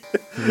be.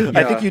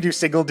 I think you do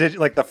single digit,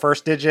 like the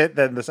first digit,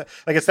 then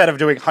like instead of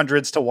doing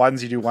hundreds to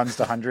ones, you do ones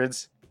to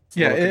hundreds.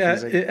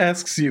 It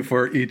asks you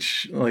for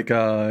each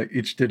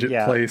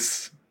digit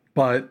place,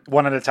 but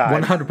one at a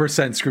time.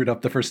 100% screwed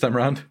up the first time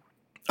around.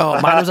 Oh,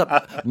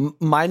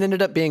 mine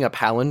ended up being a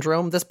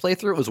palindrome this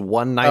playthrough. It was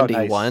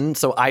 191, nice.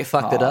 So I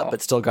fucked it up,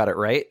 but still got it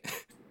right.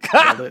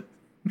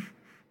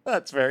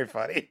 That's very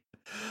funny.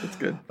 That's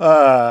good.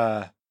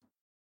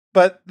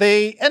 But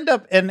they end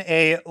up in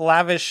a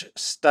lavish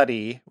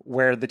study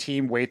where the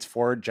team waits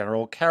for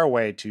General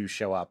Caraway to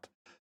show up.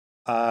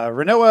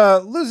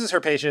 Rinoa loses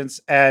her patience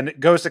and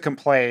goes to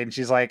complain.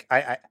 She's like,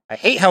 I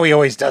hate how he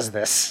always does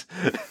this.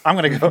 I'm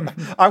going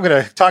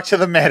to talk to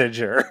the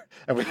manager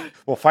and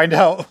we'll find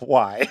out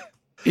why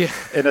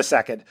in a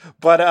second.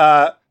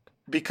 But,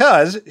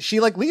 because she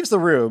like leaves the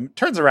room,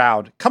 turns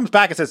around, comes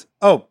back and says,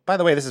 "Oh, by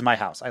the way, this is my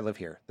house. I live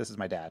here. This is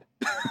my dad."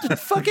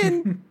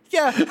 Fucking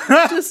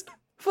just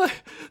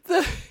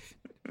the.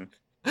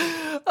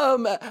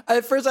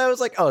 At first I was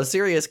like, "Oh,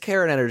 serious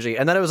Karen energy,"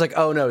 and then I was like,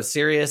 "Oh no,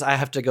 serious. I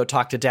have to go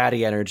talk to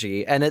Daddy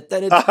energy." And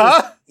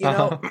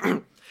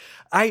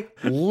I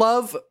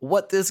love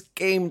what this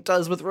game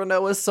does with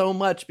Rinoa so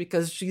much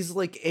because she's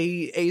like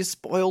a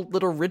spoiled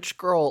little rich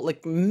girl,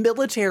 like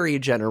military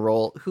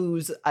general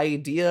whose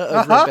idea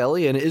of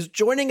rebellion is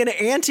joining an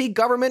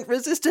anti-government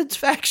resistance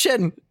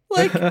faction.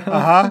 Like,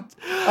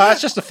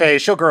 it's just a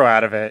phase. She'll grow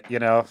out of it. You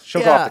know,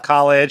 she'll go off to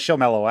college. She'll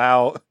mellow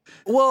out.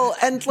 Well,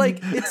 and like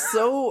it's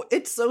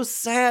so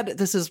sad.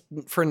 This is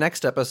for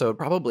next episode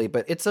probably,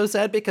 but it's so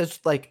sad because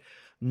like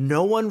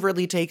no one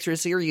really takes her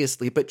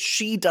seriously, but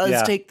she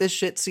does take this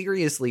shit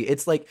seriously.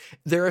 It's like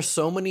there are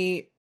so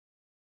many.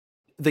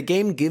 The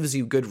game gives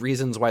you good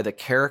reasons why the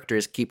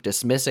characters keep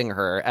dismissing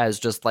her as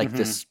just like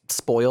this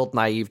spoiled,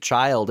 naive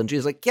child, and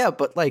she's like, yeah,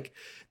 but like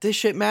this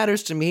shit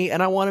matters to me,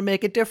 and I want to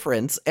make a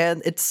difference,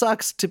 and it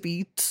sucks to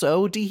be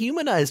so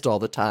dehumanized all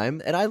the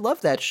time, and I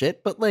love that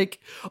shit, but like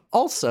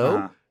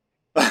also.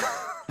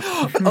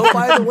 Oh,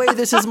 by the way,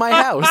 this is my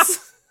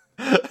house.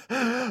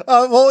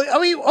 Well, I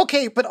mean,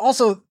 okay, but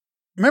also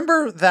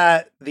remember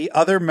that the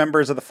other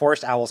members of the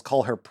Forest Owls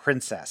call her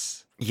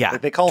Princess. Yeah,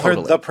 Like, they call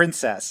totally. her the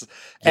Princess.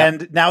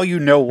 Yep. And now you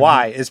know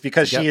why, is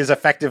because Yep. she is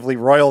effectively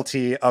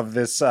royalty of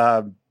this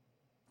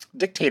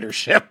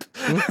dictatorship.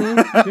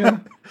 Yeah.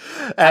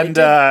 And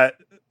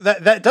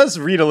that does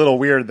read a little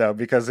weird, though,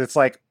 because it's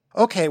like,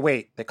 okay,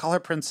 wait, they call her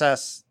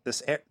Princess.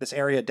 This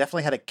area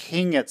definitely had a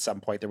king at some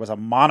point. There was a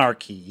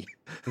monarchy,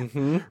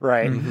 Mm-hmm.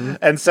 right? Mhm.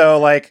 And so,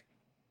 like,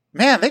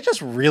 man, they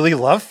just really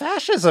love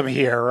fascism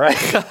here,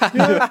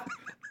 right?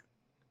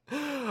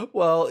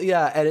 Well,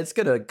 yeah, and it's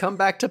gonna come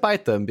back to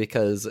bite them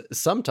because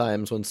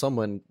sometimes when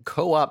someone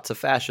co-opts a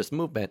fascist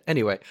movement,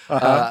 anyway,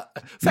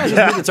 fascist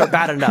movements are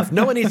bad enough.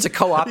 No one needs to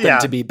co-opt them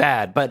to be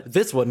bad, but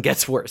this one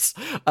gets worse.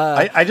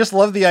 I just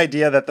love the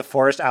idea that the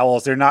Forest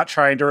Owls, they're not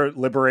trying to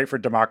liberate for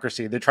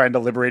democracy. They're trying to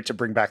liberate to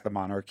bring back the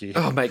monarchy.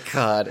 Oh my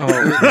god,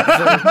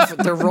 Oh.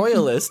 they're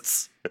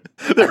royalists.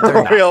 They're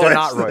They're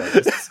not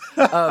royalists.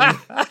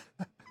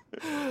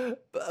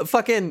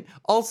 Fucking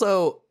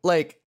also,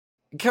 like,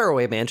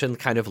 Caraway Mansion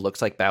kind of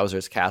looks like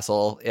Bowser's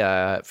Castle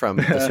from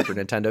the Super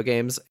Nintendo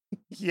games.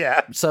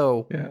 Yeah.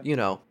 So, Yeah. you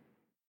know,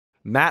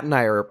 Matt and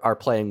I are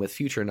playing with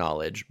future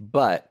knowledge,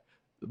 but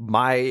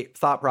my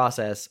thought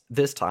process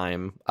this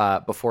time,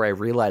 before I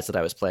realized that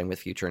I was playing with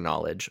future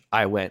knowledge,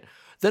 I went,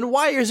 then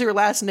why is your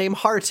last name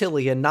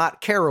Hartilly and not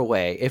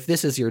Caraway if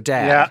this is your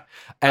dad? Yeah.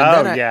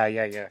 And then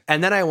yeah.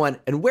 And then I went,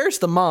 and where's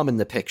the mom in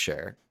the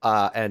picture?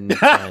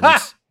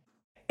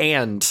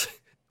 And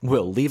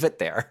we'll leave it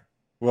there.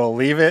 We'll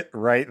leave it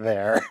right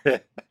there.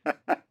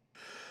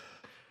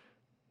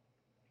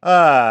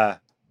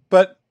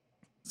 But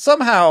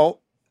somehow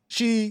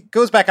she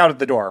goes back out of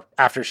the door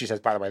after she says,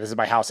 by the way, this is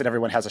my house, and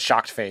everyone has a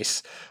shocked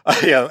face.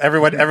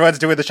 Everyone's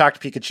doing the shocked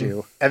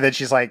Pikachu. And then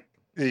she's like,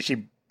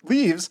 she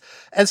leaves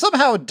and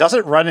somehow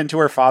doesn't run into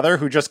her father,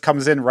 who just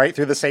comes in right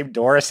through the same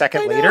door a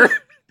second later.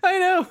 I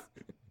know.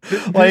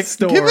 Like, This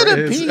door give it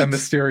a is beat. a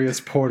mysterious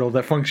portal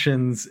that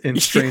functions in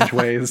strange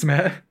ways,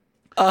 Matt.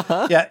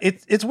 Uh-huh. Yeah,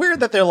 it's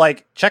weird that they're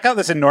like, check out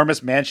this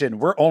enormous mansion.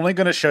 We're only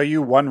going to show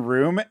you one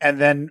room and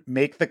then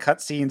make the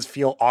cutscenes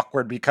feel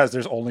awkward because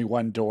there's only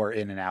one door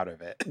in and out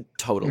of it.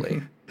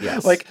 Totally.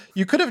 Yes. Like,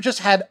 you could have just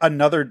had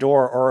another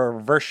door or a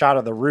reverse shot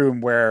of the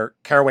room where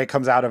Caraway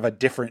comes out of a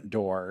different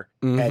door,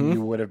 and Mhm.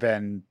 you would have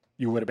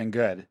been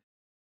good,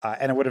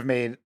 and it would have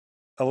made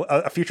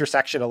a future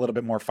section a little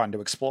bit more fun to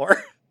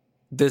explore.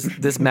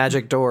 This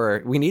magic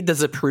door. We need the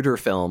Zapruder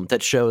film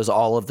that shows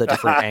all of the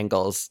different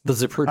angles. The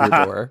Zapruder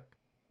door.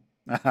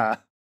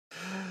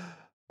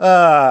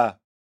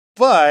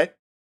 But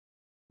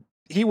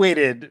he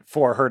waited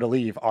for her to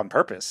leave on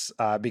purpose,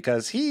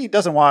 because he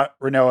doesn't want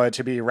Rinoa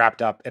to be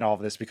wrapped up in all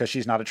of this, because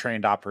she's not a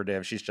trained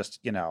operative. She's just,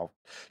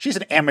 she's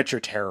an amateur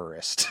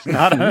terrorist,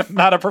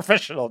 not a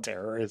professional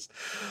terrorist.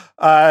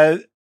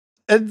 And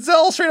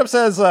Zell straight up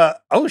says,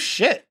 oh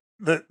shit,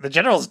 the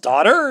general's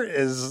daughter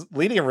is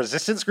leading a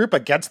resistance group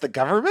against the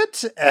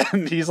government?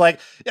 And he's like,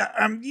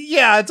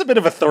 yeah, it's a bit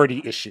of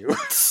authority issue.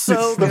 So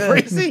It's the good.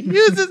 phrase he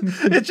uses.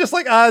 It's just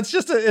like,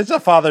 it's a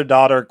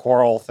father-daughter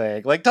quarrel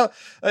thing. Like,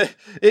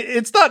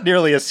 it's not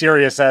nearly as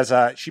serious as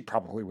she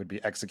probably would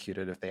be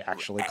executed if they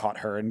actually caught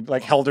her and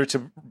like held her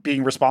to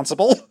being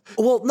responsible.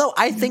 Well, no,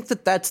 I think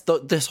that's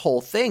this whole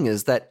thing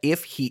is that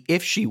if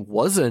she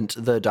wasn't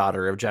the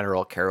daughter of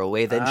General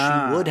Caraway, then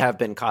she would have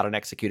been caught and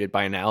executed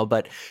by now.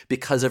 But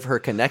because of her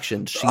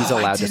connection, she's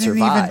allowed to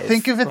survive. I didn't even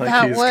think of it Like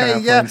that he's way. kind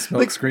of Yeah, playing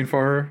smoke screen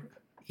for her.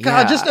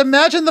 God, Yeah. just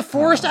imagine the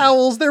Forest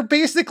Owls. They're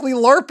basically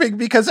LARPing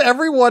because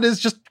everyone is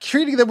just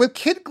treating them with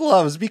kid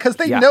gloves because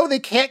they Yeah. know they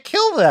can't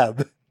kill them.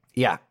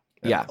 Yeah.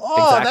 Oh,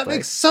 exactly. that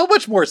makes so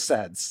much more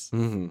sense.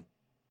 hmm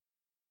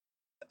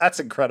That's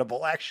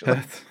incredible, actually.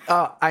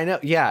 I know.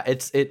 Yeah,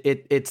 it's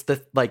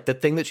the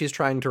thing that she's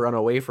trying to run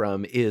away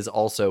from is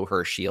also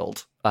her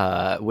shield,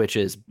 which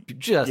is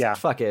just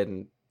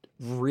fucking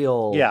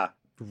real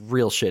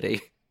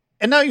shitty.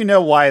 And now you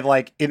know why,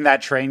 like, in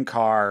that train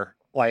car,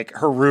 like,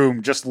 her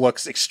room just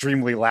looks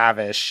extremely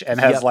lavish and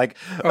has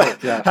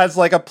has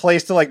like a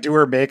place to like do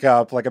her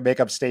makeup, like a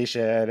makeup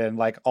station, and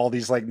like all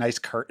these like nice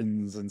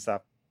curtains and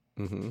stuff.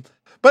 Mm-hmm.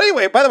 But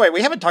anyway, by the way,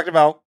 we haven't talked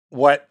about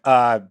what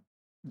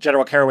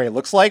General Caraway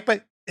looks like,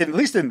 but at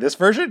least in this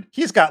version,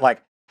 he's got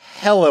like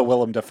hella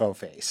Willem Dafoe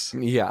face.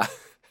 Yeah.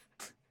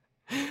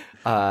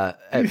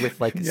 With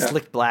like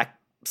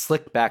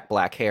slick back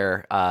black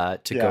hair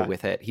to go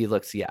with it. He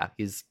looks,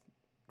 he's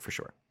for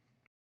sure.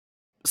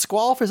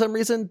 Squall, for some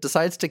reason,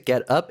 decides to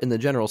get up in the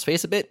general's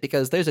face a bit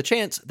because there's a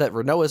chance that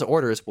Rinoa's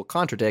orders will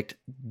contradict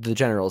the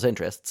general's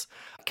interests.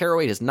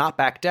 Caraway does not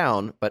back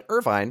down, but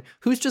Irvine,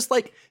 who's just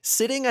like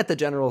sitting at the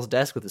general's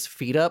desk with his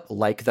feet up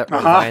like the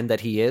Irvine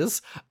that he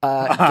is,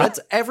 gets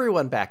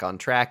everyone back on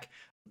track.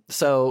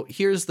 So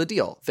here's the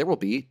deal. There will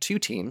be two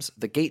teams,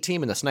 the gate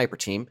team and the sniper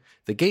team.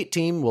 The gate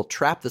team will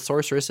trap the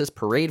sorceress's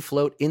parade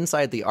float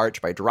inside the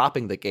arch by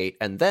dropping the gate,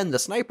 and then the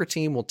sniper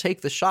team will take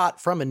the shot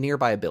from a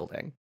nearby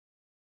building.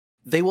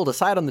 They will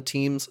decide on the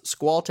teams.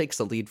 Squall takes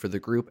the lead for the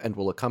group and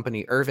will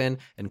accompany Irvin,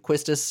 and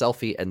Quistis,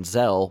 Selfie, and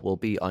Zell will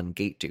be on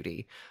gate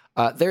duty.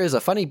 There is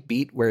a funny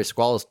beat where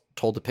Squall is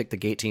told to pick the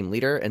gate team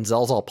leader, and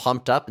Zell's all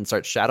pumped up and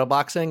starts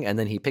shadowboxing, and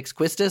then he picks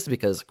Quistis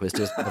because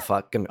Quistis, the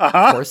fucking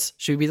of course,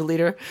 should be the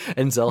leader,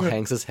 and Zell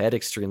hangs his head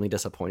extremely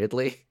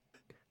disappointedly.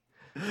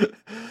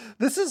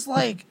 This is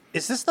like,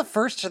 is this the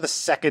first or the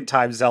second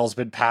time Zell's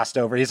been passed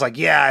over? He's like,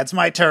 yeah, it's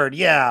my turn.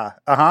 Yeah.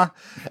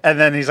 And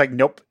then he's like,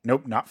 nope,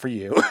 not for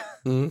you.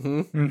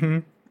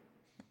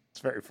 It's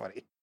very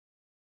funny.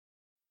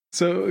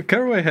 So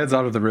Caraway heads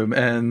out of the room,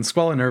 and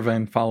Squall and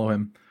Irvine follow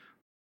him.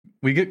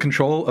 We get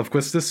control of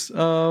Quistis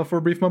for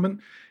a brief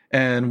moment,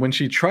 and when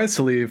she tries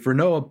to leave,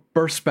 Rinoa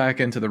bursts back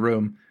into the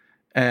room,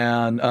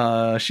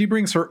 and she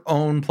brings her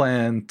own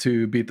plan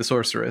to beat the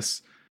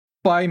sorceress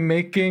by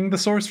making the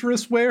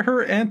sorceress wear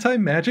her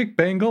anti-magic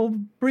bangle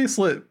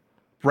bracelet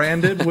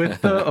branded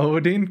with the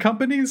Odin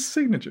Company's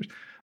signatures.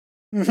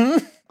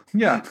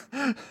 Yeah.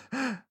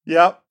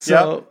 Yep.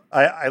 So,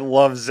 I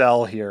love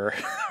Zell here.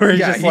 Where he's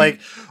just he- like,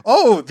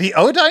 oh, the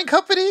Odin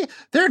Company?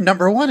 They're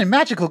number one in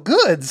magical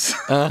goods.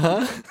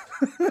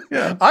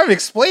 Yeah. I'm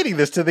explaining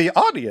this to the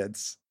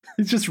audience.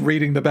 He's just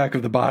reading the back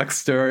of the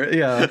box to her.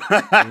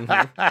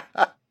 Yeah.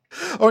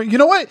 Oh, you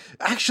know what?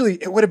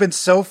 Actually, it would have been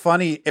so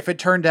funny if it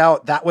turned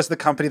out that was the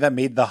company that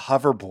made the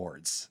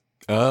hoverboards.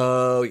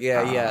 Oh,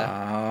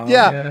 yeah.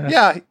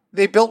 Yeah.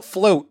 They built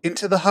Float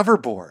into the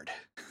hoverboard.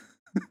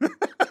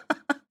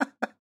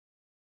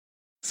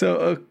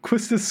 So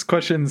Quistis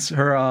questions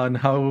her on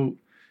how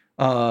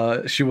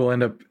she will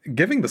end up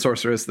giving the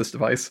sorceress this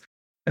device.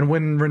 And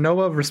when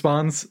Rinoa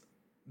responds,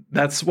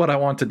 that's what I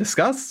want to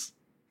discuss,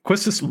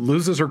 Quistis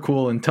loses her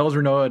cool and tells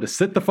Rinoa to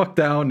sit the fuck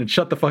down and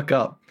shut the fuck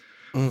up.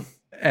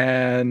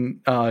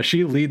 And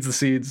she leads the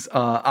seeds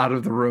out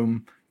of the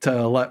room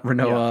to let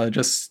Rinoa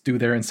just stew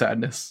there in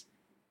sadness.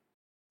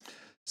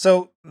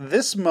 So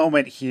this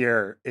moment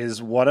here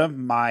is one of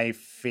my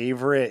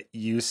favorite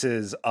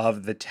uses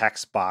of the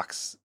text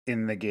box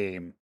in the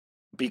game,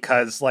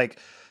 because like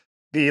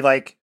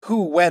the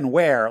who, when,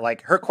 where,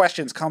 like her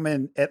questions come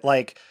in at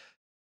like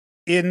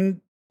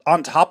in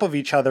on top of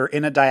each other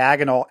in a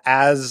diagonal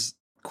as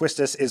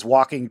Quistis is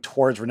walking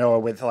towards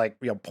Rinoa with like,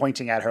 you know,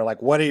 pointing at her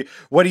like, what do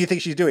you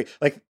think she's doing?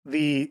 Like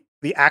the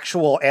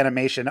actual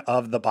animation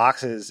of the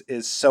boxes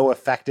is so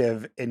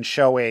effective in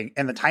showing,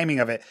 and the timing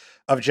of it,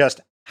 of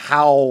just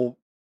how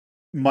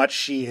much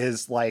she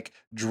is like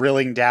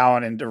drilling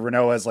down into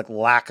Rinoa's like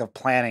lack of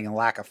planning and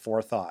lack of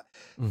forethought.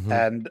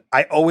 And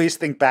I always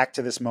think back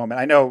to this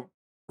moment. I know,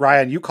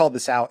 Ryan, you called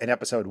this out in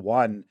episode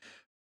 1.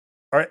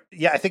 Or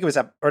I think it was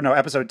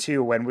episode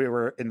 2, when we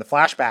were in the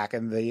flashback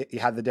and you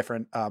had the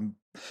different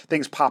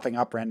things popping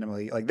up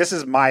randomly. Like, this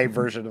is my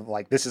version of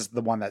like, this is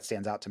the one that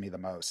stands out to me the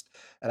most.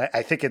 And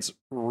I think it's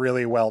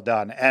really well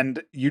done.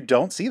 And you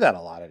don't see that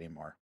a lot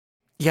anymore.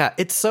 Yeah,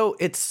 it's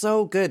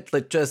so good.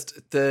 Like,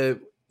 just the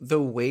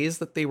ways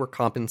that they were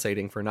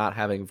compensating for not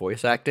having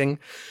voice acting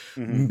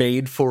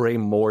made for a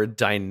more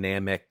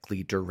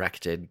dynamically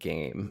directed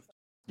game.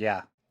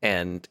 Yeah.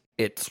 And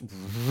it's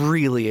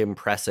really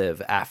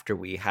impressive after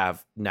we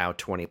have now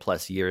 20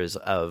 plus years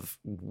of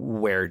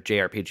where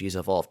JRPGs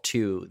evolved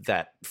to,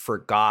 that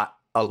forgot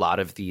a lot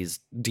of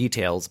these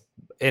details,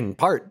 in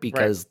part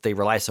because they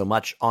rely so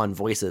much on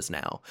voices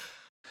now.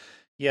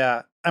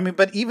 Yeah. I mean,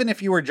 but even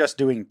if you were just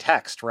doing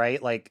text,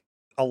 right? Like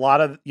a lot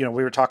of, you know,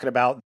 we were talking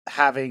about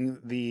having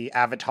the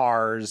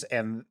avatars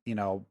and, you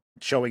know,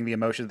 showing the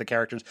emotion of the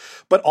characters,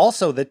 but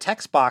also the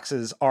text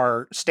boxes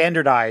are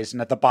standardized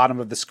and at the bottom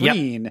of the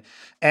screen. Yep.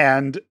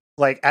 And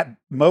like at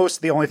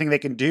most, the only thing they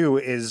can do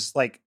is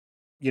like,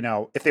 you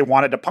know, if they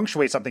wanted to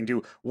punctuate something,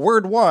 do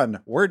word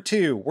 1, word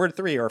 2, word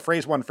 3, or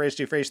phrase 1, phrase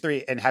 2, phrase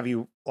 3, and have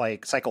you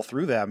like cycle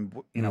through them,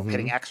 you know,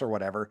 hitting X or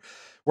whatever.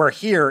 Where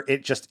here,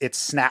 it's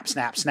snap,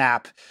 snap,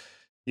 snap,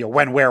 you know,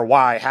 when, where,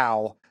 why,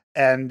 how.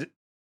 And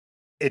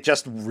it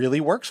just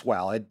really works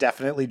well. It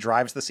definitely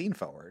drives the scene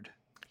forward.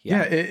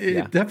 Yeah,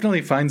 it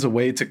definitely finds a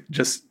way to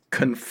just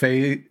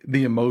convey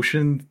the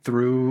emotion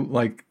through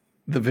like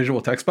the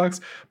visual text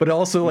box, but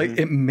also like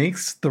it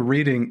makes the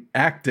reading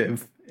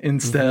active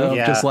instead of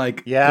just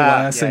like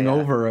glassing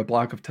over a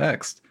block of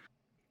text.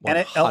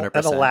 100%. And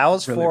it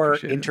allows for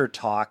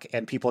intertalk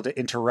and people to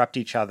interrupt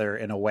each other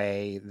in a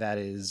way that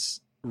is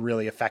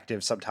really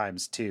effective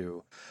sometimes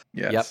too.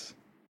 Yes. Yep.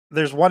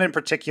 There's one in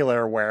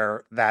particular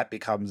where that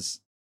becomes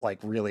like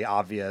really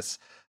obvious,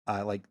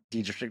 like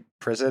Diedrich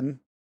Prison,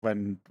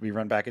 when we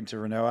run back into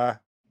Rinoa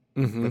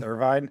with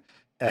Irvine.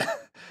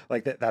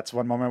 Like that's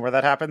one moment where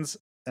that happens,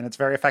 and it's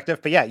very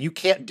effective. But yeah, you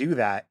can't do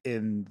that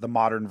in the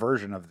modern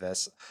version of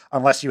this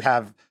unless you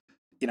have,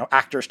 you know,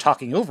 actors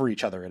talking over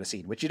each other in a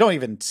scene, which you don't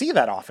even see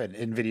that often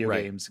in video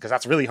games, because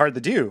that's really hard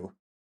to do.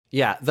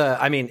 Yeah,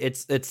 I mean,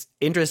 it's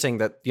interesting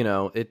that, you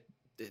know,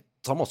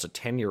 it's almost a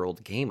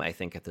 10-year-old game, I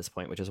think, at this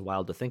point, which is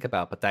wild to think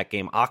about. But that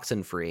game,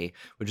 Oxenfree,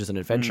 which is an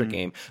adventure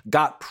game,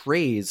 got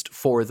praised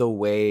for the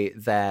way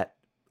that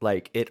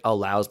Like, it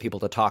allows people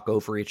to talk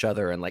over each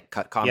other and like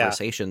cut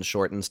conversations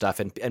short and stuff.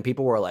 And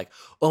people were like,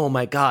 oh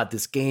my God,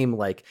 this game,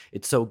 like,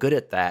 it's so good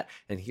at that.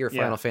 And here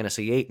Final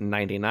Fantasy VIII in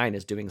 99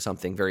 is doing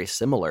something very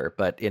similar,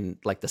 but in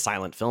like the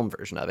silent film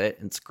version of it.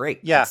 It's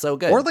great. Yeah. It's so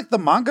good. Or like the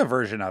manga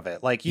version of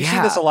it. Like you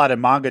see this a lot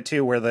in manga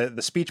too, where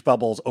the speech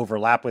bubbles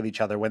overlap with each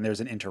other when there's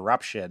an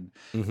interruption.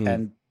 Mm-hmm.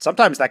 And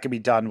sometimes that can be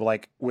done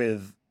like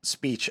with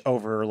speech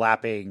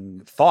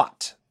overlapping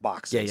thought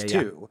boxes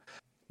too.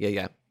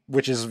 Yeah.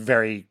 Which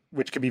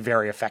can be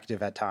very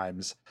effective at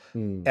times.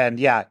 Mm. And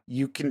yeah,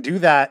 you can do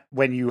that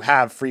when you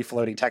have free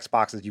floating text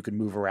boxes you can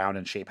move around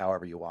and shape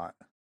however you want.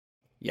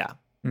 Yeah.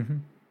 Mm-hmm.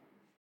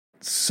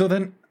 So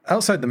then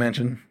outside the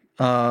mansion,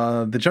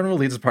 the general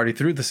leads the party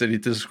through the city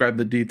to describe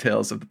the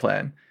details of the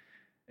plan.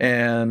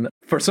 And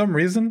for some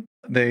reason,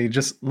 they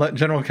just let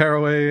General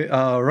Caraway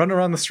run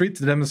around the street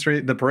to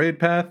demonstrate the parade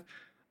path.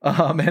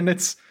 And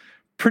it's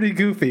pretty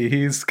goofy.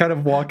 He's kind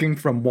of walking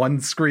from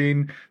one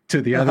screen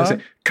to the other.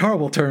 Saying, car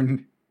will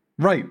turn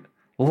right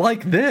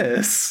like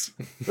this.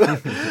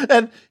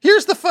 And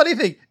here's the funny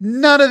thing.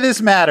 None of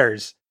this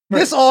matters. Right.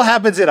 This all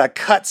happens in a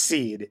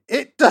cutscene.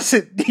 It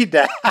doesn't need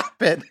to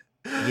happen.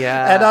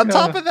 Yeah. And on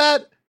top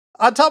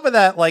of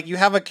that, like you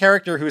have a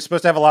character who's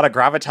supposed to have a lot of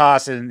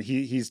gravitas and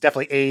he's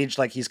definitely aged.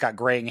 Like he's got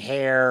graying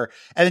hair.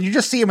 And then you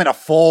just see him in a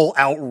full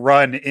out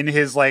run in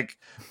his like,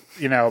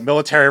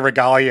 military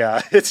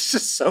regalia. It's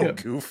just so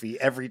goofy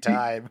every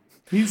time.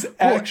 He's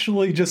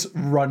actually just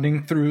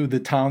running through the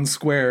town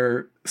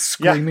square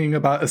screaming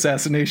about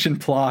assassination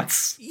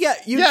plots. Yeah.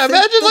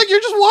 Imagine like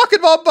you're just walking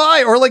on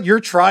by or like you're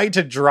trying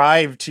to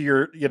drive to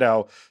your,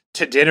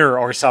 to dinner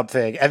or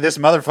something. And this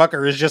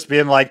motherfucker is just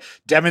being like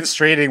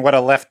demonstrating what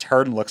a left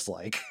turn looks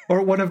like.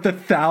 Or one of the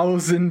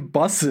 1,000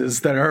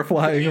 buses that are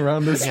flying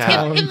around this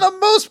town. In the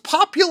most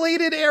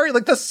populated area,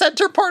 like the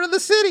center part of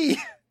the city.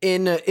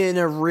 In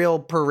a real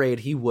parade,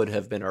 he would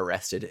have been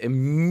arrested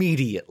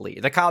immediately.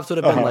 The cops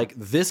would have been like,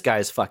 this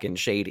guy's fucking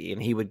shady.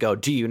 And he would go,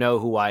 do you know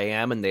who I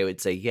am? And they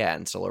would say, yeah,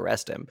 and still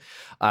arrest him.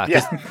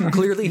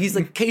 Clearly he's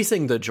like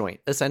casing the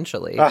joint,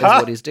 essentially, is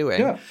what he's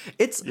doing.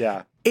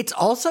 Yeah. It's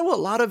also a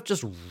lot of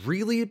just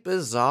really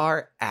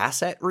bizarre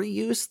asset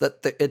reuse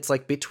that it's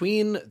like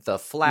between the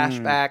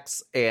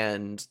flashbacks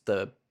and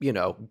the,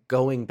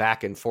 going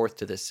back and forth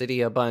to the city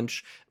a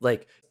bunch,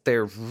 like,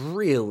 they're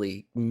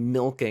really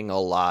milking a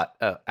lot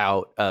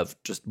out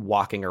of just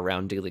walking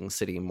around Dealing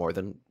City more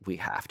than we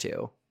have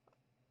to.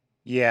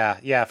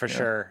 Yeah, for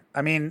sure.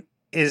 I mean,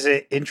 is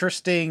it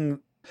interesting?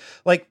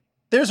 Like,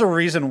 there's a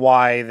reason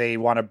why they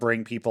want to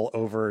bring people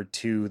over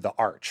to the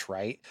Arch,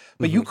 right?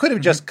 But you could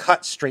have just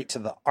cut straight to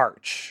the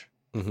Arch.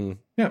 Mm-hmm.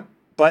 Yeah.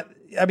 But,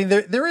 I mean,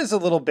 there is a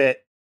little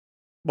bit...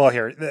 Well,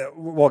 here,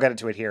 we'll get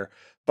into it here.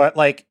 But,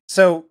 like,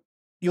 so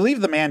you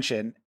leave the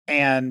mansion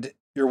and...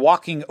 you're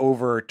walking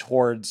over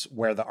towards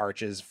where the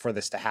Arch is for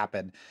this to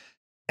happen.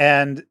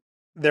 And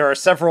there are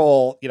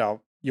several,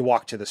 you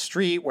walk to the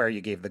street where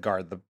you gave the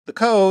guard the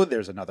code.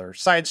 There's another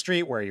side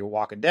street where you're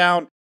walking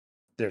down.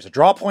 There's a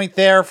draw point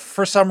there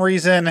for some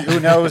reason. Who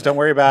knows? Don't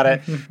worry about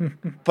it.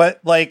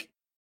 But like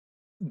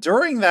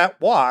during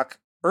that walk,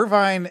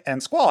 Irvine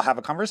and Squall have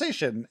a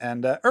conversation.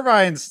 And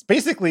Irvine's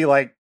basically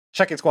like,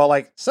 checking Squall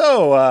like,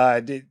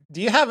 so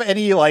do you have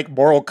any like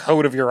moral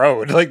code of your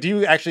own? Like, do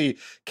you actually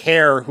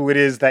care who it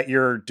is that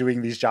you're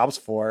doing these jobs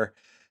for?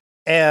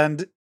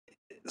 And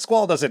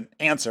Squall doesn't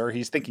answer.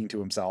 He's thinking to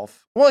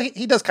himself. Well,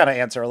 he does kind of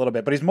answer a little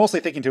bit, but he's mostly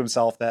thinking to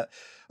himself that,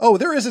 oh,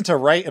 there isn't a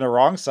right and a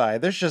wrong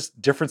side. There's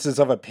just differences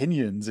of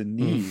opinions and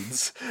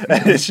needs.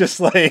 And it's just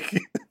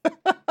like...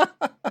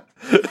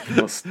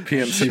 Most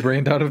PMC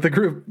brained out of the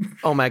group.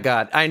 Oh my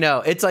God. I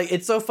know. It's like,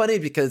 it's so funny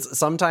because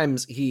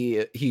sometimes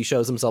he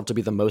shows himself to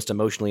be the most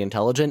emotionally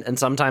intelligent. And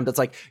sometimes it's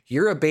like,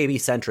 you're a baby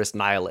centrist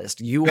nihilist.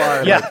 You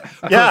are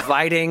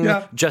providing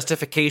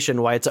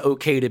justification why it's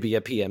okay to be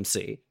a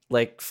PMC.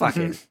 Like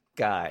fucking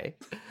guy.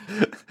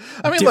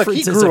 I mean, look,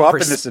 he grew up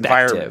in this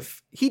environment.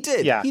 He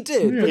did. Yeah. He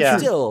did.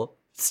 But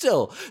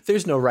still,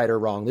 there's no right or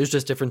wrong. There's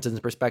just differences in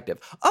perspective.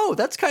 Oh,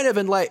 that's kind of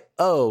in like,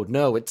 oh,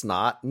 no, it's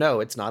not. No,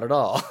 it's not at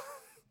all.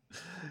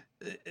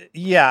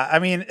 Yeah, I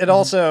mean, it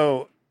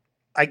also,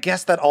 I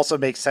guess that also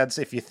makes sense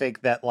if you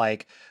think that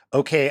like,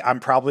 okay, I'm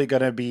probably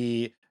going to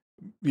be,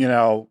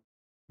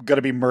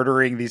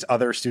 murdering these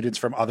other students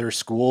from other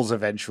schools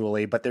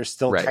eventually, but there's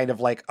still kind of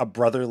like a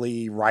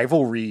brotherly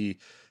rivalry,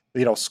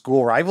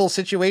 school rival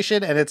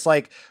situation. And it's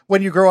like,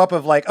 when you grow up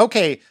of like,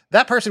 okay,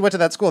 that person went to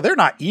that school. They're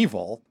not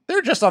evil.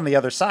 They're just on the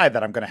other side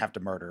that I'm going to have to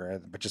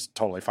murder, which is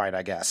totally fine,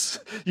 I guess.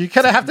 You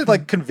kind of have to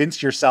like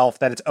convince yourself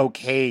that it's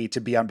okay to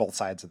be on both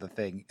sides of the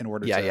thing in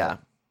order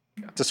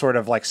to sort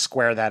of like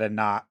square that and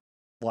not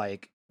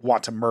like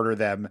want to murder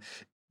them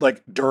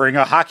like during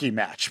a hockey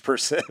match per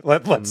se,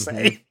 let's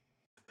say.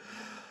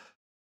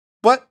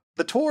 But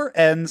the tour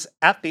ends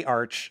at the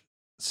Arch.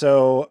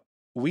 So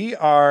we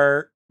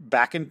are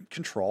back in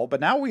control, but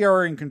now we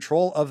are in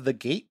control of the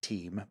gate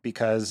team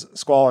because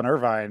Squall and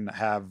Irvine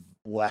have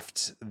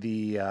left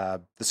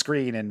the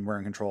screen and we're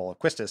in control of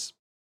Quistis.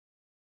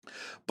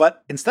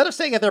 But instead of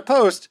staying at their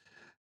post,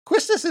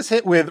 Quistis is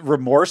hit with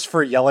remorse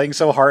for yelling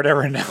so hard at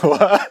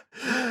Rinoa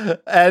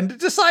and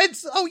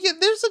decides, oh yeah,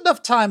 there's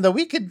enough time that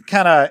we could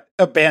kind of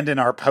abandon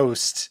our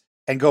post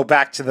and go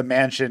back to the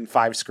mansion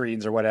 5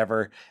 screens or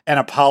whatever and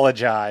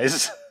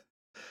apologize.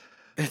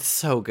 It's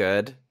so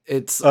good.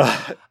 It's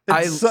such a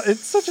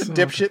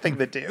dipshit thing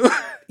to do.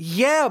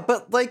 Yeah,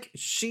 but like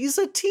she's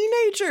a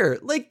teenager.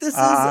 Like this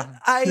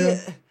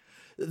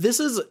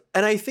is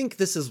and I think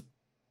this is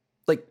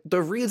like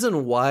the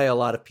reason why a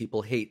lot of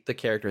people hate the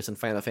characters in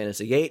Final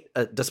Fantasy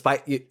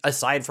VIII,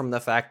 aside from the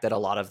fact that a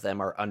lot of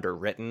them are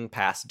underwritten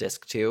past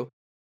disc 2,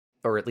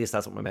 or at least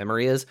that's what my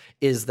memory is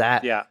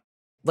that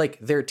like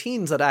they're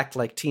teens that act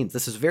like teens.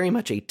 This is very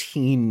much a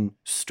teen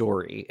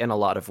story in a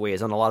lot of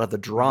ways, and a lot of the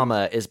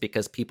drama is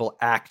because people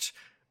act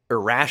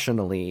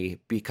irrationally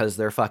because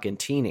they're fucking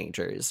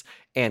teenagers.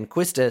 And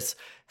Quistis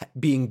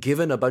being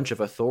given a bunch of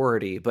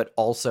authority, but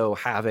also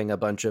having a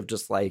bunch of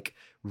just like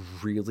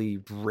really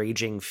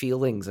raging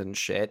feelings and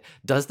shit,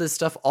 does this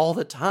stuff all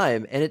the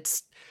time. And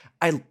it's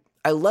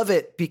I love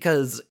it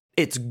because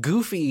it's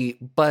goofy,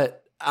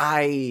 but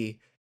I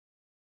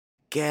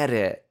get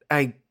it.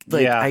 I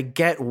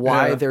get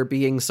why they're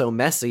being so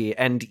messy.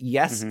 And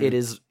yes, it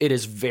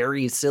is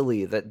very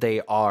silly that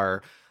they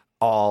are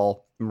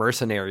all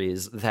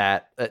mercenaries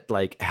that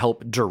like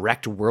help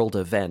direct world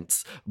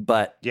events.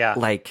 But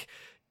like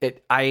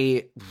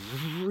I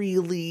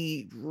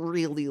really,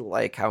 really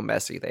like how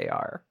messy they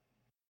are.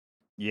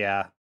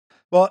 Yeah.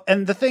 Well,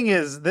 and the thing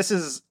is, this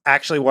is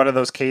actually one of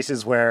those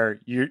cases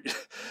where you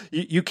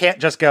can't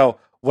just go,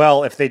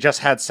 well, if they just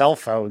had cell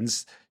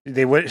phones,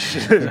 they would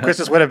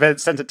Quistis would have been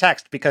sent a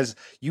text, because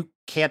you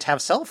can't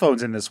have cell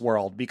phones in this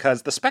world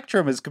because the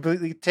spectrum is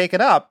completely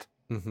taken up.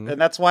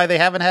 And that's why they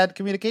haven't had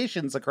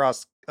communications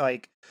across,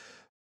 like,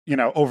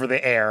 over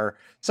the air.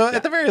 So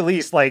at the very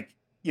least, like,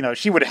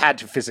 she would have had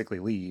to physically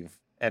leave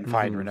and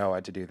find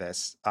Rinoa to do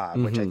this,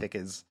 which I think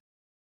is,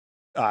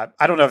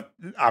 I don't know,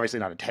 obviously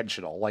not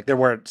intentional. Like, there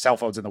weren't cell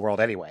phones in the world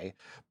anyway,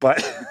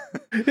 but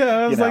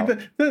I was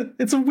like,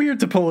 it's weird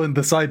to pull in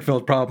the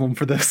Seinfeld problem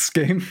for this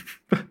game.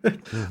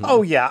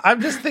 Oh yeah,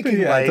 I'm just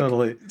thinking like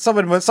totally.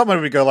 Someone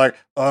would go like,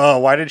 oh,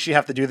 why did she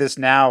have to do this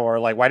now? Or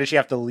like, why did she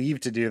have to leave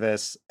to do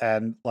this?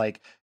 And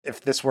like,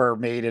 if this were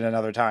made in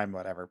another time,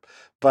 whatever.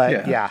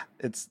 But yeah,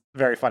 it's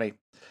very funny.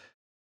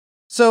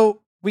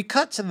 So we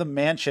cut to the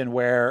mansion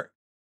where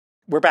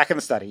we're back in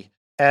the study,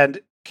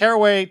 and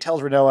Caraway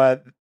tells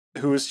Rinoa,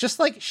 who's just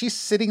like, she's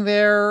sitting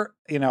there,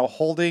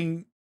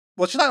 holding,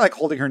 well, she's not like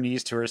holding her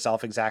knees to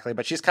herself exactly,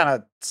 but she's kind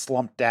of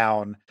slumped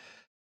down.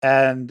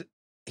 And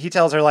he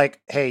tells her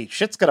like, hey,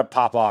 shit's going to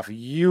pop off.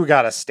 You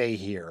got to stay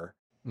here.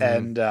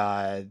 And,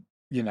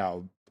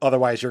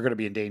 otherwise you're going to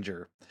be in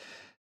danger.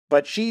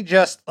 But she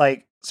just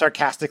like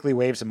sarcastically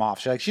waves him off.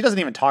 She doesn't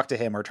even talk to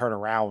him or turn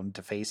around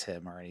to face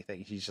him or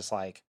anything. She's just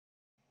like,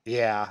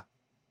 yeah.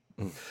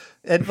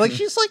 And like,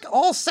 she's like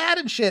all sad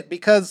and shit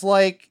because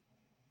like,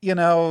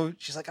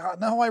 she's like, oh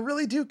no, I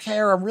really do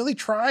care. I'm really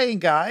trying,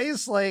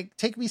 guys. Like,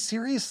 take me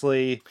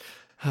seriously.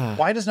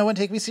 Why does no one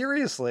take me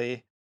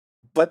seriously?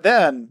 But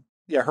then,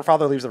 her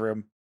father leaves the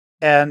room,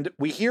 and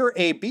we hear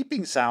a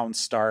beeping sound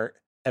start,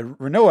 and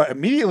Rinoa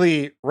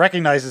immediately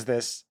recognizes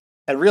this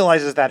and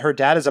realizes that her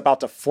dad is about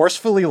to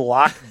forcefully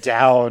lock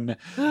down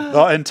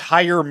the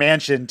entire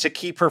mansion to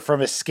keep her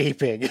from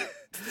escaping.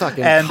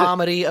 Fucking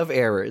comedy of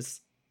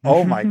errors.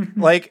 Oh my,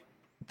 like,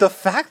 the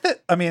fact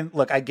that, I mean,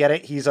 look, I get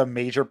it. He's a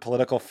major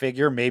political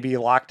figure. Maybe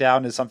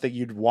lockdown is something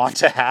you'd want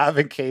to have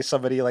in case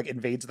somebody like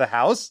invades the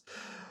house.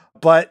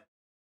 But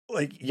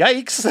like,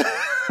 yikes.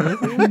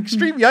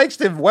 Extreme yikes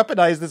to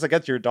weaponize this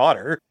against your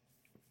daughter.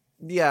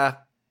 Yeah.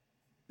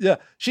 Yeah.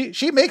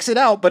 She makes it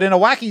out, but in a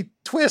wacky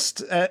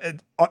twist,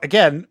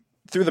 again,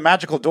 through the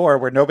magical door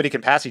where nobody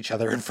can pass each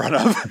other in front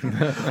of,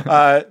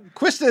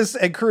 Quistis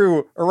and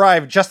crew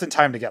arrive just in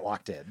time to get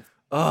locked in.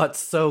 Oh, it's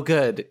so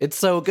good. It's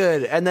so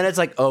good. And then it's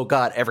like, oh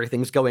God,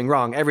 everything's going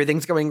wrong.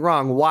 Everything's going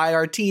wrong. Why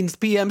are teens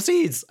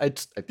PMCs?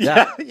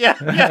 Yeah.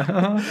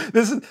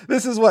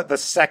 This is what, the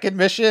second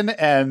mission?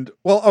 And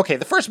well, okay,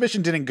 the first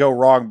mission didn't go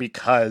wrong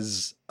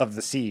because of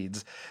the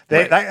seeds.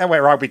 That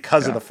went wrong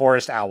because of the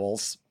forest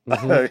owls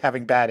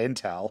having bad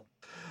intel.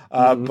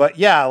 But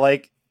yeah,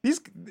 like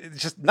it's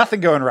just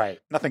nothing going right.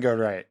 Nothing going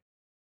right.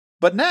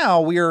 But now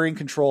we are in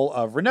control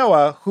of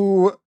Rinoa,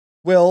 who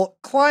will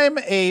climb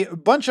a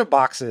bunch of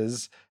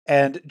boxes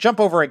and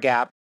jump over a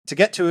gap to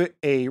get to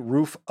a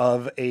roof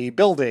of a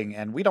building.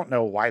 And we don't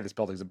know why this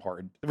building's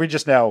important. We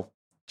just know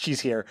she's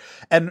here.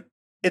 And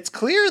it's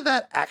clear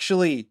that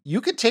actually you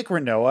could take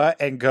Rinoa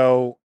and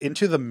go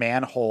into the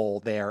manhole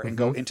there and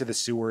go into the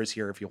sewers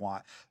here if you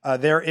want.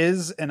 There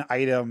is an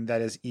item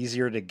that is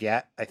easier to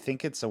get. I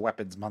think it's a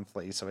weapons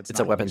monthly, so it's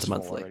not a weapons useful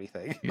monthly or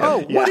anything. Oh,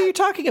 what are you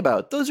talking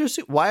about? Those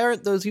are why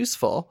aren't those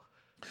useful?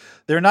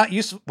 They're not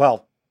useful.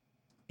 Well,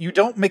 you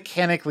don't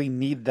mechanically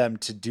need them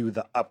to do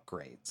the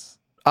upgrades.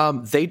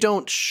 They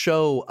don't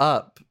show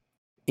up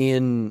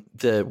in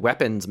the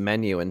weapons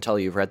menu until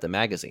you've read the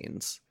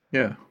magazines.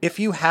 Yeah. If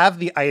you have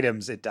the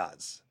items, it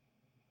does.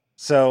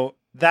 So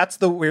That's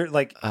the weird,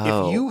 like,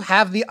 Oh. if you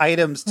have the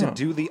items to Huh.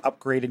 do the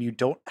upgrade and you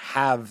don't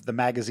have the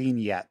magazine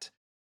yet,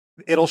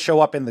 it'll show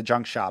up in the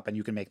junk shop and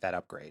you can make that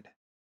upgrade.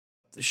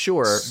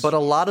 Sure, but a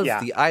lot of Yeah,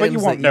 the but you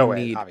items won't that know you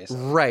it, need, obviously.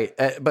 right?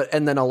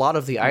 And then a lot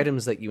of the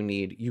items that you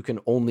need, you can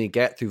only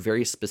get through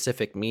very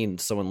specific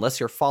means. So unless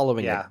you're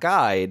following Yeah. a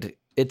guide,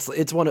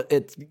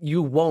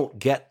 you won't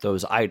get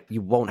those.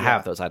 You won't Yeah.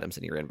 have those items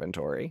in your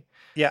inventory.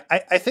 Yeah,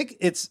 I think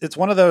it's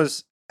one of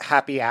those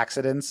happy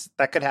accidents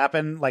that could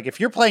happen. Like if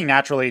you're playing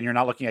naturally and you're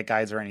not looking at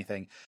guides or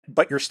anything,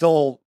 but you're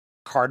still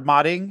card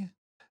modding,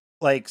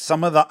 like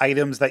some of the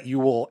items that you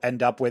will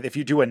end up with, if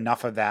you do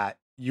enough of that,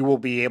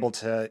 you'll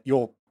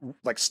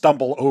like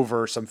stumble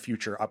over some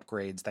future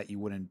upgrades that you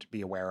wouldn't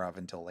be aware of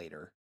until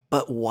later.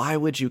 But why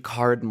would you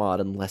card mod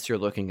unless you're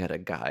looking at a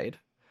guide?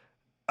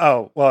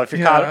 Oh, well, if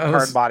you're Yeah,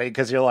 card modding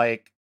because you're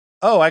like,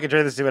 oh, I could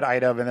turn this to an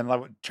item and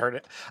then turn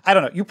it. I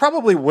don't know. You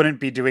probably wouldn't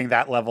be doing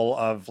that level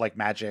of like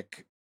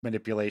magic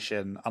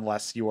manipulation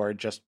unless you are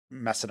just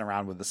messing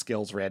around with the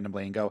skills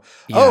randomly and go,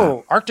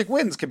 oh, Arctic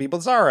winds can be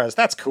Blizzaras.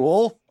 That's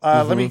cool.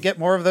 Let me get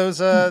more of those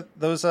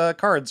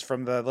cards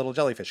from the little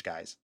jellyfish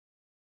guys.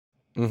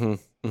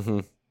 Mm-hmm. Mm-hmm.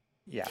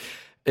 Yeah.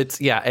 It's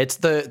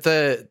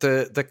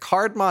the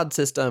card mod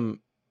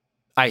system.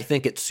 I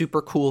think it's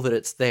super cool that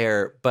it's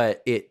there,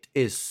 but it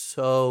is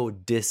so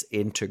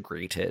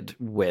disintegrated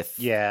with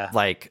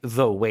like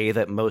the way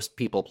that most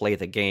people play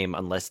the game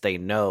unless they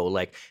know,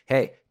 like,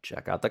 hey,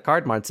 check out the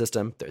card mod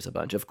system. There's a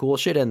bunch of cool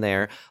shit in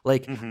there.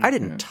 Like, I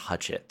didn't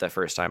touch it the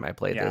first time I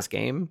played this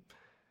game.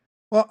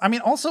 Well, I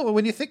mean, also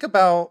when you think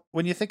about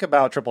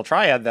Triple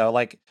Triad, though,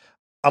 like,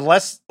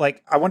 unless,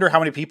 like, I wonder how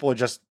many people would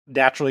just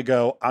naturally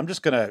go, I'm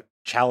just gonna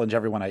challenge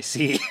everyone I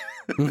see.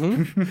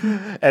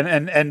 Mm-hmm.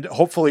 and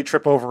hopefully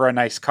trip over a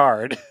nice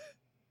card.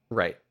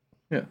 Right.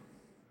 Yeah.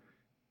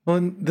 Well,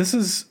 and this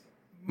is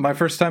my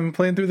first time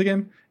playing through the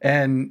game,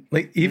 and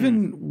like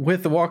even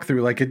with the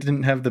walkthrough, like it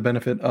didn't have the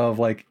benefit of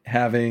like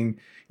having,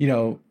 you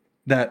know,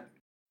 that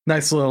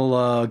nice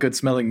little good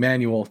smelling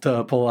manual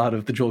to pull out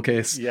of the jewel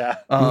case. Yeah.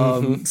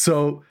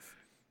 So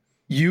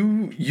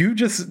you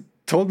just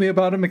told me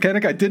about a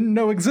mechanic I didn't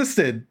know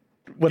existed.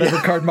 Whatever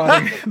card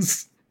modding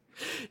is.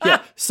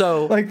 Yeah.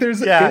 So like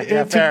there's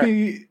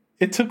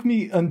it took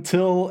me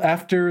until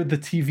after the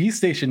TV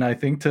station, I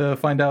think, to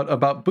find out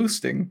about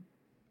boosting.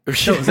 No,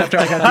 it was after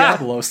I got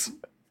Diablos.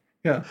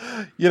 Yeah.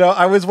 You know,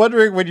 I was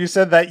wondering when you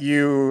said that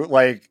you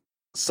like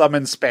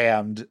summon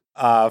spammed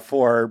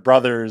for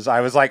brothers,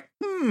 I was like,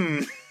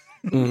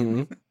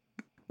 Mm-hmm.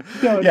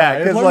 Yeah,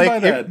 because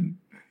like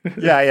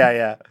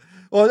yeah.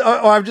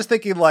 Well, I'm just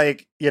thinking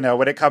like, you know,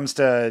 when it comes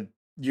to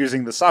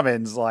using the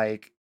summons,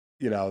 like,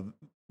 you know,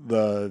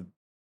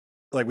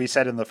 like we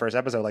said in the first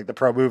episode, like the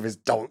pro move is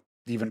don't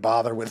even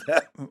bother with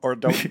them or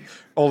don't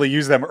only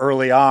use them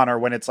early on, or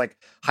when it's like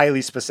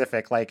highly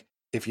specific, like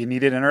if you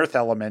needed an earth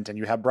element and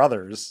you have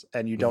brothers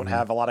and you don't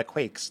have a lot of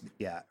quakes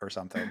yet or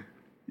something.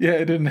 Yeah,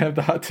 it didn't have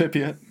the hot tip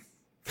yet.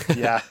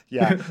 Yeah.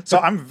 So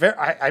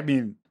I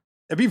mean,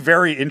 I'd be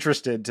very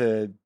interested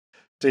to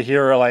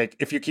hear, like,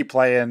 if you keep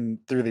playing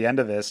through the end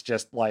of this,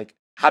 just like,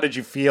 how did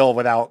you feel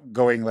without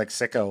going like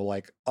sicko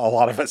like a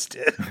lot of us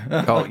did?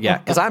 Oh, yeah,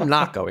 because I'm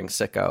not going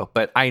sicko,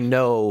 but I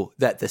know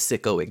that the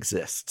sicko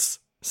exists.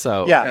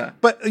 So yeah,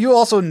 but you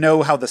also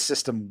know how the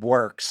system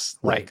works,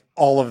 like right.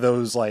 all of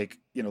those, like,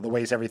 you know, the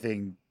ways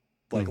everything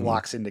like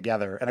locks in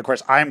together. And of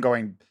course, I'm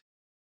going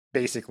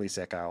basically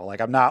sicko.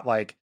 Like, I'm not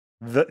like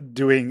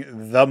doing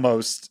the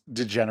most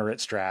degenerate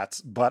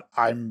strats, but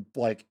I'm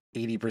like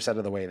 80%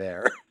 of the way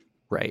there.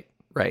 Right.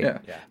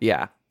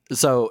 Yeah.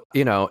 So,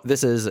 you know,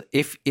 this is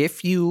if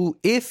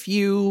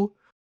you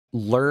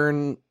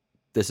learn,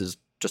 this is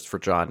just for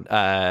John,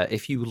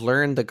 if you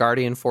learn the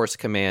Guardian Force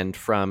command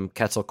from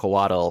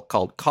Quetzalcoatl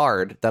called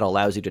Card that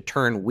allows you to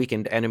turn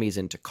weakened enemies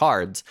into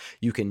cards,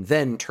 you can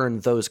then turn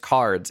those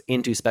cards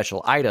into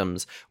special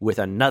items with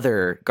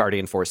another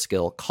Guardian Force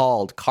skill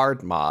called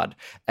Card Mod,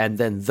 and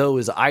then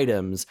those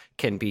items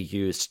can be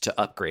used to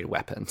upgrade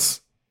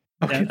weapons.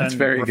 Okay, that's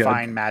very good.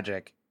 Refine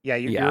magic. Yeah,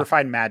 you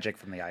refine magic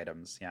from the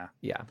items.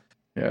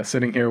 Yeah,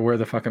 sitting here, where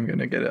the fuck I'm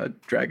gonna get a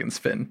dragon's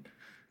fin?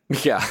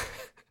 Yeah.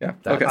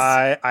 Okay.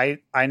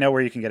 I know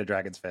where you can get a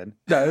dragon's fin.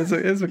 No, it's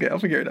okay. I'll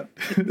figure it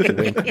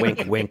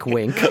out.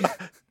 Wink.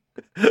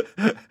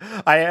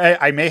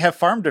 I may have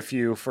farmed a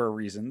few for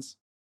reasons.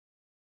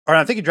 Or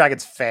I'm thinking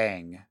dragon's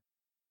fang.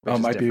 Which is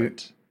might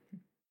different.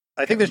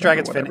 I think there's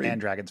dragon's fin and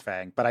dragon's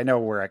fang, but I know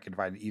where I can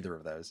find either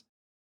of those.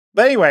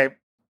 But anyway,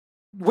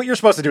 what you're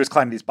supposed to do is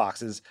climb these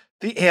boxes.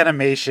 The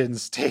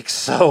animations take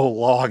so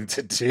long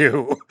to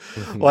do.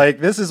 Like,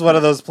 this is one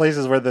of those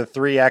places where the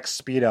 3x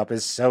speed up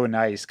is so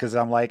nice, because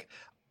I'm like,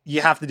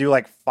 you have to do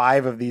like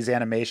 5 of these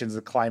animations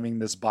of climbing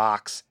this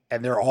box,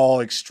 and they're all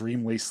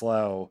extremely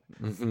slow.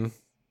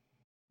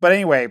 But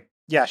anyway,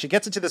 yeah, she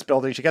gets into this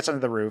building, she gets under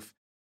the roof,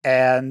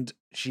 and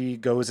she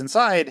goes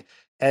inside,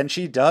 and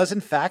she does,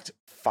 in fact,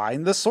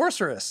 find the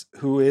sorceress,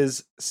 who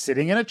is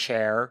sitting in a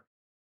chair,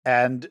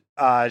 and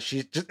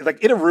she's just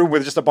like in a room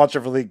with just a bunch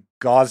of really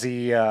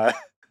gauzy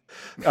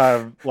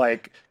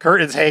like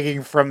curtains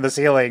hanging from the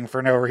ceiling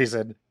for no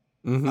reason.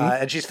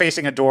 Mhm. And she's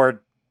facing a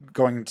door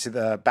going to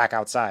the back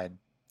outside.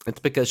 It's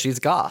because she's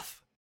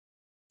goth.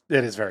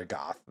 It is very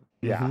goth.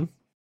 Yeah. Mhm.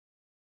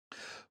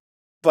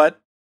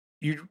 But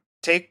you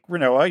take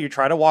Rinoa, you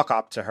try to walk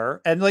up to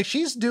her, and like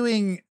she's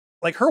doing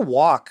like her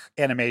walk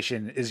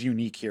animation is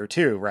unique here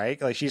too, right?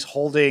 Like she's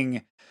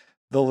holding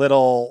the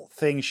little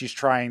thing she's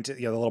trying to,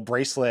 the little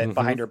bracelet Mhm.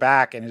 behind her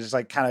back, and is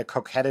like kind of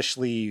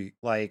coquettishly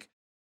like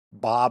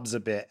bobs a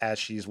bit as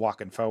she's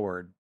walking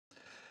forward.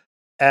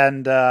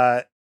 And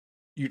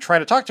you try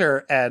to talk to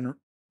her, and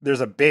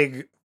there's a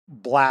big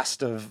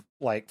blast of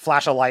like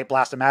flash of light,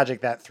 blast of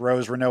magic that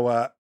throws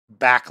Rinoa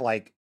back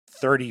like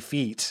 30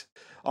 feet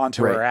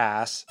onto her Right.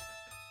 ass.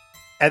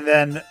 And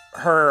then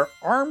her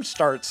arm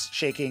starts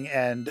shaking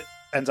and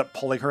ends up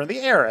pulling her in the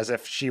air as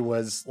if she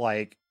was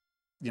like,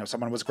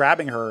 someone was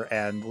grabbing her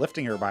and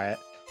lifting her by it,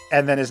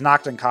 and then is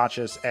knocked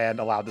unconscious and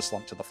allowed to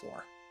slump to the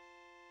floor.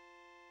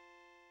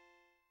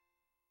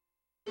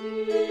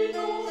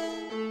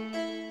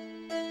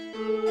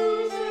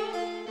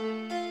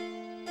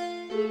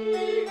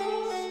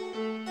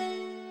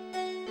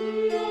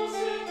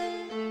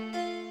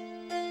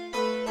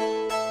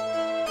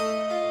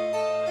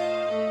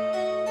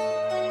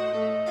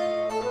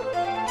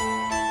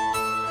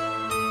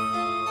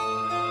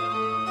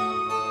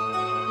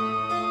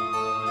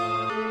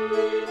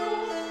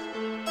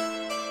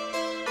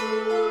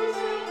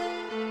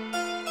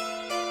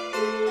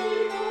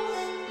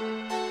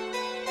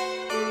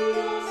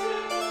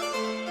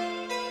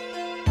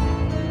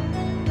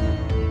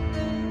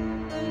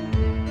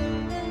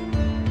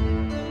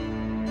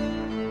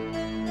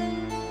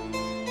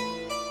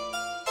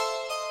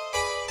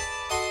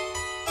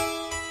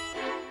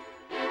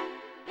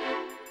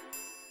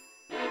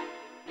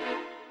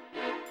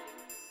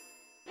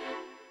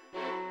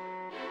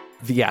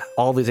 Yeah,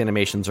 all these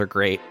animations are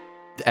great.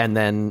 And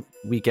then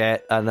we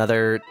get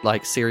another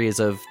like series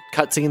of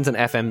cutscenes and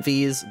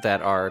FMVs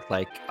that are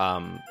like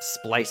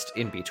spliced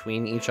in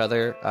between each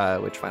other,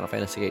 which Final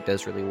Fantasy VIII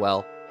does really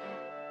well.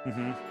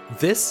 Mm-hmm.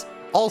 This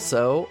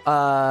also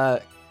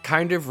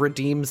kind of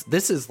redeems.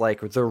 This is like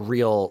the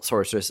real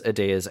Sorceress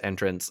Edea's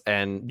entrance,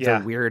 and Yeah.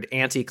 the weird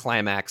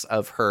anticlimax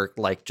of her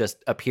like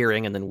just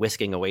appearing and then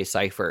whisking away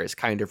Cypher is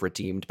kind of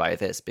redeemed by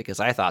this, because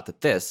I thought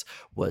that this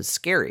was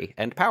scary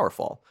and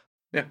powerful.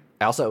 Yeah.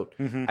 I also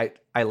Mm-hmm.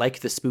 I like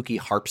the spooky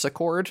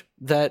harpsichord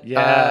that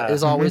Yeah.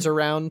 is always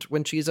around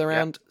when she's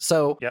around.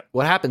 So Yep.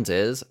 what happens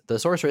is the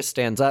sorceress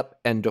stands up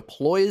and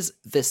deploys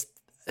this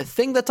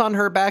thing that's on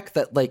her back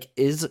that like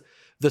is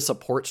the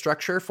support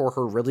structure for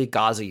her really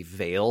gauzy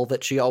veil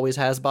that she always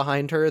has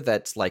behind her.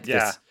 That's like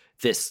Yeah.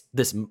 this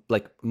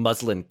like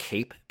muslin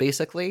cape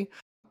basically.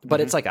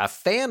 But it's like a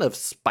fan of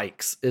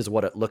spikes is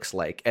what it looks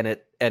like, and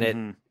it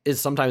Mhm.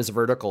 is sometimes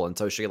vertical, and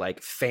so she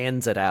like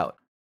fans it out.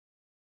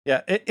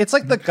 Yeah, it's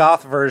like the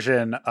goth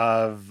version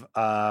of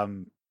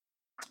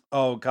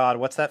oh god,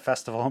 what's that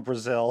festival in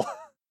Brazil?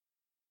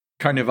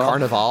 Carnival.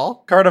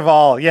 Carnival.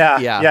 Carnival. Yeah.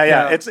 Yeah.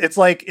 Yeah. It's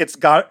like it's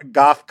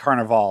goth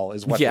carnival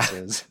is what Yeah. this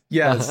is.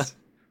 Yes.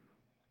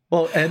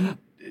 Well, and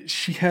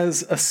she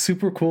has a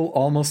super cool,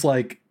 almost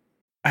like,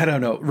 I don't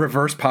know,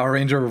 reverse Power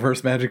Ranger,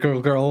 reverse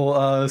Magical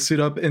Girl suit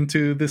up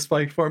into this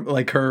spike form.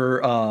 Like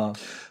her Oh,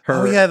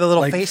 yeah, the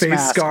little like, face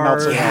mask scar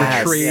melts away.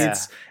 Yes.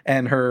 retreats,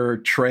 and her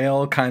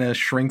trail kind of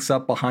shrinks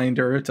up behind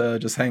her to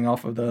just hang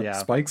off of the Yeah.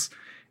 spikes.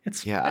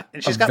 It's Yeah.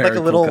 And she's a got like very a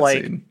cool little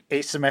like cutscene.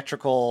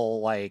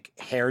 asymmetrical like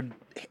hair.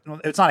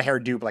 It's not a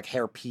hairdo, but like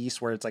hair piece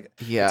where it's like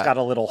Yeah. it's got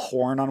a little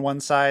horn on one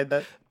side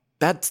that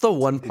That's the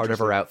one part of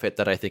her Interesting. outfit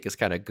that I think is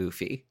kind of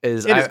goofy.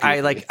 Is It is I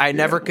goofy. like I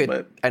never Yeah,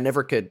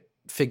 but- could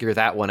figure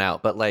that one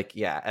out. But like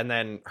yeah, and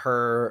then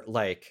her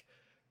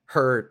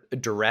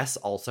dress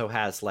also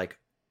has like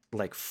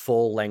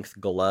full length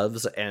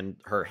gloves, and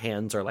her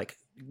hands are like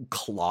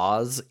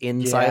claws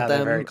inside yeah, they're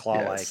them. very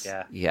claw-like. Yes.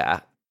 Yeah. Yeah.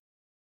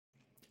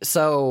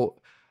 So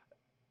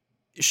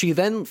she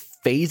then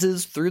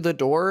phases through the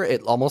door.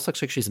 It almost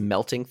looks like she's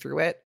melting through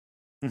it.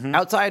 Mhm.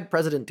 Outside,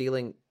 President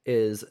Dealing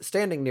is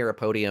standing near a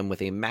podium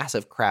with a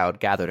massive crowd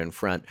gathered in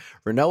front.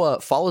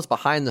 Rinoa follows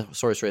behind the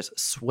sorceress,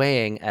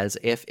 swaying as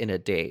if in a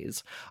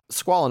daze.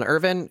 Squall and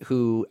Irvin,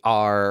 who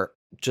are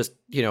just,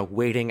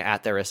 waiting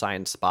at their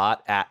assigned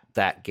spot at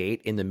that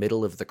gate in the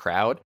middle of the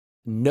crowd,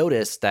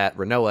 notice that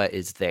Rinoa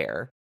is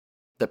there.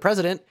 The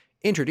president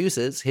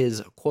introduces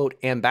his, quote,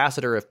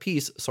 ambassador of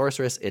peace,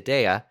 Sorceress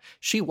Edea.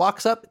 She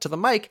walks up to the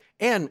mic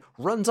and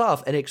runs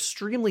off an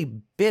extremely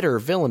bitter,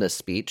 villainous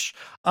speech,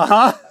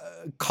 Uh-huh.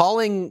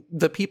 calling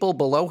the people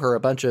below her a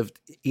bunch of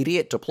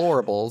idiot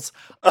deplorables.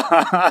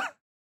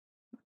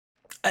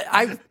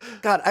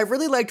 I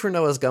really liked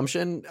Rinoa's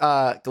gumption,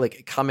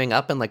 like coming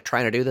up and like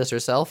trying to do this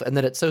herself, and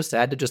then it's so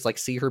sad to just like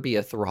see her be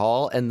a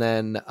thrall, and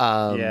then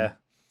Yeah.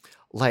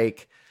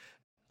 like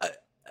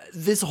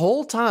this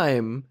whole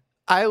time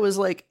I was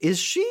like, is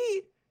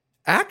she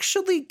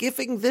actually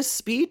giving this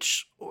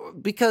speech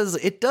because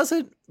it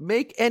doesn't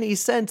make any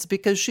sense,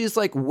 because she's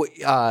like,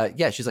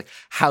 she's like,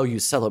 how you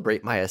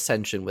celebrate my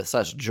ascension with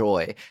such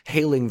joy,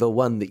 hailing the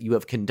one that you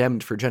have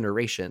condemned for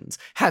generations.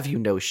 Have you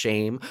no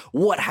shame?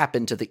 What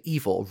happened to the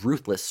evil,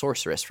 ruthless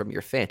sorceress from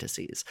your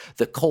fantasies,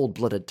 the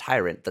cold-blooded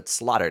tyrant that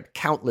slaughtered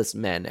countless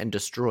men and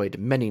destroyed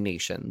many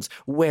nations?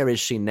 Where is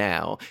she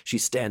now? She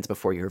stands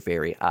before your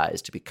very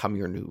eyes to become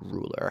your new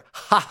ruler.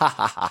 Ha ha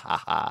ha ha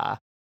ha ha.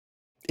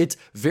 It's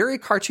very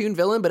cartoon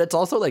villain, but it's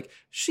also like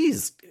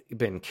she's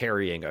been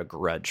carrying a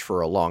grudge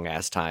for a long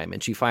ass time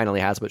and she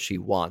finally has what she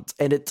wants.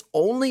 And it's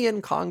only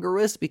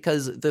incongruous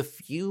because the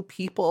few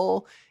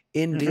people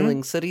in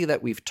Dealing City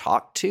that we've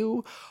talked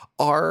to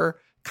are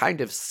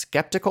kind of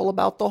skeptical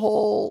about the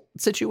whole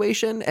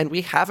situation. And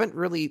we haven't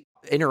really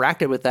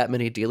interacted with that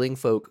many Dealing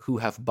folk who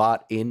have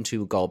bought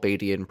into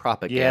Galbadian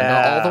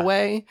propaganda all the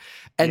way.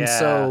 And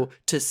so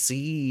to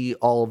see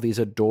all of these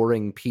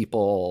adoring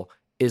people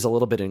is a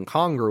little bit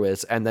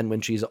incongruous. And then when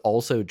she's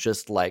also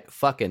just like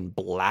fucking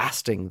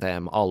blasting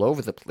them all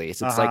over the place,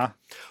 it's like,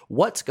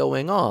 what's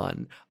going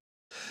on?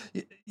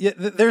 Yeah,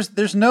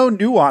 there's no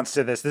nuance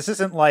to this. This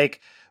isn't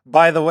like,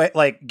 by the way,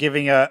 like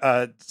giving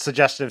a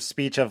suggestive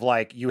speech of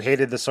like, you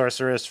hated the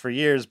sorceress for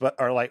years,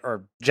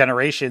 or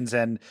generations,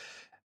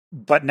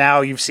 but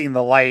now you've seen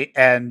the light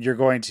and you're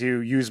going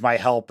to use my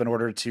help in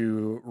order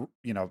to,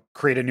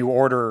 create a new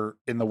order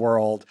in the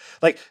world.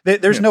 Like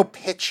there's no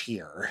pitch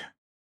here.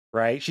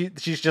 Right?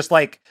 She's just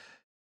like,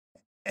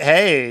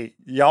 hey,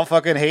 y'all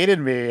fucking hated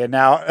me, and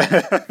now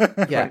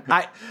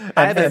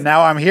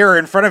now I'm here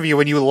in front of you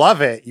and you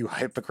love it, you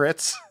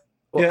hypocrites.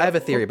 Well, I have a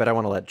theory, but I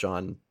want to let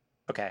John.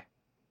 Okay.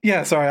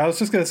 Yeah, sorry. I was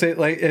just gonna say,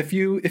 like, if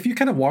you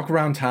kind of walk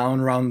around town,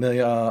 around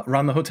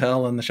the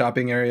hotel and the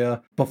shopping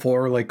area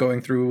before like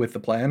going through with the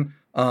plan,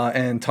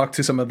 and talk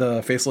to some of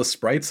the faceless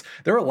sprites,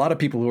 there are a lot of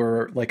people who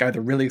are like either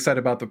really excited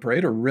about the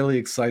parade or really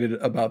excited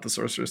about the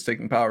sorceress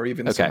taking power.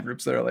 Even some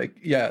groups that are like,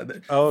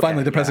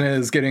 finally the president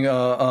is getting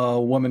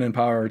a woman in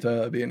power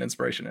to be an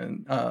inspiration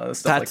and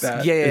stuff like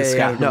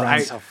that. No,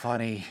 so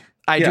funny.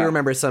 I do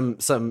remember some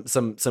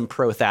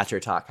pro Thatcher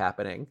talk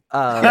happening.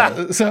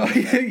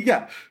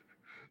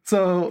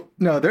 So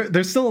no,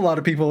 there's still a lot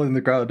of people in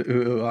the crowd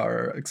who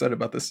are excited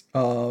about this.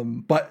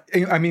 But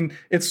I mean,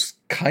 it's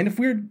kind of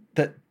weird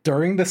that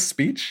during this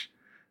speech,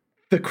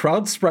 the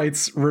crowd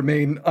sprites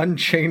remain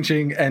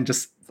unchanging and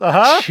just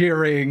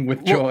cheering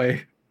with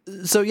joy.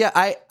 So yeah,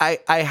 I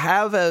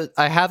have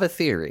a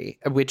theory,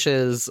 which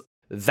is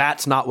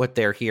that's not what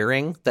they're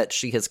hearing, that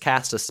she has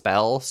cast a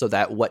spell so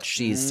that what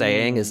she's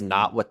saying is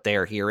not what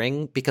they're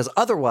hearing, because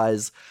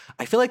otherwise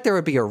I feel like there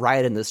would be a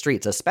riot in the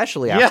streets,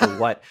 especially after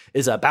what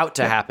is about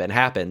to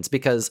happens,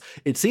 because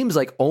it seems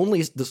like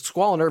only the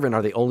Squall and Irvin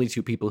are the only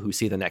two people who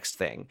see the next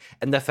thing.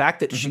 And the fact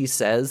that she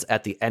says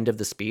at the end of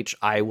the speech,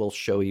 I will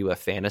show you a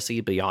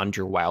fantasy beyond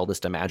your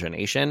wildest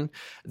imagination,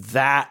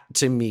 that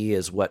to me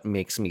is what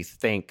makes me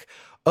think,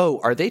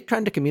 oh, are they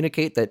trying to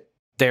communicate that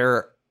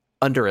they're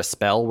under a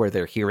spell where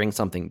they're hearing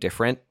something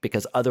different?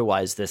 Because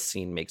otherwise this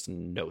scene makes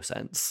no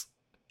sense.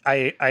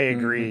 I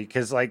agree,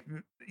 because like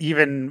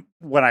even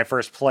when I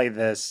first played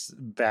this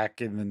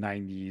back in the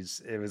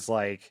 90s, it was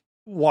like,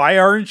 why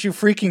aren't you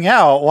freaking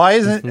out? Why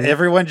isn't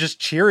everyone just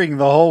cheering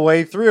the whole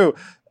way through?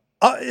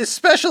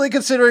 Especially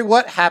considering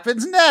what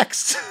happens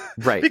next.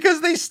 Right. Because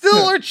they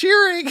still are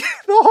cheering the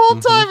whole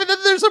time, and then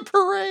there's a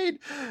parade.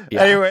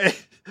 Yeah. Anyway,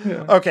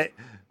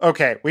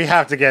 Okay, we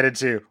have to get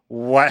into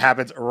what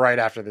happens right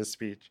after this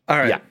speech. All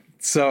right. Yeah.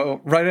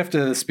 So right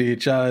after the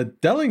speech,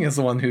 Delling is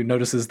the one who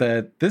notices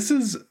that this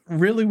is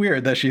really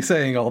weird that she's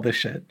saying all this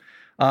shit,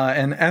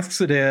 and asks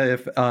Sadea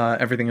if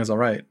everything is all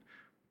right.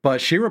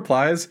 But she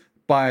replies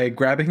by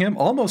grabbing him,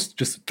 almost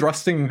just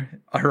thrusting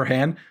her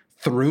hand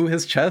through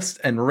his chest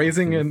and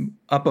raising him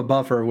up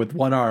above her with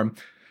one arm,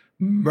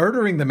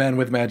 murdering the man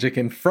with magic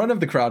in front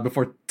of the crowd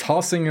before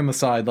tossing him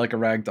aside like a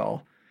rag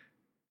doll.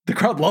 The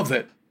crowd loves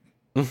it.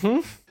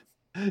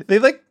 They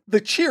like the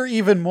cheer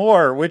even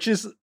more, which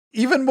is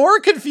even more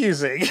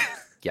confusing.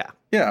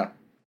 Yeah.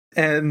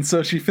 And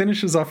so she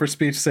finishes off her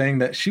speech saying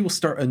that she will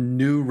start a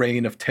new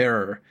reign of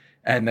terror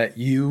and that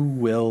you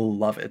will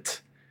love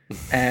it.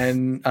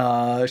 And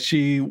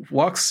she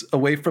walks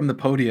away from the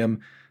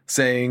podium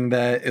saying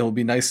that it'll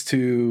be nice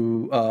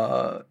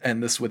to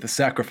end this with a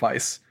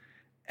sacrifice,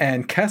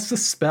 and casts a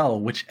spell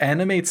which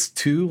animates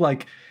two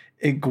like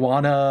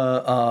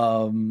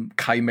iguana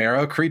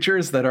chimera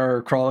creatures that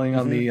are crawling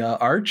on the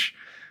arch,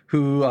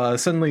 who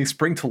suddenly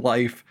spring to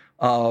life,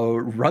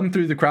 run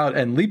through the crowd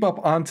and leap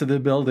up onto the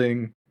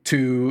building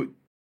to...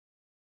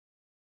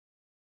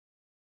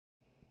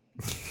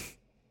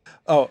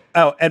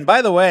 And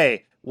by the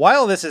way,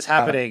 while this is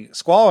happening,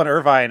 Squall and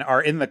Irvine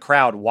are in the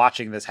crowd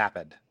watching this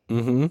happen.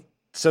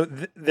 So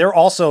they're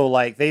also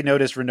like, they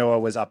noticed Rinoa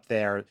was up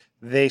there.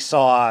 They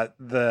saw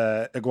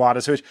the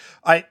iguanas, which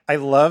I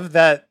love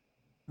that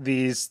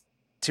these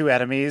two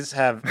enemies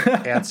have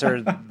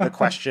answered the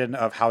question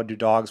of how do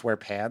dogs wear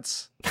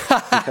pants,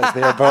 because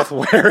they're both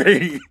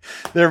wearing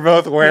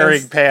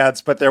Yes.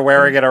 pants, but they're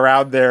wearing it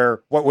around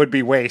their what would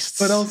be waists.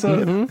 But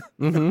also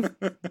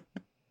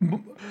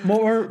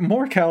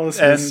more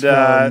callousness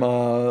And,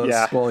 from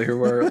yeah. Squall here,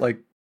 where like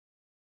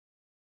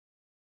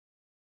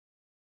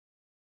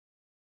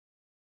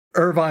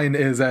Irvine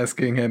is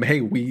asking him, "Hey,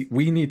 we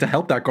need to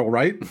help that girl,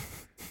 right?"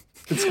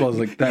 And Squall's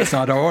like, "That's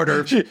not our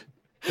order."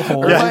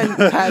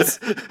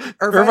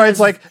 Irvine's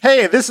like,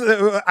 hey, this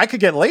I could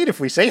get laid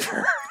if we save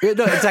her.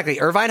 No, exactly.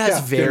 Irvine has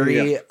Yeah,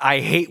 very yeah. I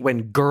hate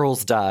when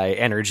girls die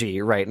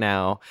energy right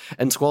now.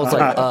 And Squall's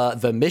like,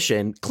 the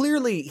mission.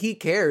 Clearly he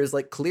cares.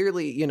 Like,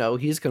 clearly,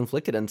 he's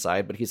conflicted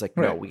inside, but he's like,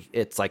 no,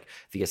 it's like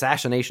the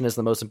assassination is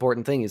the most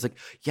important thing. He's like,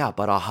 yeah,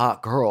 but a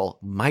hot girl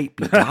might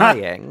be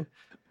dying.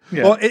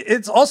 Yeah. Well,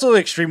 it's also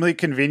extremely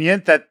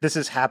convenient that this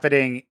is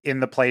happening in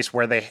the place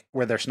where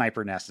their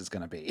sniper nest is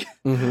going to be.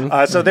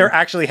 So they're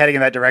actually heading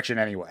in that direction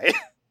anyway.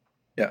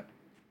 Yeah.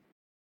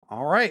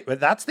 All right,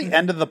 but that's the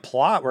end of the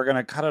plot. We're going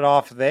to cut it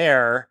off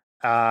there.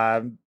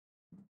 Do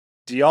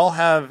y'all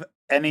have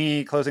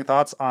any closing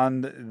thoughts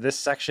on this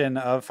section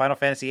of Final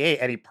Fantasy VIII?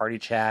 Any party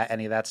chat?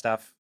 Any of that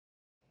stuff?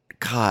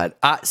 God,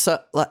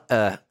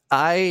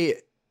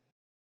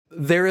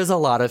 there is a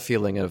lot of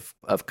feeling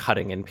of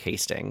cutting and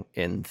pasting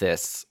in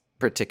this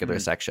particular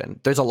section.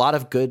 There's a lot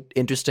of good,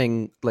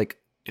 interesting, like,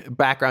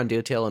 background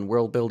detail and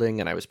world building,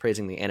 and I was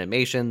praising the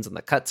animations and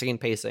the cutscene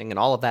pacing, and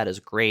all of that is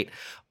great.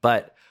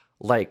 But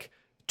like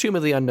Tomb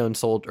of the Unknown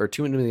Soldier or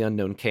Tomb of the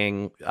Unknown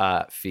King,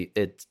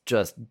 it's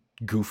just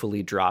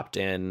goofily dropped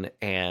in,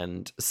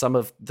 and some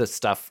of the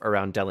stuff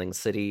around Delling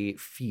City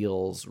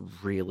feels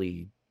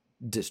really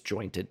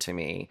disjointed to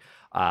me.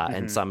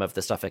 And some of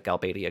the stuff at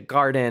Galbadia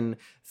Garden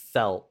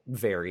felt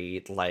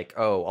very like,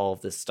 oh, all of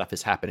this stuff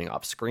is happening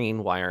off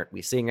screen. Why aren't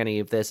we seeing any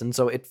of this? And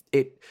so it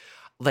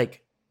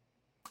like,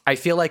 I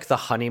feel like the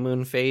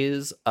honeymoon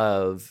phase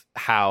of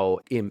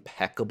how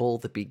impeccable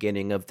the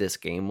beginning of this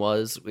game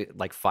was,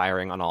 like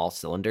firing on all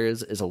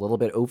cylinders, is a little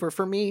bit over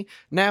for me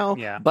now.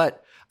 Yeah.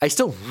 But I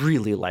still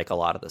really like a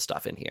lot of the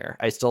stuff in here.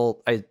 I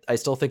still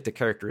think the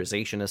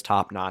characterization is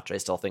top notch. I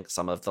still think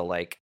some of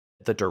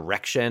the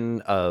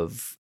direction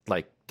of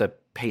like the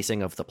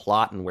pacing of the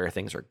plot and where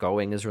things are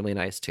going is really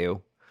nice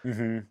too.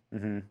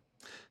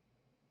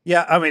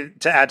 Yeah, I mean,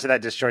 to add to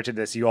that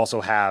disjointedness, you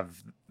also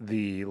have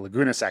the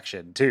Laguna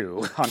section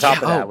too on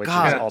top of that, which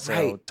is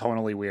also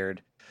tonally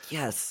weird.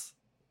 Yes.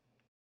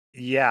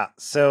 Yeah,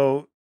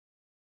 so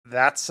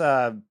that's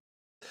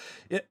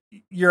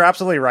you're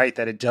absolutely right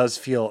that it does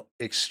feel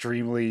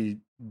extremely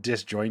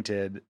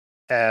disjointed,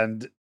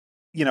 and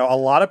a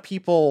lot of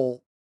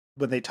people,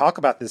 when they talk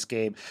about this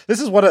game, this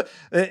is what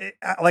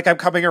like I'm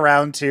coming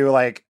around to,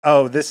 like,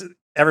 oh, this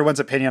everyone's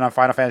opinion on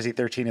Final Fantasy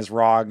 13 is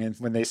wrong, and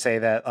when they say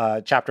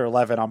that chapter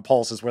 11 on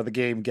Pulse is where the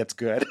game gets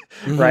good,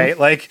 right?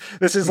 Like,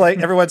 this is like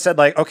everyone said,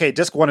 like, okay,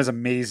 disc 1 is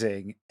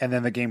amazing, and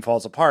then the game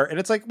falls apart, and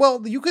it's like,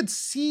 well, you could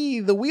see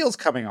the wheels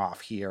coming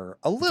off here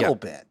a little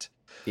bit.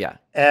 Yeah.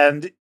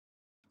 And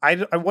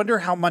I wonder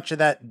how much of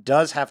that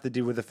does have to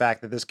do with the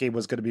fact that this game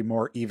was going to be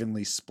more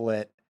evenly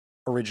split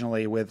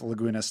originally with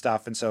Laguna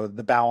stuff, and so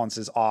the balance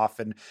is off,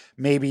 and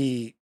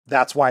maybe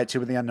that's why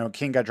Tomb of the Unknown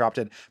King got dropped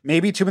in.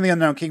 Maybe Tomb of the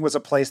Unknown King was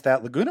a place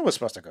that Laguna was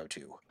supposed to go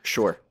to.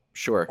 Sure.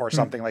 Or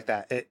something like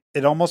that.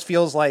 It almost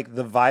feels like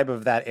the vibe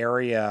of that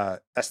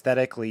area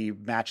aesthetically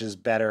matches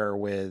better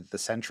with the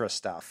Centra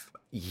stuff.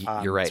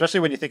 You're right. Especially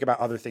when you think about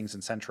other things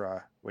in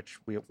Centra, which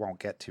we won't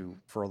get to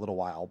for a little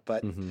while.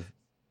 But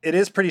it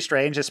is pretty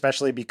strange,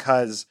 especially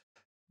because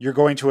you're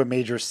going to a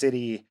major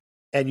city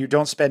and you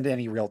don't spend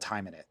any real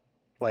time in it.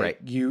 Like,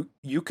 you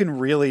can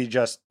really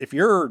just, if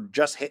you're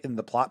just hitting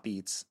the plot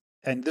beats,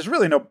 and there's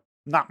really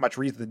not much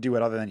reason to do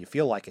it other than you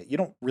feel like it. You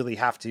don't really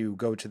have to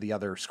go to the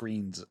other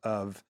screens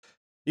of,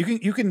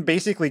 you can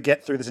basically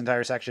get through this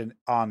entire section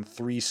on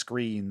 3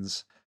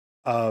 screens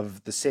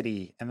of the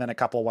city, and then a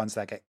couple ones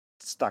that get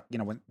stuck,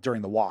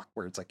 during the walk,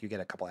 where it's like you get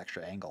a couple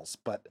extra angles,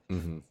 but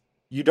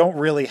you don't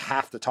really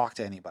have to talk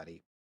to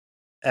anybody.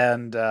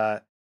 And yeah,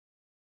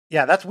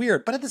 that's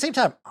weird. But at the same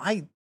time,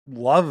 I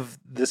love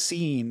the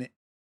scene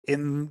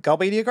in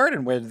Galbadia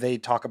Garden where they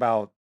talk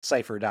about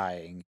Cypher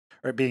dying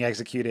or being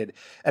executed,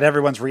 and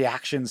everyone's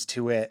reactions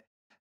to it,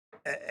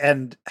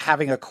 and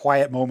having a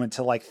quiet moment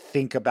to like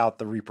think about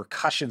the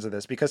repercussions of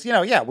this. Because,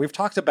 we've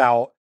talked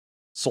about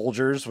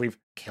soldiers. We've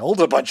killed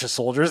a bunch of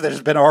soldiers.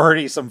 There's been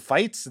already some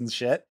fights and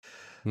shit.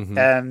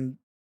 And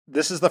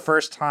this is the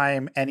first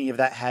time any of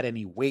that had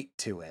any weight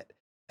to it.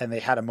 And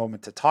they had a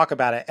moment to talk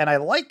about it. And I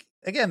like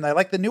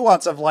the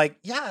nuance of like,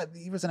 yeah,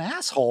 he was an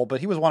asshole, but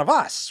he was one of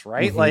us,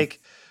 right?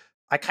 Like,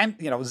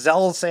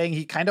 Zell saying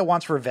he kind of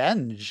wants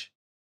revenge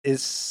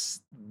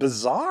is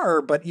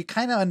bizarre, but you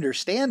kind of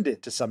understand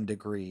it to some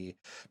degree,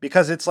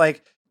 because it's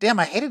like, damn,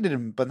 I hated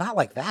him, but not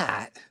like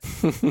that.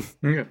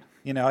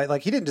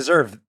 Like, he didn't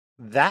deserve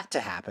that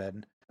to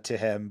happen to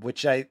him,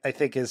 which I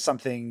think is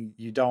something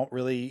you don't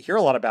really hear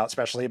a lot about,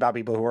 especially about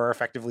people who are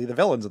effectively the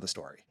villains of the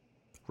story.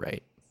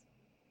 Right.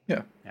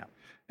 Yeah.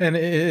 And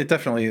it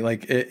definitely,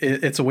 like,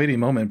 it's a weighty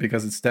moment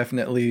because it's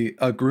definitely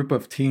a group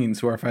of teens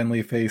who are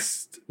finally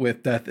faced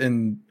with death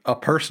in a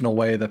personal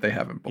way that they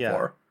haven't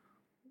before.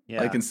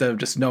 Yeah. Like, instead of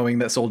just knowing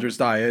that soldiers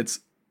die, it's,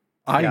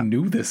 I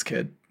knew this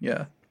kid.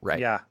 Yeah. Right.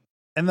 Yeah.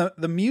 And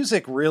the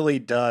music really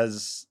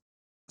does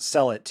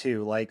sell it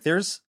too. Like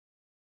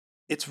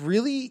it's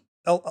really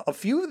a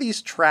few of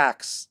these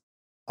tracks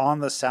on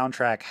the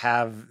soundtrack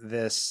have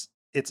this,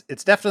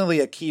 it's definitely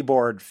a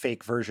keyboard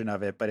fake version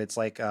of it, but it's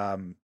like a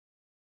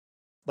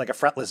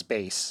fretless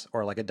bass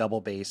or like a double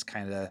bass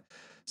kind of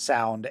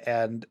sound,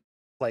 and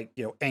like,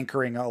 you know,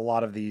 anchoring a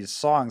lot of these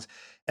songs.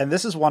 And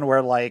this is one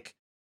where like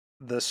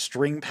the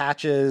string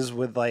patches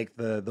with like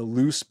the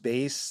loose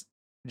bass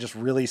just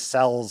really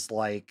sells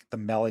like the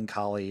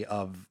melancholy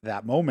of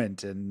that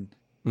moment. And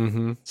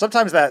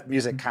sometimes that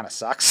music kind of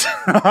sucks.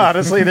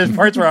 Honestly, there's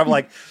parts where I'm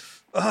like,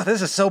 oh,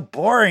 this is so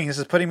boring. This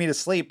is putting me to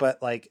sleep.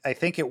 But like, I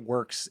think it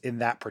works in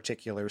that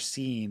particular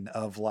scene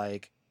of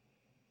like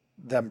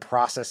them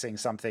processing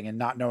something and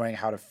not knowing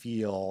how to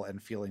feel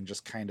and feeling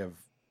just kind of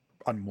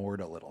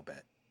unmoored a little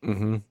bit.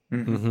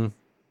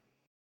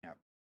 Yeah.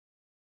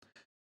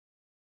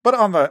 But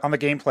on the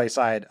gameplay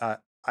side,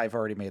 I've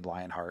already made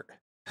Lionheart.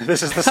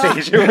 This is the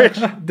stage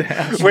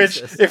in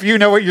which if you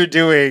know what you're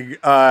doing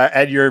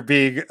and you're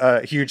being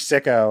a huge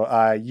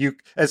sicko, you,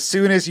 as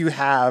soon as you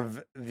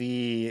have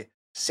the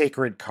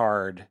sacred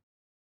card,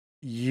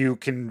 you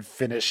can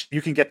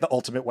get the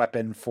ultimate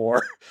weapon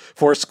for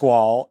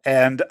Squall,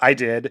 and I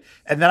did.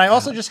 And then I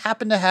also just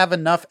happen to have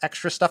enough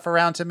extra stuff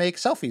around to make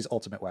Selphie's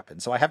ultimate weapon,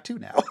 so I have 2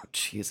 now.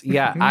 Jeez,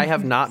 yeah, I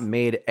have not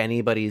made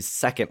anybody's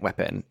second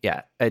weapon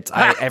yet.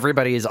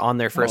 Everybody is on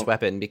their first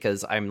weapon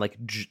because I'm like,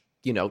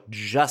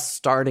 just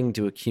starting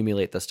to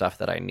accumulate the stuff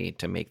that I need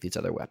to make these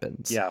other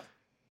weapons. Yeah,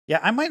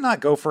 I might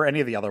not go for any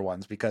of the other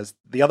ones because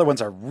the other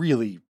ones are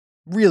really,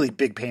 really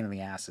big pain in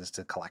the asses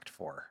to collect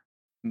for.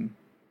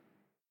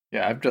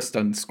 Yeah, I've just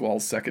done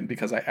Squall's second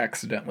because I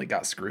accidentally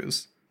got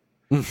screws.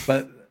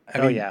 But I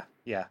mean, yeah,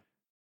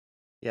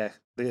 the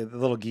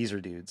little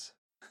geezer dudes.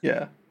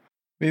 Yeah,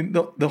 I mean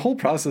the whole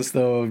process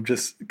though of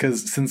just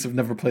because since I've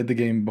never played the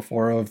game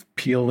before, of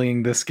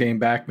peeling this game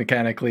back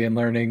mechanically and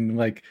learning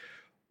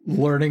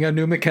a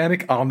new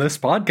mechanic on this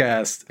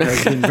podcast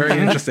has been very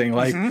interesting.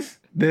 Like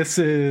this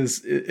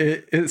is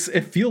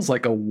it feels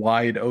like a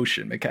wide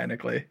ocean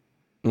mechanically,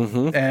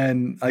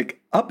 and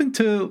like up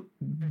until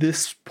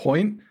this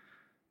point,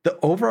 the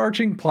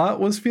overarching plot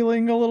was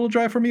feeling a little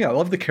dry for me. I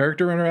love the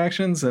character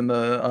interactions and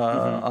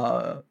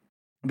the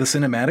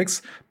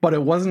cinematics, but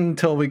it wasn't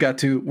until we got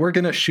to, we're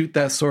going to shoot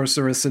that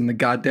sorceress in the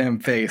goddamn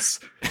face,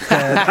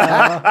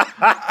 that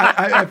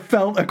I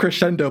felt a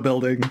crescendo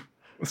building.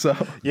 So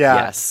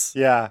yeah,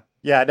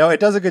 no, it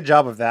does a good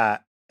job of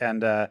that.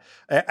 And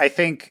I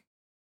think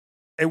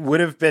it would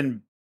have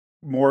been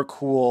more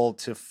cool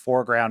to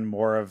foreground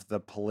more of the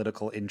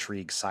political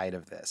intrigue side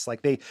of this.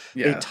 Like they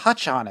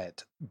touch on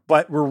it,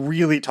 but we're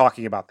really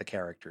talking about the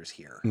characters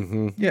here.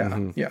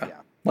 Yeah.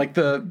 Like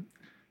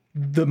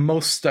the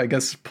most, I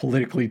guess,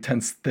 politically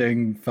tense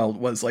thing felt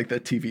was like the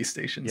TV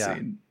station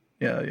scene.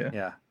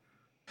 Yeah.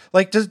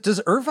 Like,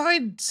 does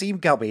Irvine seem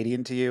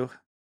Galbadian to you?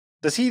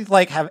 Does he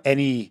like have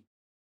any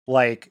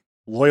like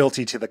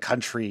loyalty to the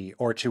country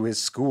or to his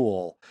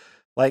school?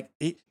 Like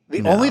the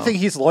only thing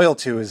he's loyal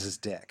to is his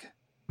dick.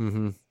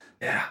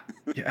 Yeah.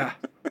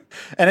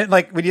 And it,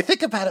 like, when you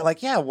think about it,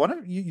 like,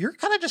 you're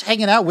kind of just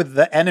hanging out with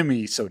the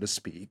enemy, so to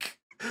speak,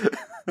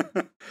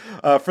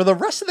 for the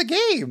rest of the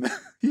game.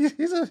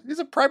 He's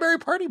a primary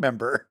party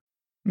member.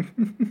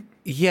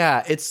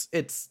 Yeah,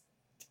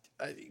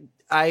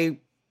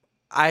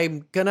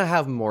 I'm gonna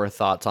have more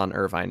thoughts on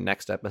Irvine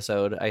next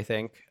episode, I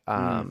think.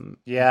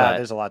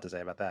 There's a lot to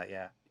say about that.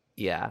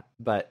 Yeah,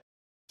 but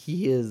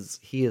he is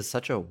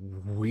such a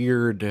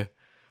weird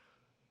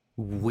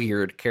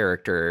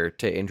character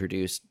to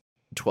introduce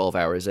 12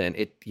 hours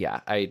in.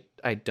 I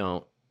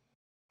don't,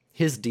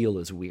 his deal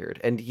is weird.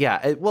 And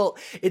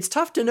it's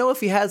tough to know if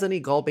he has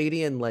any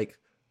Galbadian like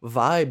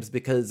vibes,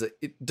 because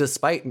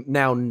despite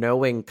now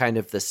knowing kind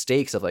of the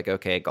stakes of like,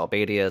 okay,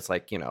 Galbadia is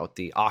like,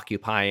 the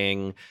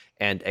occupying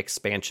and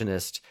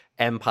expansionist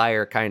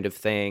empire kind of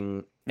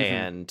thing.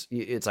 And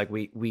it's like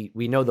we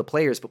know the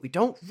players, but we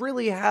don't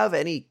really have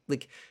any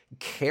like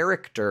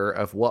character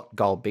of what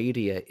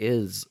Galbadia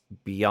is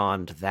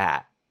beyond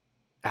that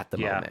at the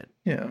moment.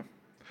 Yeah.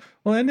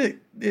 Well, and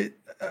it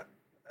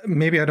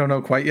maybe I don't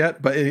know quite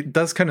yet, but it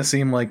does kind of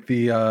seem like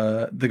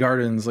the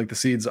gardens, like the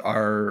seeds,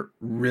 are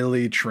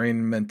really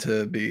meant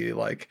to be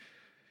like,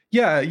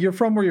 yeah, you're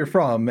from where you're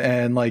from,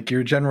 and like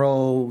your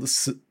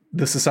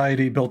the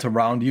society built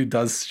around you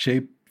does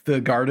shape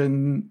the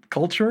garden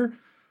culture.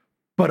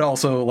 But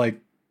also, like,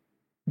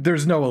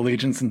 there's no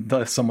allegiance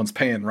unless someone's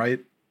paying,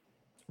 right?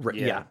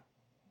 Yeah,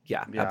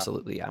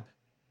 absolutely, yeah.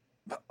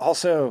 But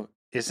also,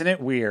 isn't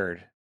it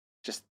weird?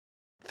 Just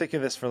think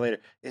of this for later.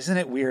 Isn't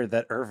it weird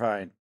that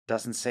Irvine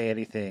doesn't say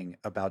anything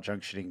about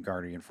junctioning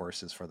Guardian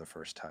forces for the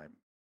first time?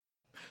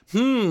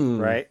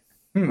 Right?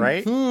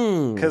 Right?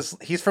 Because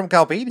he's from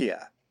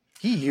Galbadia.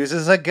 He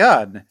uses a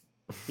gun.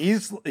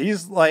 He's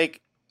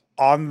like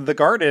on the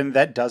garden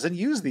that doesn't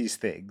use these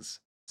things.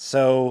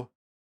 So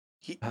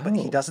but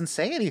he Oh. doesn't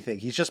say anything.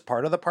 He's just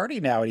part of the party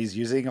now, and he's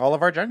using all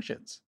of our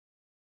junctions.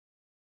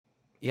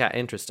 Yeah,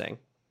 interesting.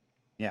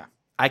 Yeah.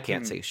 I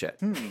can't say shit.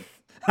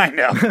 I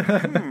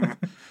know.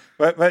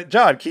 But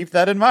John, keep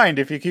that in mind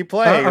if you keep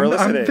playing or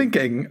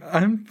listening.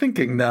 I'm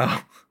thinking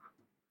now.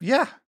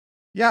 Yeah.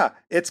 Yeah.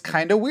 It's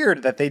kind of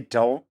weird that they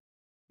don't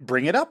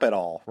bring it up at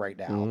all right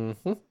now.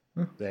 Mhm.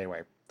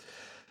 Anyway.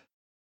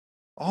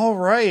 All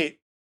right.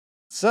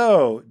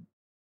 So,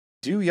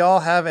 do y'all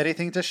have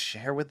anything to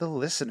share with the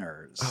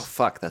listeners? Oh,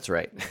 fuck, that's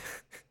right.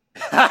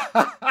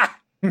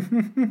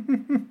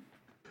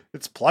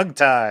 It's plug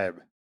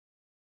time.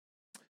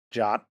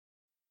 John?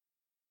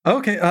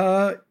 Okay,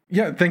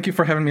 yeah, thank you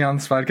for having me on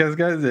this podcast,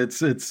 guys.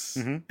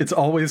 It's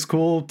always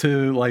cool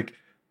to like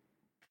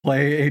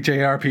play a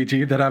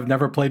JRPG that I've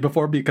never played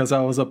before because I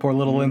was a poor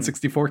little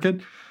N64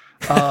 kid.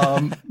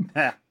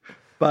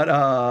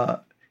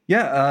 But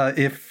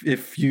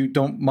if you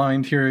don't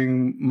mind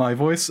hearing my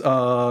voice,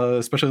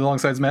 especially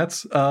alongside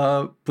Matt's,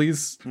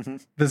 please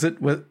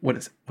visit what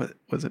is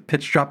it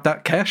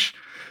pitchdrop.cash.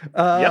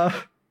 Yep.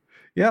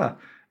 Yeah.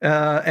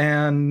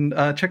 And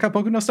check out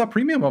Boku no Stop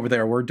Premium over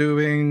there. We're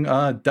doing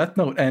Death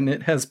Note, and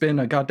it has been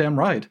a goddamn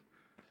ride.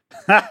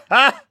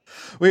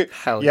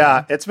 Hell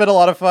yeah. It's been a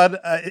lot of fun.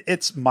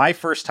 It's my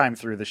first time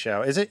through the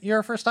show. Is it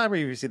your first time, or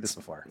have you seen this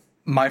before?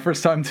 My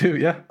first time too,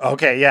 yeah.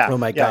 Okay, yeah. Oh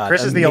my God,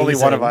 Chris is the only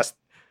one of amazing.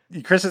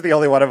 us. Chris is the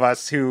only one of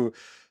us who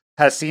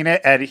has seen it,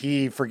 and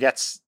he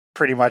forgets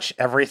pretty much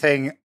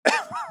everything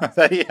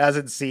that he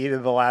hasn't seen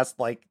in the last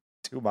 2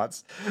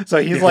 months. So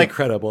he's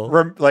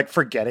Incredible.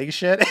 forgetting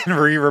shit and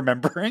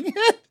remembering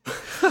it.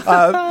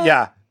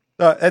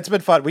 It's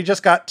been fun. We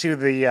just got to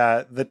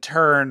the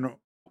turn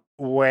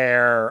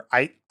where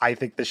I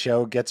think the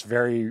show gets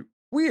very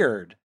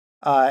weird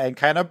and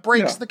kind of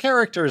breaks the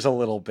characters a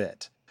little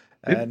bit.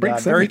 It And breaks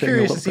I'm very everything a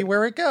curious to little see bit.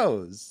 where it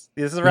goes.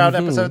 This is around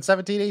episode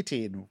 17,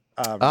 18. Right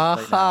now.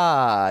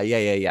 Aha.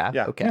 Yeah.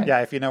 Yeah. Okay.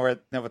 Yeah, if you know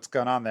what's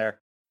going on there.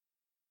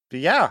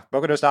 But yeah,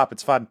 Boku no Stop,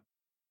 it's fun.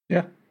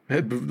 Yeah.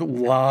 A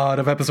lot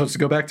of episodes to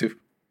go back to.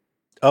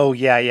 Oh,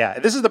 yeah.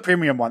 This is the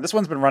premium one. This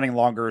one's been running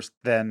longer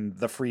than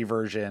the free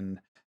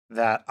version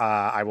that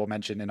I will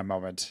mention in a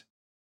moment.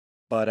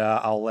 But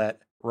I'll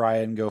let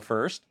Ryan go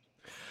first.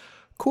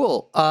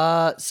 Cool.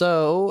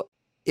 So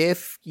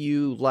if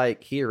you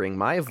like hearing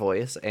my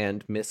voice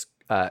and Miss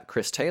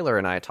Chris Taylor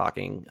and I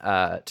talking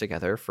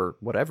together for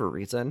whatever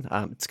reason,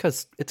 it's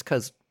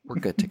because we're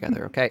good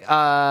together. Okay.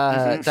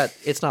 That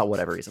it's not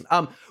whatever reason.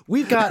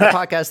 We've got a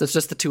podcast that's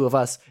just the two of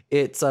us.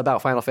 It's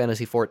about Final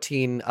Fantasy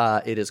 14.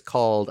 It is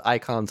called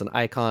Icons and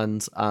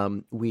Icons.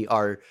 We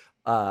are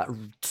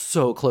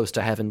so close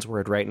to Heaven's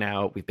Word right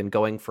now. We've been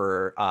going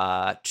for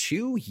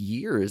 2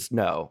 years.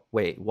 No,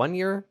 wait, 1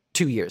 year?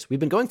 2 years. We've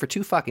been going for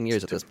 2 fucking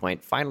years at this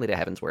point, finally to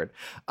Heaven's Word.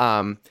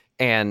 And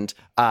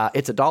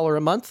it's $1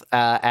 a month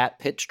at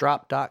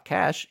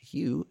pitchdrop.cash.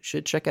 You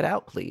should check it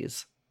out,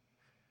 please.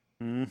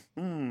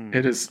 Mm-hmm.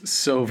 It is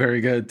so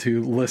very good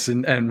to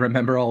listen and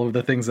remember all of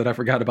the things that I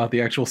forgot about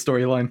the actual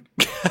storyline.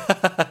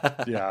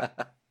 Yeah.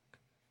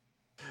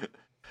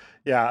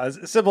 Yeah,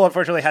 Sybil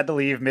unfortunately had to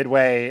leave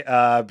midway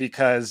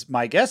because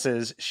my guess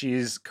is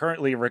she's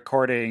currently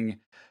recording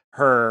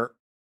her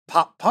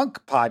pop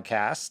punk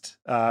podcast,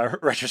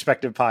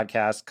 retrospective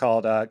podcast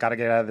called Gotta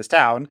Get Out of This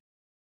Town.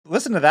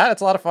 Listen to that.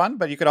 It's a lot of fun,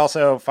 but you could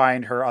also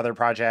find her other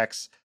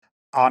projects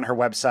on her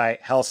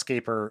website,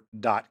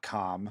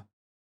 hellscaper.com.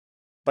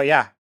 But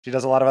yeah, she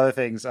does a lot of other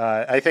things.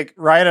 I think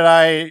Ryan and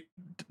I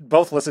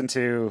both listen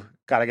to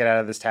Gotta Get Out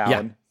of This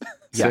Town.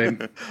 Yeah.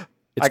 Same.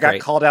 It's I got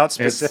great. called out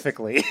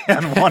specifically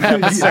on one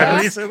episode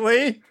Yes.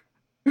 recently.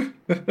 No,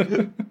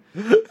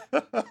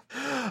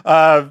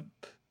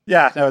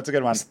 it's a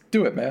good one. Just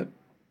do it, Matt.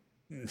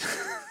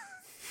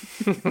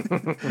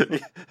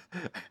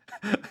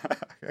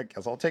 I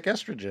guess I'll take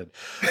estrogen.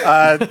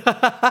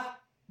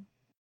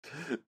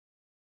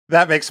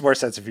 That makes more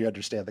sense if you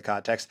understand the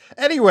context.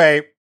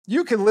 Anyway,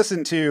 you can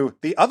listen to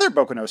the other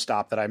Boku no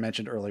Stop that I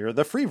mentioned earlier,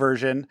 the free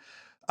version.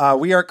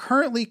 We are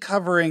currently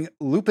covering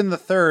Lupin the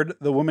Third,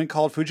 The Woman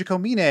Called Fujiko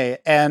Mine,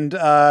 and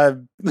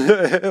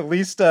at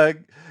least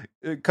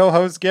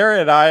co-host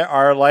Garrett and I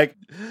are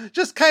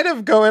just kind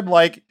of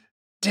going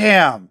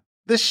damn,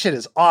 this shit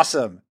is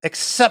awesome,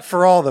 except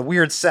for all the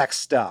weird sex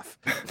stuff.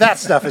 That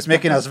stuff is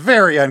making us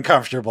very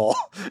uncomfortable.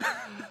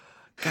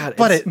 God,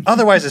 But it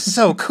otherwise is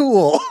so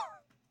cool.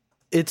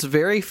 It's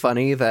very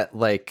funny that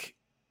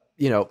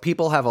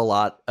people have a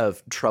lot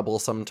of trouble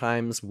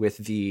sometimes with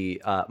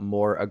the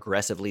more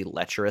aggressively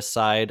lecherous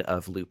side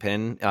of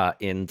Lupin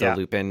in the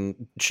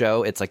Lupin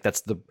show. It's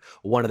that's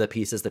one of the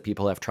pieces that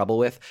people have trouble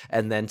with.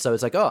 And then so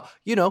it's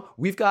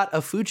we've got a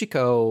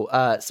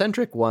Fujiko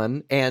centric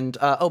one. And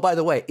by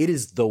the way, it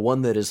is the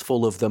one that is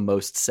full of the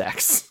most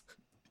sex.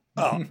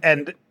 Oh,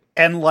 and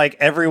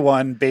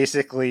everyone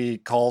basically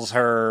calls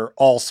her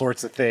all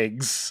sorts of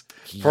things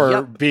for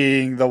Yep.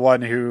 being the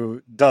one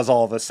who does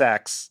all the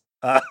sex.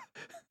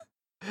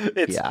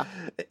 It's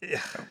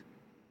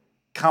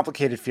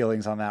complicated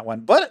feelings on that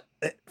one, but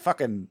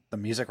The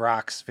music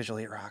rocks.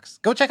 Visually, it rocks.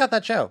 Go check out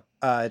that show.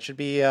 It should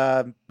be.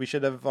 We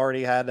should have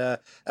already had a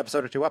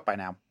episode or two up by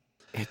now.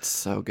 It's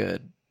so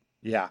good.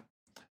 Yeah.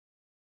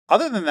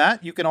 Other than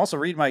that, you can also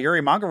read my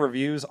Yuri manga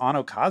reviews on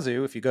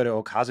Okazu if you go to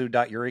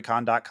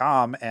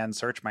okazu.yuricon.com and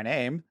search my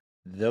name.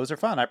 Those are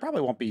fun. I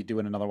probably won't be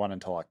doing another one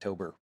until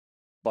October,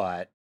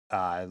 but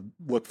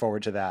look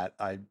forward to that.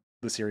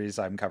 The series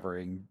I'm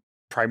covering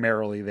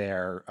primarily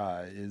there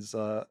is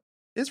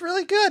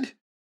really good.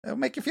 It'll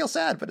make you feel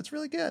sad, but it's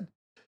really good.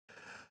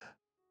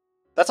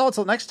 That's all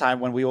until next time,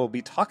 when we will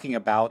be talking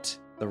about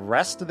the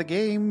rest of the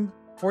game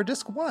for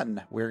Disc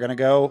 1. We're going to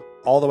go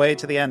all the way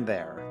to the end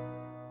there.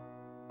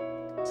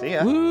 See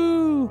ya.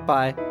 Woo!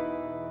 Bye.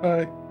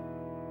 Bye.